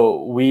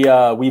 So we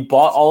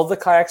bought all of the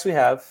kayaks we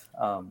have.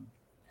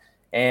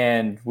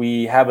 And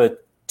we have a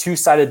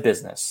 2-sided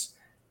business,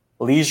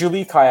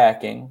 leisurely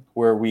kayaking,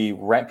 where we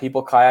rent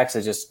people kayaks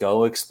to just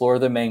go explore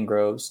the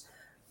mangroves.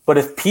 But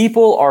if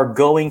people are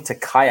going to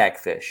kayak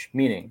fish,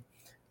 meaning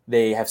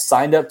they have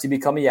signed up to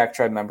become a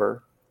Yaktribe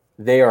member,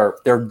 they're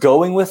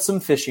going with some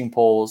fishing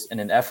poles in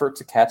an effort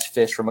to catch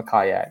fish from a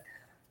kayak,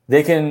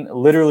 they can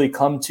literally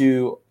come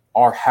to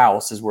our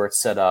house is where it's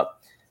set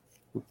up.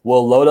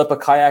 We'll load up a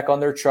kayak on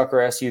their truck or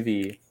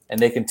SUV, and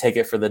they can take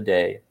it for the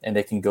day, and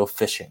they can go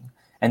fishing.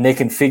 And they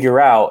can figure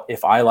out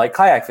if I like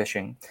kayak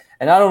fishing.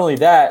 And not only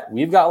that,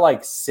 we've got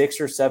like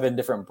 6 or 7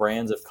 different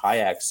brands of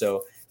kayaks.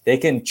 So they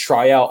can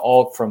try out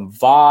all from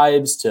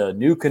Vibes to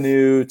New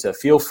Canoe to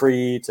Feel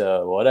Free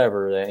to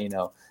whatever,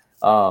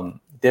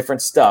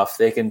 different stuff.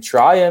 They can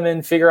try them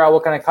and figure out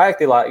what kind of kayak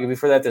they like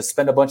before they have to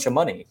spend a bunch of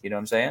money. You know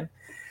what I'm saying?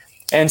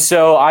 And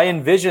so I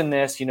envision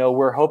this,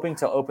 we're hoping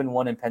to open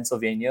one in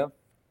Pennsylvania.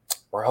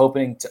 We're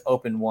hoping to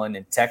open one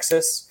in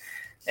Texas.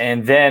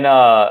 And then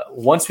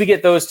once we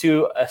get those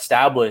 2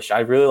 established,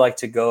 I'd really like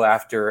to go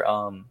after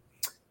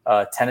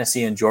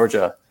Tennessee and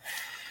Georgia.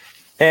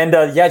 And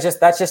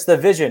that's just the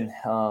vision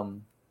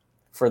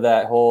for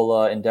that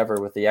whole endeavor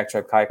with the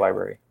Yaktribe Kayak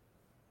Library.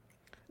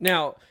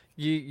 Now,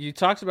 you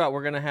talked about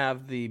we're going to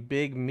have the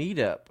big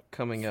meetup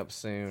coming up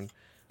soon.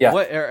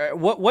 Yeah.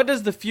 What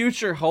does the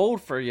future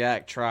hold for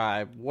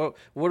Yaktribe? What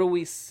do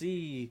we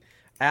see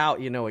out,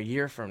 a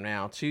year from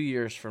now, 2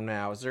 years from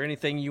now? Is there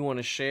anything you want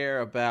to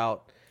share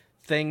about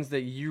things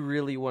that you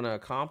really want to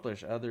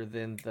accomplish other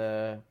than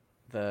the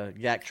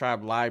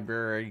Yaktribe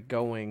Library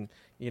going,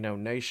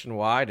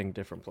 nationwide in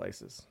different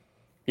places?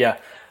 Yeah.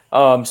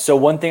 So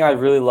one thing I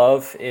really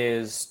love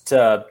is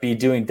to be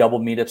doing double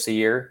meetups a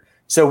year.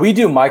 So we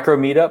do micro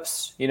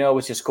meetups,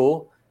 which is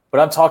cool. But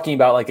I'm talking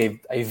about like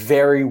a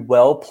very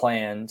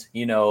well-planned,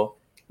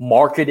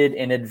 marketed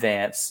in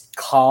advance,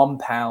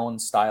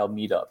 compound style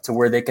meetup to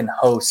where they can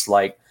host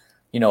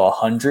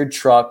 100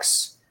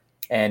 trucks,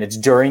 and it's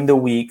during the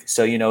week.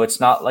 So,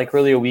 it's not like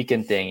really a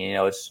weekend thing,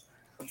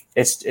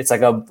 it's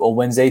like a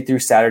Wednesday through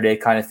Saturday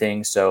kind of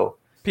thing. So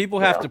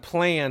people have to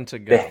plan to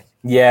go.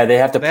 They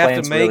have to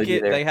plan to make really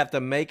it. They have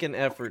to make an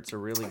effort to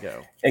really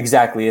go.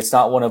 Exactly. It's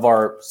not one of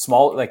our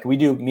small, we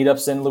do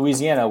meetups in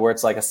Louisiana where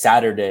it's like a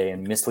Saturday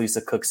and Miss Lisa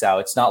cooks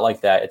out. It's not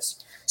like that.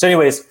 So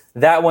anyways,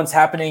 that one's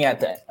happening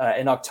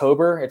in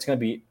October. It's going to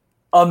be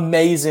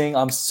amazing.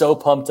 I'm so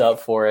pumped up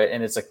for it.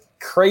 And it's a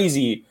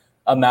crazy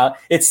amount.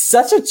 It's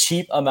such a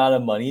cheap amount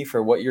of money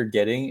for what you're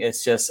getting.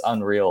 It's just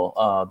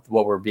unreal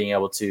what we're being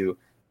able to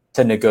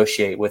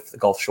negotiate with the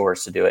Gulf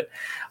Shores to do it.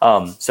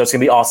 So it's going to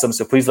be awesome.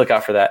 So please look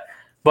out for that.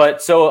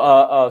 But so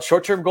a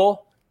short-term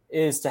goal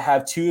is to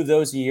have 2 of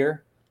those a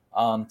year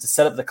to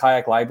set up the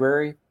kayak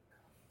library.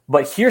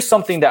 But here's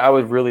something that I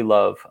would really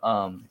love.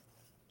 And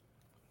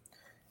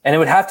it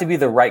would have to be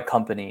the right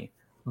company.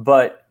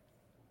 But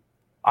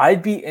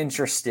I'd be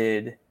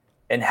interested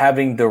in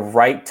having the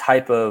right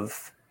type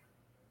of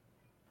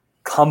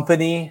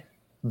company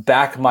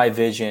back my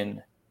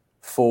vision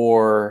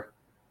for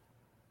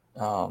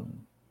the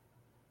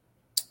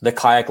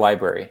kayak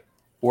library.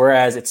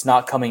 Whereas it's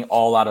not coming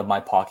all out of my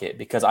pocket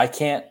because I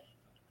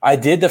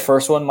did the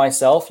first one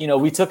myself.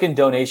 We took in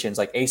donations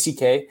like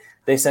ACK.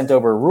 They sent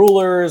over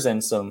rulers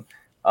and some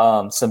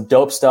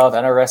dope stuff,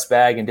 NRS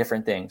bag and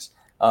different things.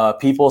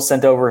 People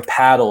sent over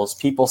paddles.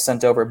 People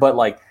sent over, but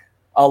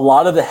a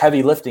lot of the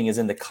heavy lifting is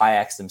in the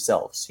kayaks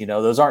themselves.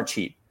 Those aren't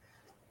cheap.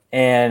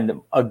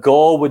 And a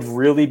goal would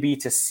really be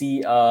to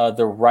see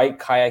the right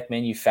kayak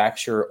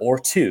manufacturer or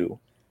 2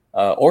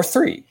 or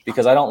 3,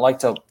 because I don't like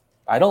to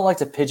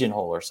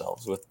pigeonhole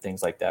ourselves with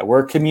things like that. We're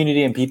a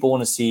community and people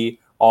want to see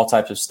all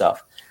types of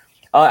stuff.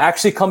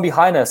 Actually come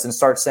behind us and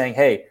start saying,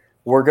 hey,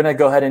 we're going to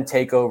go ahead and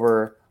take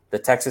over the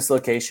Texas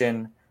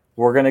location.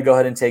 We're going to go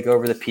ahead and take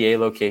over the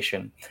PA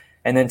location.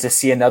 And then to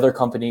see another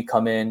company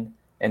come in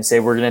and say,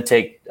 we're going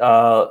to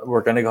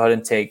go ahead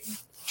and take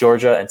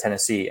Georgia and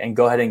Tennessee and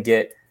go ahead and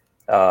get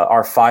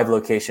our 5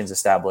 locations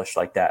established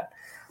like that.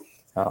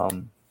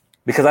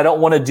 Because I don't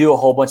want to do a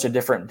whole bunch of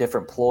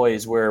different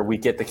ploys where we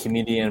get the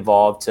community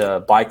involved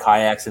to buy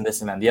kayaks and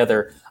this and that and the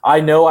other. I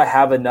know I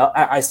have enough.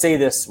 I say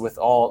this with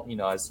all,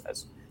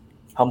 as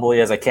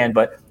humbly as I can,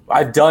 but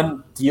I've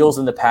done deals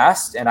in the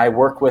past and I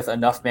work with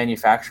enough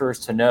manufacturers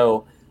to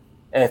know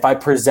if I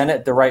present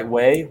it the right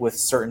way with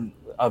certain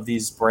of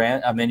these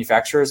brand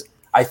manufacturers,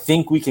 I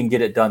think we can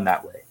get it done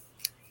that way.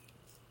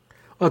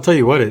 I'll tell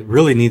you what, it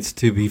really needs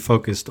to be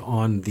focused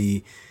on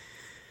the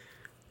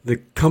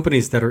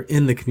companies that are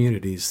in the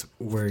communities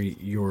where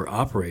you're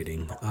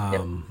operating.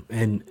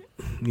 And,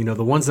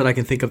 the ones that I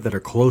can think of that are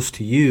close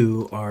to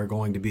you are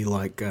going to be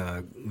like,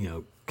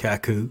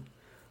 Kaku,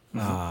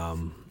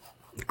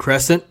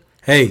 Crescent.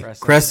 Hey,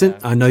 Crescent,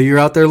 yeah. I know you're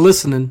out there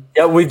listening.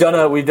 Yeah, we've done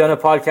a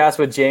podcast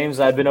with James.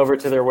 I've been over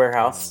to their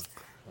warehouse.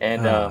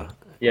 And,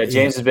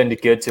 James has been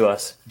good to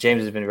us.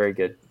 James has been very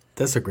good.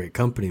 That's a great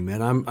company,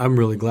 man. I'm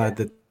really glad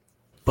that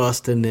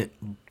busting it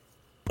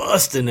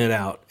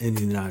out in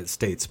the United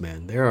States,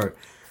 man. They're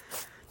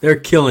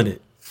killing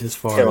it as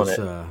far as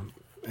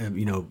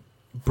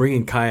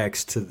bringing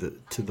kayaks to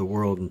the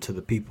world and to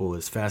the people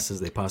as fast as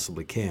they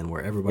possibly can,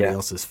 where everybody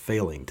else is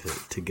failing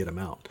to get them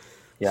out.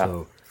 Yeah.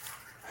 So,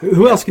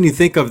 who else can you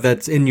think of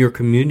that's in your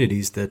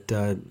communities that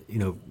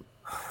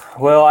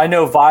Well, I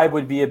know Vibe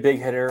would be a big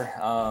hitter.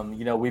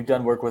 We've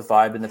done work with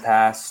Vibe in the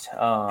past,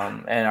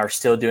 and are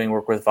still doing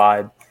work with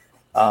Vibe.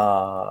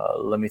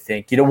 Let me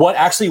think. You know what?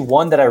 Actually,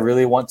 one that I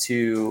really want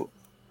to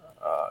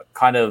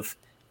kind of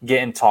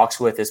get in talks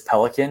with is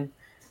Pelican.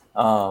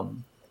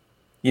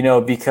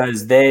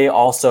 Because they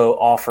also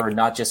offer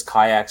not just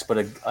kayaks,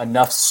 but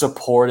enough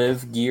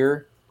supportive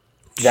gear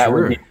that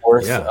would be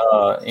worth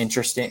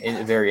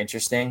interesting, very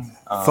interesting.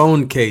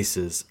 Phone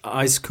cases,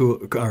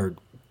 or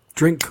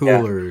drink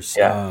coolers.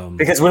 Yeah.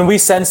 Because when we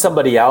send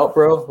somebody out,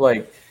 bro,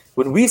 like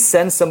when we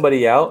send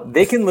somebody out,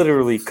 they can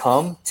literally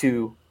come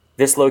to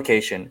this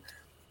location.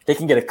 They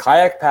can get a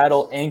kayak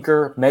paddle,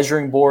 anchor,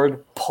 measuring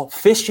board,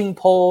 fishing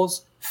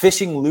poles,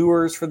 fishing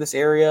lures for this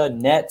area,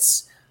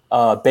 nets,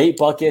 bait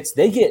buckets.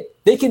 They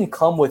can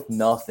come with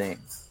nothing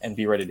and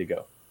be ready to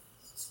go.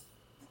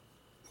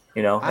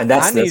 And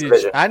that's the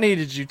vision. I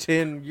needed you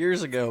 10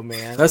 years ago,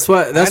 man. That's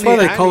why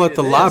they call it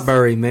the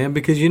library, man.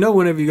 Because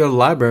whenever you go to the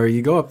library,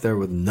 you go up there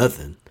with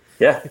nothing.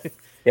 Yeah,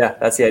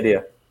 that's the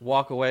idea.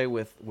 Walk away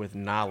with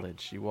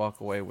knowledge. You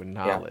walk away with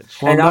knowledge.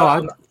 Yeah.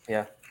 Well,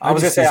 I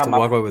was just gonna say used to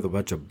walk away with a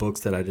bunch of books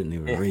that I didn't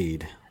even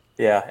read.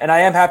 Yeah, and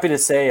I am happy to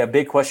say a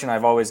big question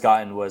I've always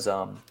gotten was,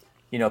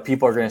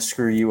 people are going to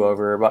screw you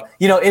over. But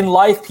in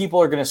life, people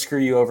are going to screw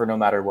you over no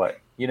matter what.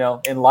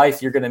 In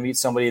life, you're going to meet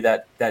somebody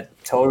that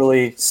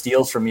totally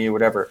steals from you,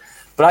 whatever.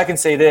 But I can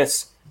say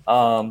this: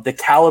 the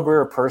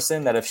caliber of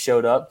person that have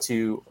showed up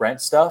to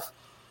rent stuff,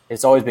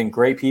 it's always been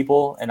great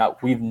people, and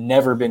we've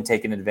never been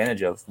taken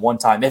advantage of one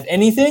time. If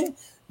anything,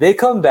 they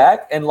come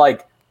back and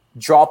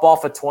drop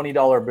off a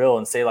 $20 bill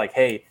and say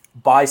hey,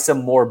 buy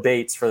some more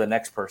baits for the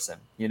next person,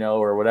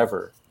 or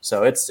whatever.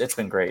 So it's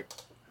been great.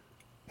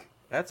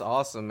 That's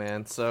awesome,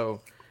 man.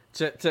 So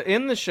to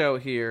end the show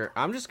here,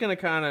 I'm just going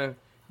to kind of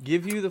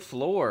give you the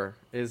floor.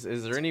 Is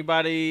there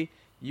anybody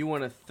you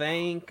want to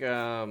thank,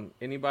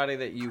 anybody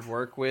that you've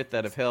worked with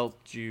that have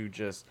helped you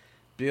just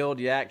build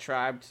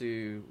Yaktribe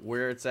to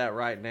where it's at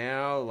right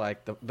now?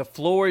 Like the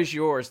floor is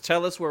yours.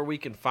 Tell us where we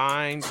can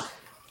find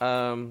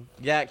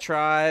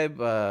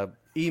Yaktribe,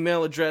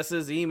 email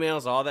addresses,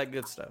 emails, all that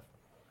good stuff.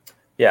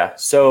 Yeah.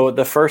 So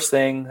the first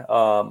thing,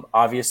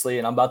 obviously,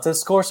 and I'm about to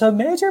score some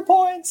major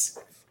points,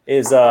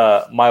 is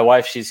my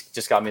wife. She's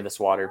just got me this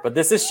water. But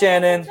this is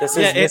Shannon. This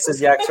is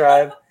Mrs.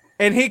 Yaktribe.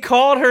 And he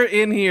called her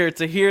in here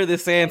to hear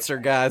this answer,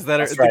 guys.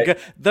 That's right.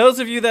 Those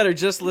of you that are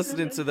just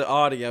listening to the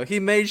audio, he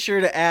made sure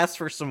to ask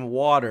for some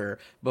water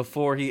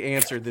before he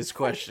answered this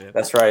question.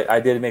 That's right. I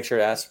did make sure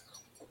to ask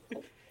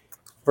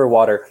for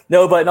water.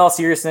 No, but in all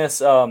seriousness,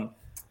 you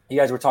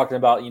guys were talking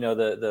about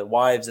the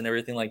wives and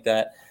everything like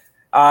that.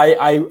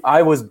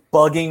 I was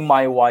bugging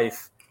my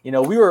wife. We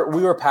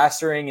were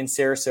pastoring in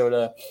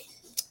Sarasota,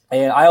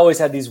 and I always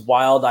had these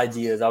wild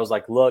ideas. I was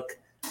like, look,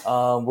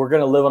 we're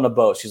going to live on a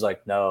boat. She's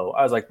like, no.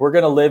 I was like, we're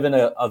going to live in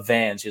a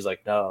van. She's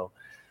like, no.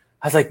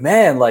 I was like,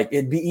 man,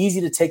 it'd be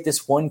easy to take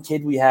this one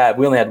kid we had.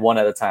 We only had one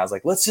at a time. I was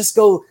like, let's just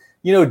go,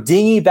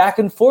 dinghy back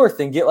and forth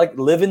and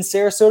live in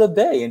Sarasota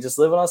Bay and just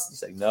live on us.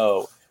 She's like,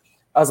 no.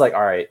 I was like,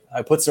 all right.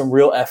 I put some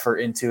real effort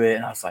into it.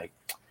 And I was like,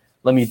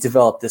 let me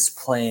develop this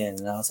plan.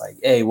 And I was like,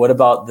 hey, what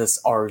about this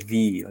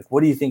RV?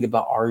 What do you think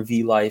about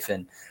RV life?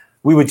 And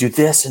we would do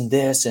this and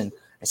this. And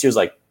she was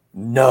like,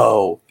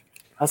 no.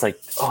 I was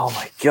like, oh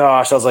my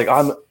gosh. I was like,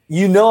 I'm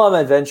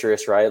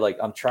adventurous, right?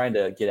 I'm trying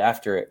to get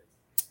after it.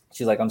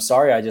 She's like, I'm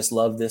sorry. I just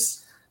love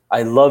this.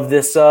 I love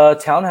this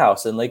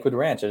townhouse in Lakewood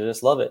Ranch. I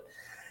just love it.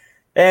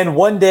 And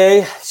one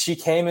day she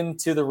came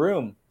into the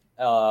room.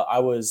 I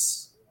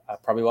was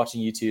probably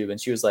watching YouTube, and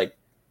she was like,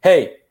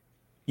 hey,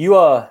 you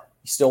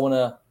still want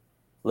to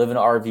live in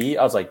an RV?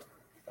 I was like,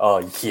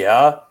 oh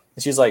yeah.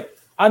 And she's like,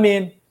 I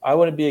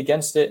wouldn't be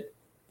against it,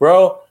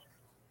 bro.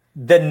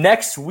 The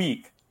next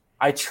week,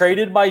 I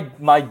traded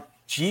my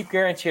Jeep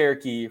Grand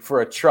Cherokee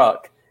for a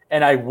truck,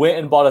 and I went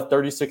and bought a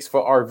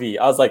 36-foot RV.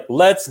 I was like,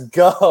 let's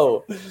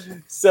go.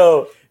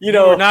 So,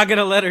 You're not going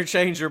to let her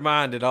change your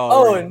mind at all.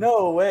 Oh,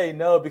 no way.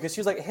 No, because she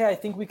was like, hey, I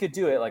think we could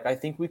do it. I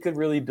think we could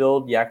really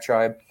build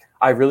Yaktribe.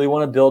 I really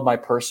want to build my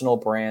personal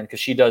brand, because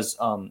she does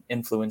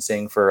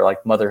influencing for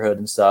motherhood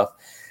and stuff.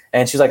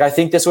 And she's like, I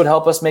think this would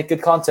help us make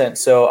good content.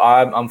 So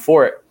I'm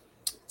for it.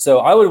 So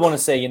I would want to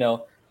say,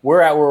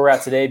 we're at where we're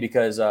at today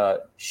because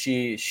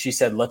she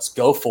said, let's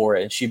go for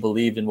it. And she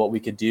believed in what we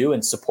could do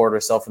and support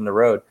herself in the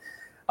road.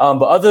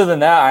 But other than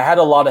that, I had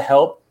a lot of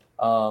help.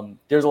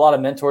 There's a lot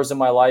of mentors in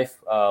my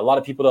life. A lot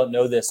of people don't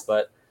know this,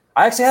 but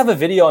I actually have a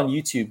video on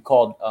YouTube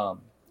called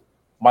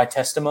My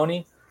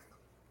Testimony.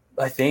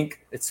 I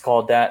think it's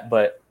called that.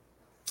 But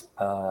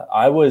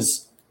I'm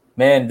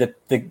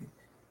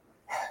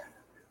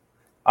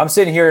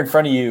sitting here in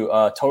front of you,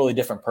 a totally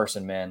different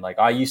person, man.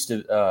 I used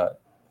to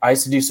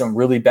do some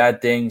really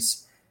bad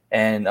things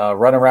and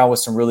run around with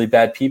some really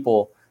bad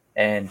people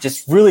and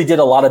just really did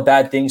a lot of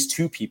bad things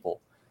to people.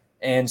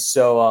 And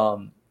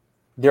so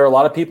there are a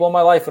lot of people in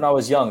my life when I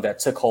was young that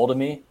took hold of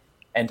me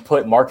and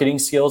put marketing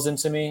skills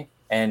into me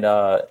and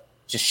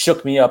just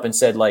shook me up and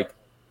said,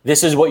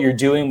 this is what you're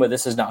doing, but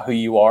this is not who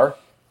you are.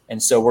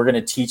 And so we're going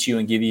to teach you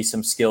and give you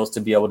some skills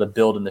to be able to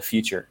build in the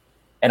future.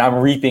 And I'm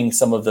reaping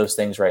some of those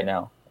things right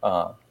now.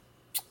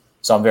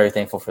 So I'm very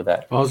thankful for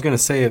that. Well, I was going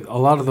to say a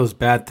lot of those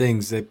bad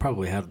things, they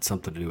probably had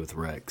something to do with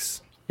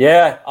Rex.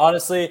 Yeah,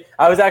 honestly,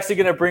 I was actually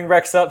going to bring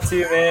Rex up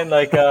too, man.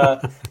 Like,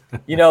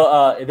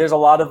 there's a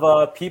lot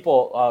of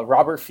people.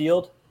 Robert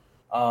Field.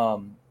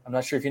 I'm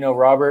not sure if you know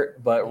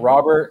Robert, but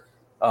Robert,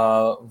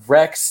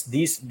 Rex,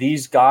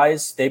 these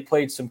guys, they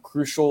played some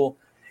crucial.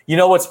 You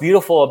know what's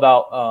beautiful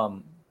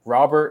about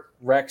Robert,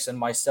 Rex, and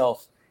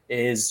myself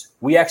is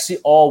we actually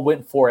all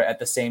went for it at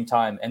the same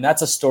time, and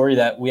that's a story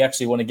that we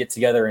actually want to get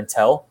together and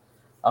tell.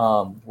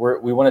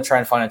 We want to try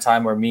and find a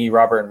time where me,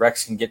 Robert, and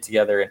Rex can get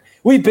together. And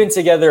we've been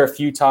together a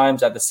few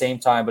times at the same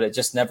time, but it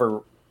just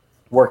never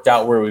worked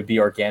out where it would be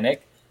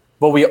organic.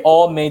 But we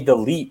all made the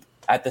leap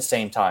at the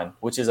same time,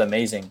 which is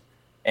amazing.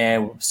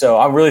 And so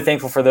I'm really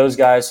thankful for those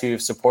guys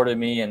who've supported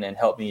me and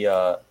helped me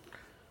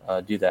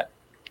do that.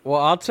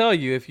 Well, I'll tell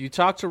you, if you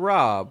talk to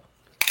Rob,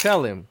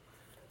 tell him,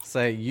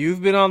 say,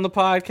 you've been on the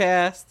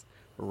podcast.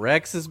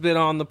 Rex has been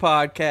on the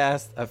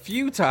podcast a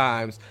few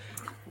times.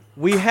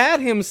 We had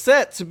him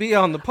set to be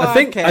on the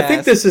podcast. I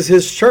think this is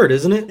his shirt,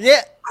 isn't it?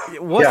 Yeah.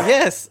 What? Yeah.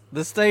 Yes,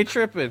 the Stay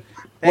Trippin'.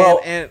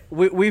 Well- And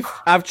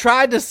I've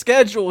tried to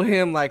schedule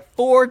him like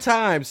 4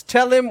 times.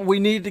 Tell him we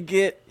need to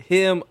get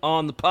him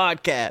on the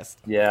podcast.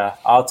 Yeah,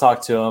 I'll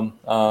talk to him.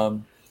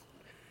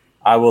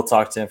 I will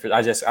talk to him.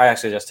 I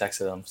actually just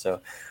texted him.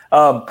 So,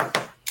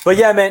 but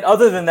yeah, man.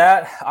 Other than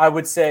that, I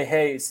would say,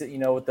 hey,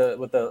 with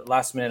the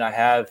last minute I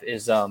have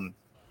is,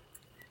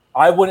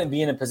 I wouldn't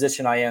be in a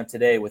position I am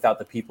today without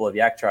the people of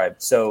Yaktribe.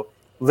 So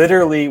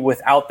literally,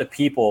 without the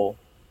people,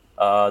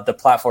 the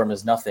platform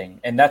is nothing.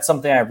 And that's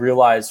something I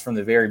realized from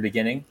the very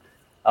beginning.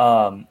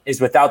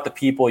 Is without the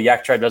people,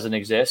 Yaktribe doesn't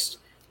exist.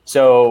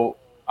 So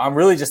I'm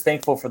really just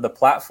thankful for the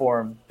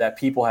platform that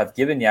people have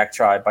given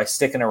Yaktribe by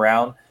sticking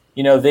around.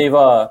 They've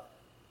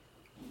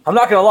I'm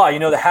not gonna lie,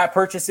 the hat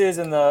purchases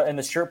and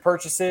the shirt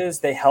purchases,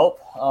 they help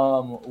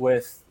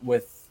with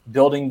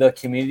building the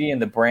community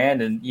and the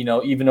brand. And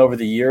even over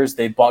the years,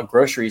 they bought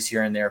groceries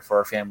here and there for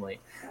our family.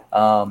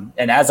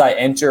 And as I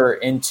enter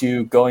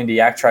into going to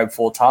Yaktribe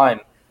full time,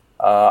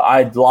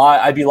 I'd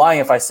be lying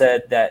if I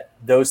said that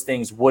those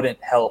things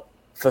wouldn't help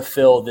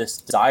fulfill this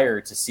desire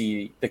to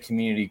see the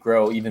community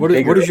grow even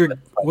bigger.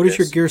 What does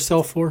your gear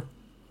sell for?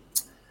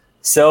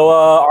 So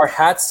our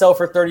hats sell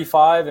for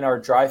 $35 and our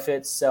dry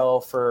fits sell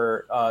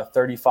for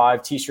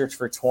 $35, t-shirts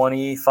for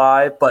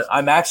 $25. But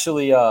I'm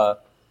actually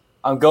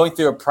I'm going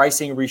through a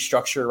pricing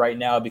restructure right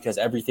now because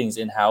everything's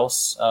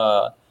in-house.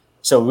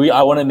 So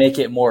I want to make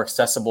it more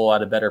accessible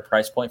at a better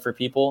price point for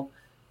people.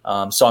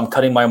 So I'm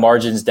cutting my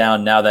margins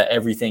down now that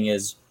everything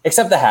is,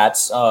 except the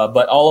hats,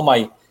 but all of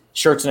my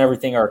shirts and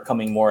everything are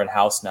coming more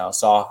in-house now.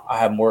 So I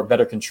have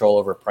better control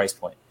over price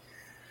point.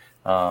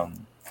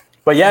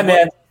 But yeah,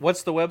 man.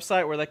 What's the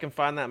website where they can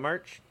find that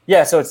merch?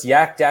 Yeah, so it's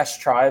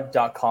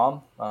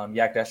yak-tribe.com,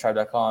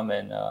 yak-tribe.com,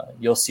 and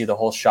you'll see the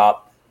whole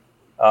shop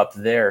up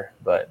there.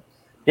 But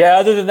yeah,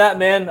 other than that,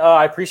 man,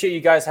 I appreciate you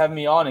guys having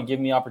me on and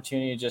giving me the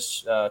opportunity to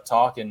just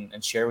talk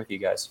and share with you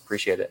guys.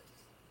 Appreciate it.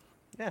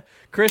 Yeah.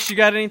 Chris, you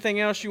got anything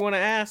else you want to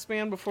ask,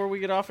 man, before we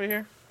get off of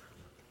here?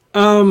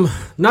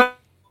 Not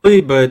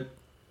really, but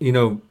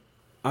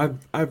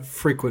I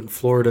frequent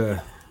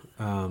Florida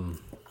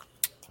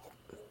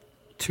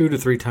 2 to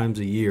 3 times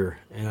a year,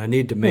 and I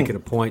need to make it a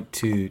point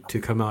to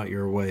come out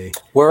your way.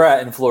 Where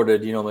at in Florida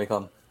do you normally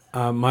come?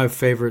 My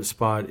favorite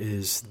spot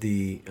is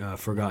the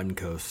Forgotten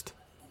Coast.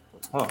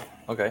 Oh,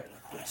 okay.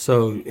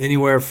 So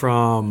anywhere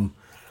from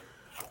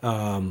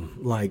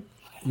like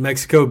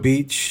Mexico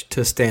Beach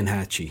to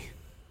Steinhatchee.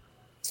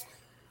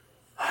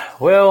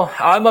 Well,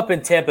 I'm up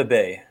in Tampa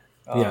Bay.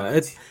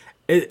 Yeah,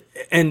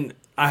 and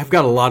I've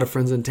got a lot of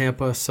friends in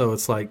Tampa, so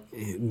it's like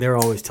they're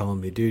always telling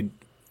me, dude,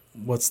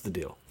 what's the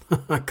deal?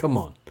 Come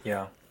on.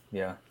 Yeah.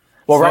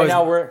 Well, So right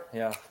now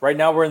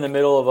we're in the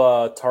middle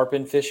of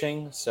tarpon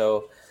fishing,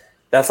 so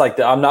that's like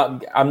I'm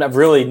not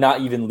really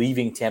not even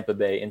leaving Tampa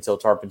Bay until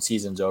tarpon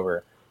season's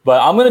over.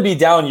 But I'm gonna be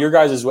down your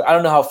guys' way. I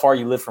don't know how far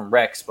you live from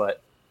Rex,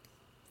 but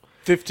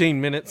 15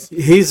 minutes.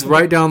 He's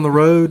right down the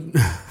road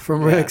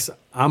from Rex.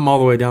 I'm all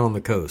the way down on the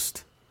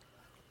coast.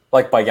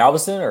 like by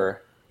Galveston,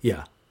 or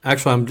Yeah.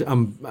 Actually,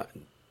 I'm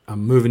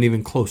moving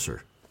even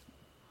closer.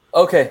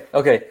 okay.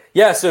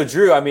 Yeah, so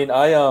Drew, I mean,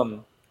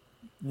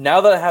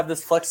 now that I have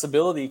this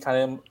flexibility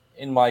kind of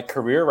in my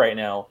career right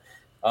now,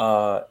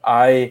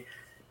 I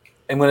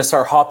am going to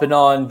start hopping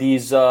on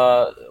these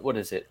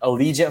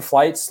Allegiant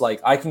flights.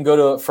 Like I can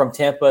go from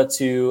Tampa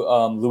to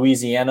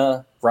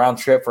Louisiana round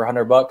trip for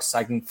 $100.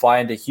 I can fly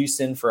into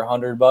Houston for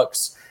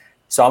 $100.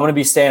 So I'm going to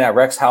be staying at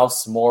Rex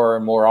House more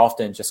and more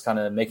often, just kind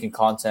of making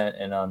content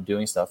and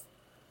doing stuff.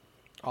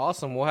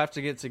 Awesome. We'll have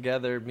to get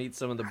together, meet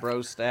some of the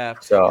bro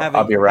staff. So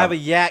I'll be around. Have a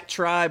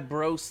Yaktribe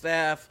bro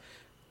staff,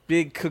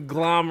 big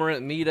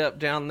conglomerate meetup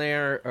down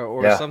there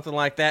or something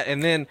like that.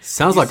 And then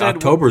sounds like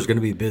October is going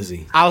to be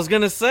busy. I was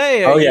going to say,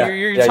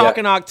 you're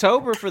talking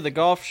October for the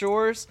Gulf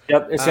Shores.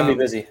 Yep, it's going to be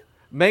busy.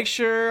 Make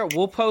sure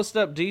we'll post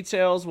up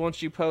details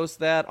once you post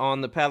that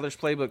on the Paddlers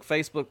Playbook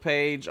Facebook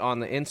page,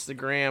 on the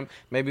Instagram.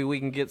 Maybe we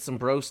can get some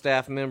bro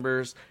staff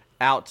members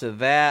out to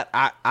that.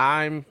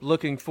 I'm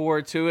looking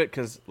forward to it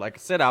because, like I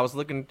said, I was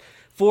looking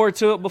forward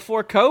to it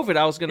before COVID.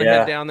 I was going to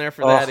head down there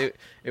for that.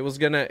 It was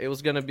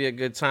gonna be a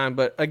good time.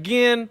 But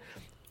again,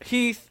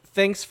 Heath,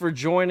 thanks for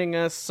joining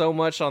us so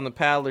much on the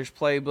Paddler's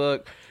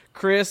Playbook.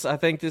 Chris, I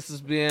think this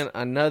has been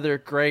another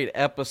great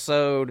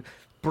episode.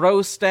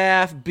 Bro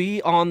staff,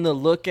 be on the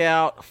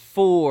lookout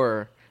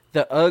for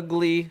the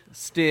Ugly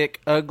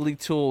Stick, Ugly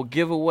Tool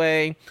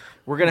giveaway.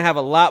 We're going to have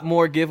a lot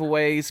more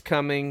giveaways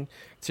coming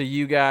to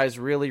you guys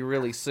really,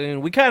 really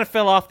soon. We kind of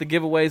fell off the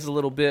giveaways a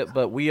little bit,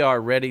 but we are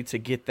ready to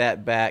get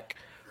that back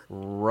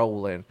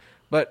rolling.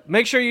 But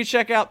make sure you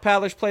check out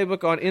Paddler's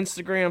Playbook on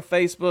Instagram,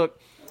 Facebook.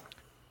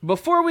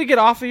 Before we get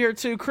off of here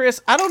too,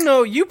 Chris, I don't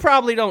know, you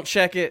probably don't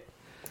check it,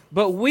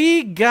 but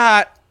we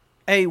got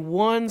a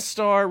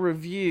 1-star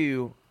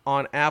review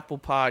on Apple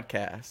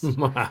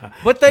Podcasts.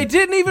 But they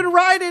didn't even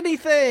write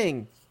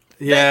anything.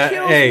 Yeah, that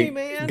kills hey, me,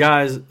 man.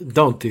 Guys,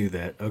 don't do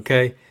that,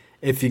 okay?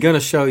 If you're going to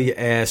show your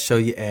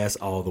ass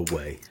all the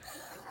way.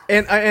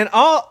 And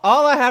all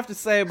I have to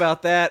say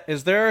about that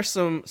is there are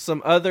some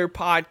other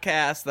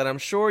podcasts that I'm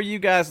sure you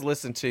guys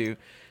listen to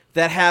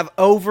that have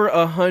over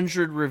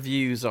 100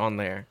 reviews on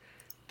there.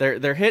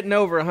 They're hitting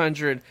over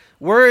 100.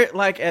 We're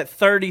like at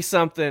 30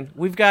 something.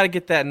 We've got to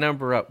get that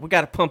number up. We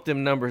got to pump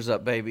them numbers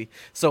up, baby.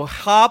 So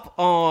hop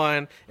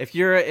on. If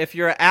you're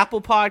an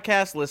Apple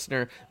Podcast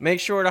listener, make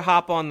sure to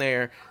hop on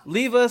there.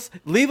 Leave us a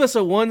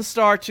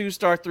 1-star,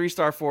 2-star,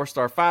 3-star,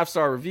 4-star,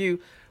 5-star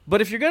review.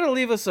 But if you're gonna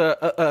leave us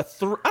a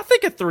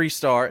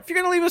 3-star. If you're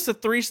gonna leave us a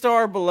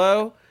 3-star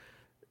below,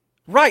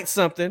 write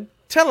something.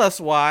 Tell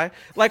us why.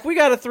 Like, we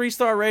got a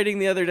 3-star rating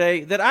the other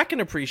day that I can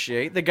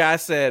appreciate. The guy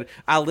said,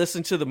 I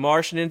listened to the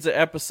Marsh Ninja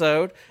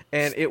episode,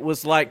 and it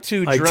was like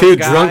two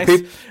drunk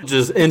people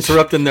just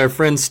interrupting their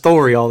friend's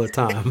story all the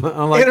time.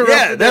 I'm like,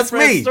 yeah, that's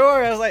me.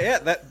 Story. I was like, yeah,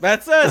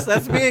 that's us.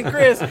 That's me and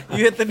Chris. You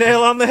hit the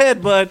nail on the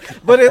head, bud.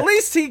 But at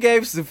least he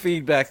gave some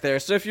feedback there.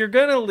 So if you're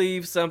going to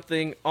leave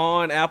something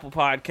on Apple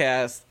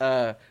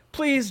Podcasts,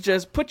 please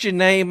just put your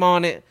name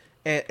on it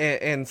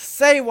and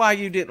say why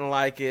you didn't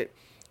like it.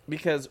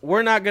 Because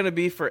we're not going to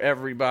be for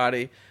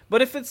everybody.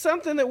 But if it's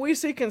something that we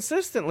see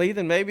consistently,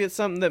 then maybe it's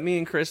something that me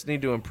and Chris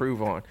need to improve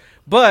on.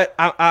 But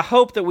I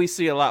hope that we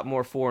see a lot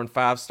more 4 and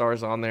 5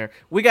 stars on there.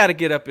 We got to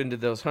get up into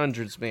those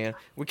hundreds, man.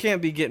 We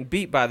can't be getting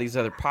beat by these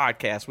other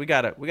podcasts. We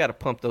got to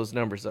pump those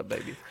numbers up,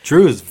 baby.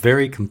 Drew is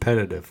very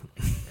competitive.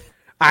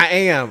 I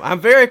am. I'm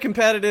very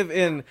competitive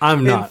in.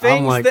 I'm not.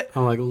 I'm like,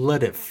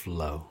 let it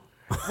flow.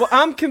 Well,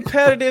 I'm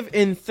competitive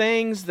in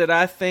things that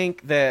I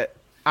think that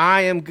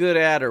I am good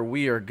at or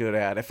we are good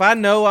at. If I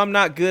know I'm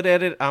not good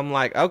at it, I'm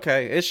like,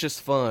 okay, it's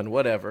just fun,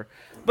 whatever.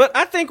 But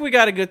I think we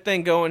got a good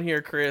thing going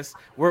here, Chris.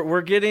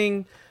 We're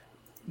getting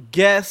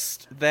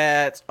guests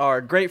that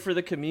are great for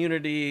the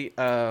community.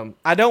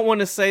 I don't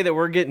want to say that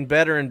we're getting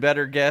better and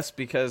better guests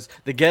because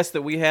the guests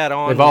that we had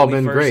on, they've all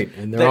been great,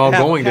 and they're all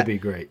going to be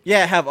great.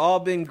 Yeah, have all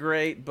been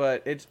great,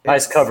 but it's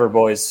nice cover,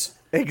 boys.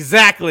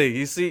 Exactly.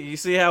 You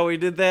see how we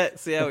did that?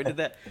 See how we did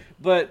that?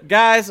 But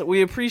guys,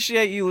 we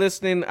appreciate you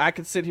listening. I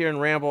could sit here and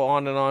ramble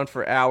on and on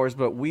for hours,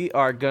 but we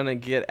are going to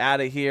get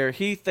out of here.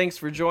 Heath, thanks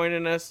for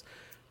joining us.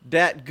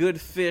 Dat good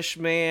fish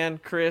man.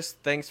 Chris,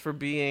 thanks for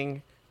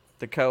being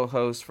the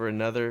co-host for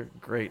another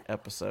great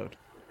episode.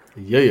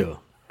 Yeah.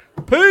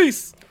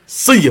 Peace.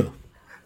 See ya.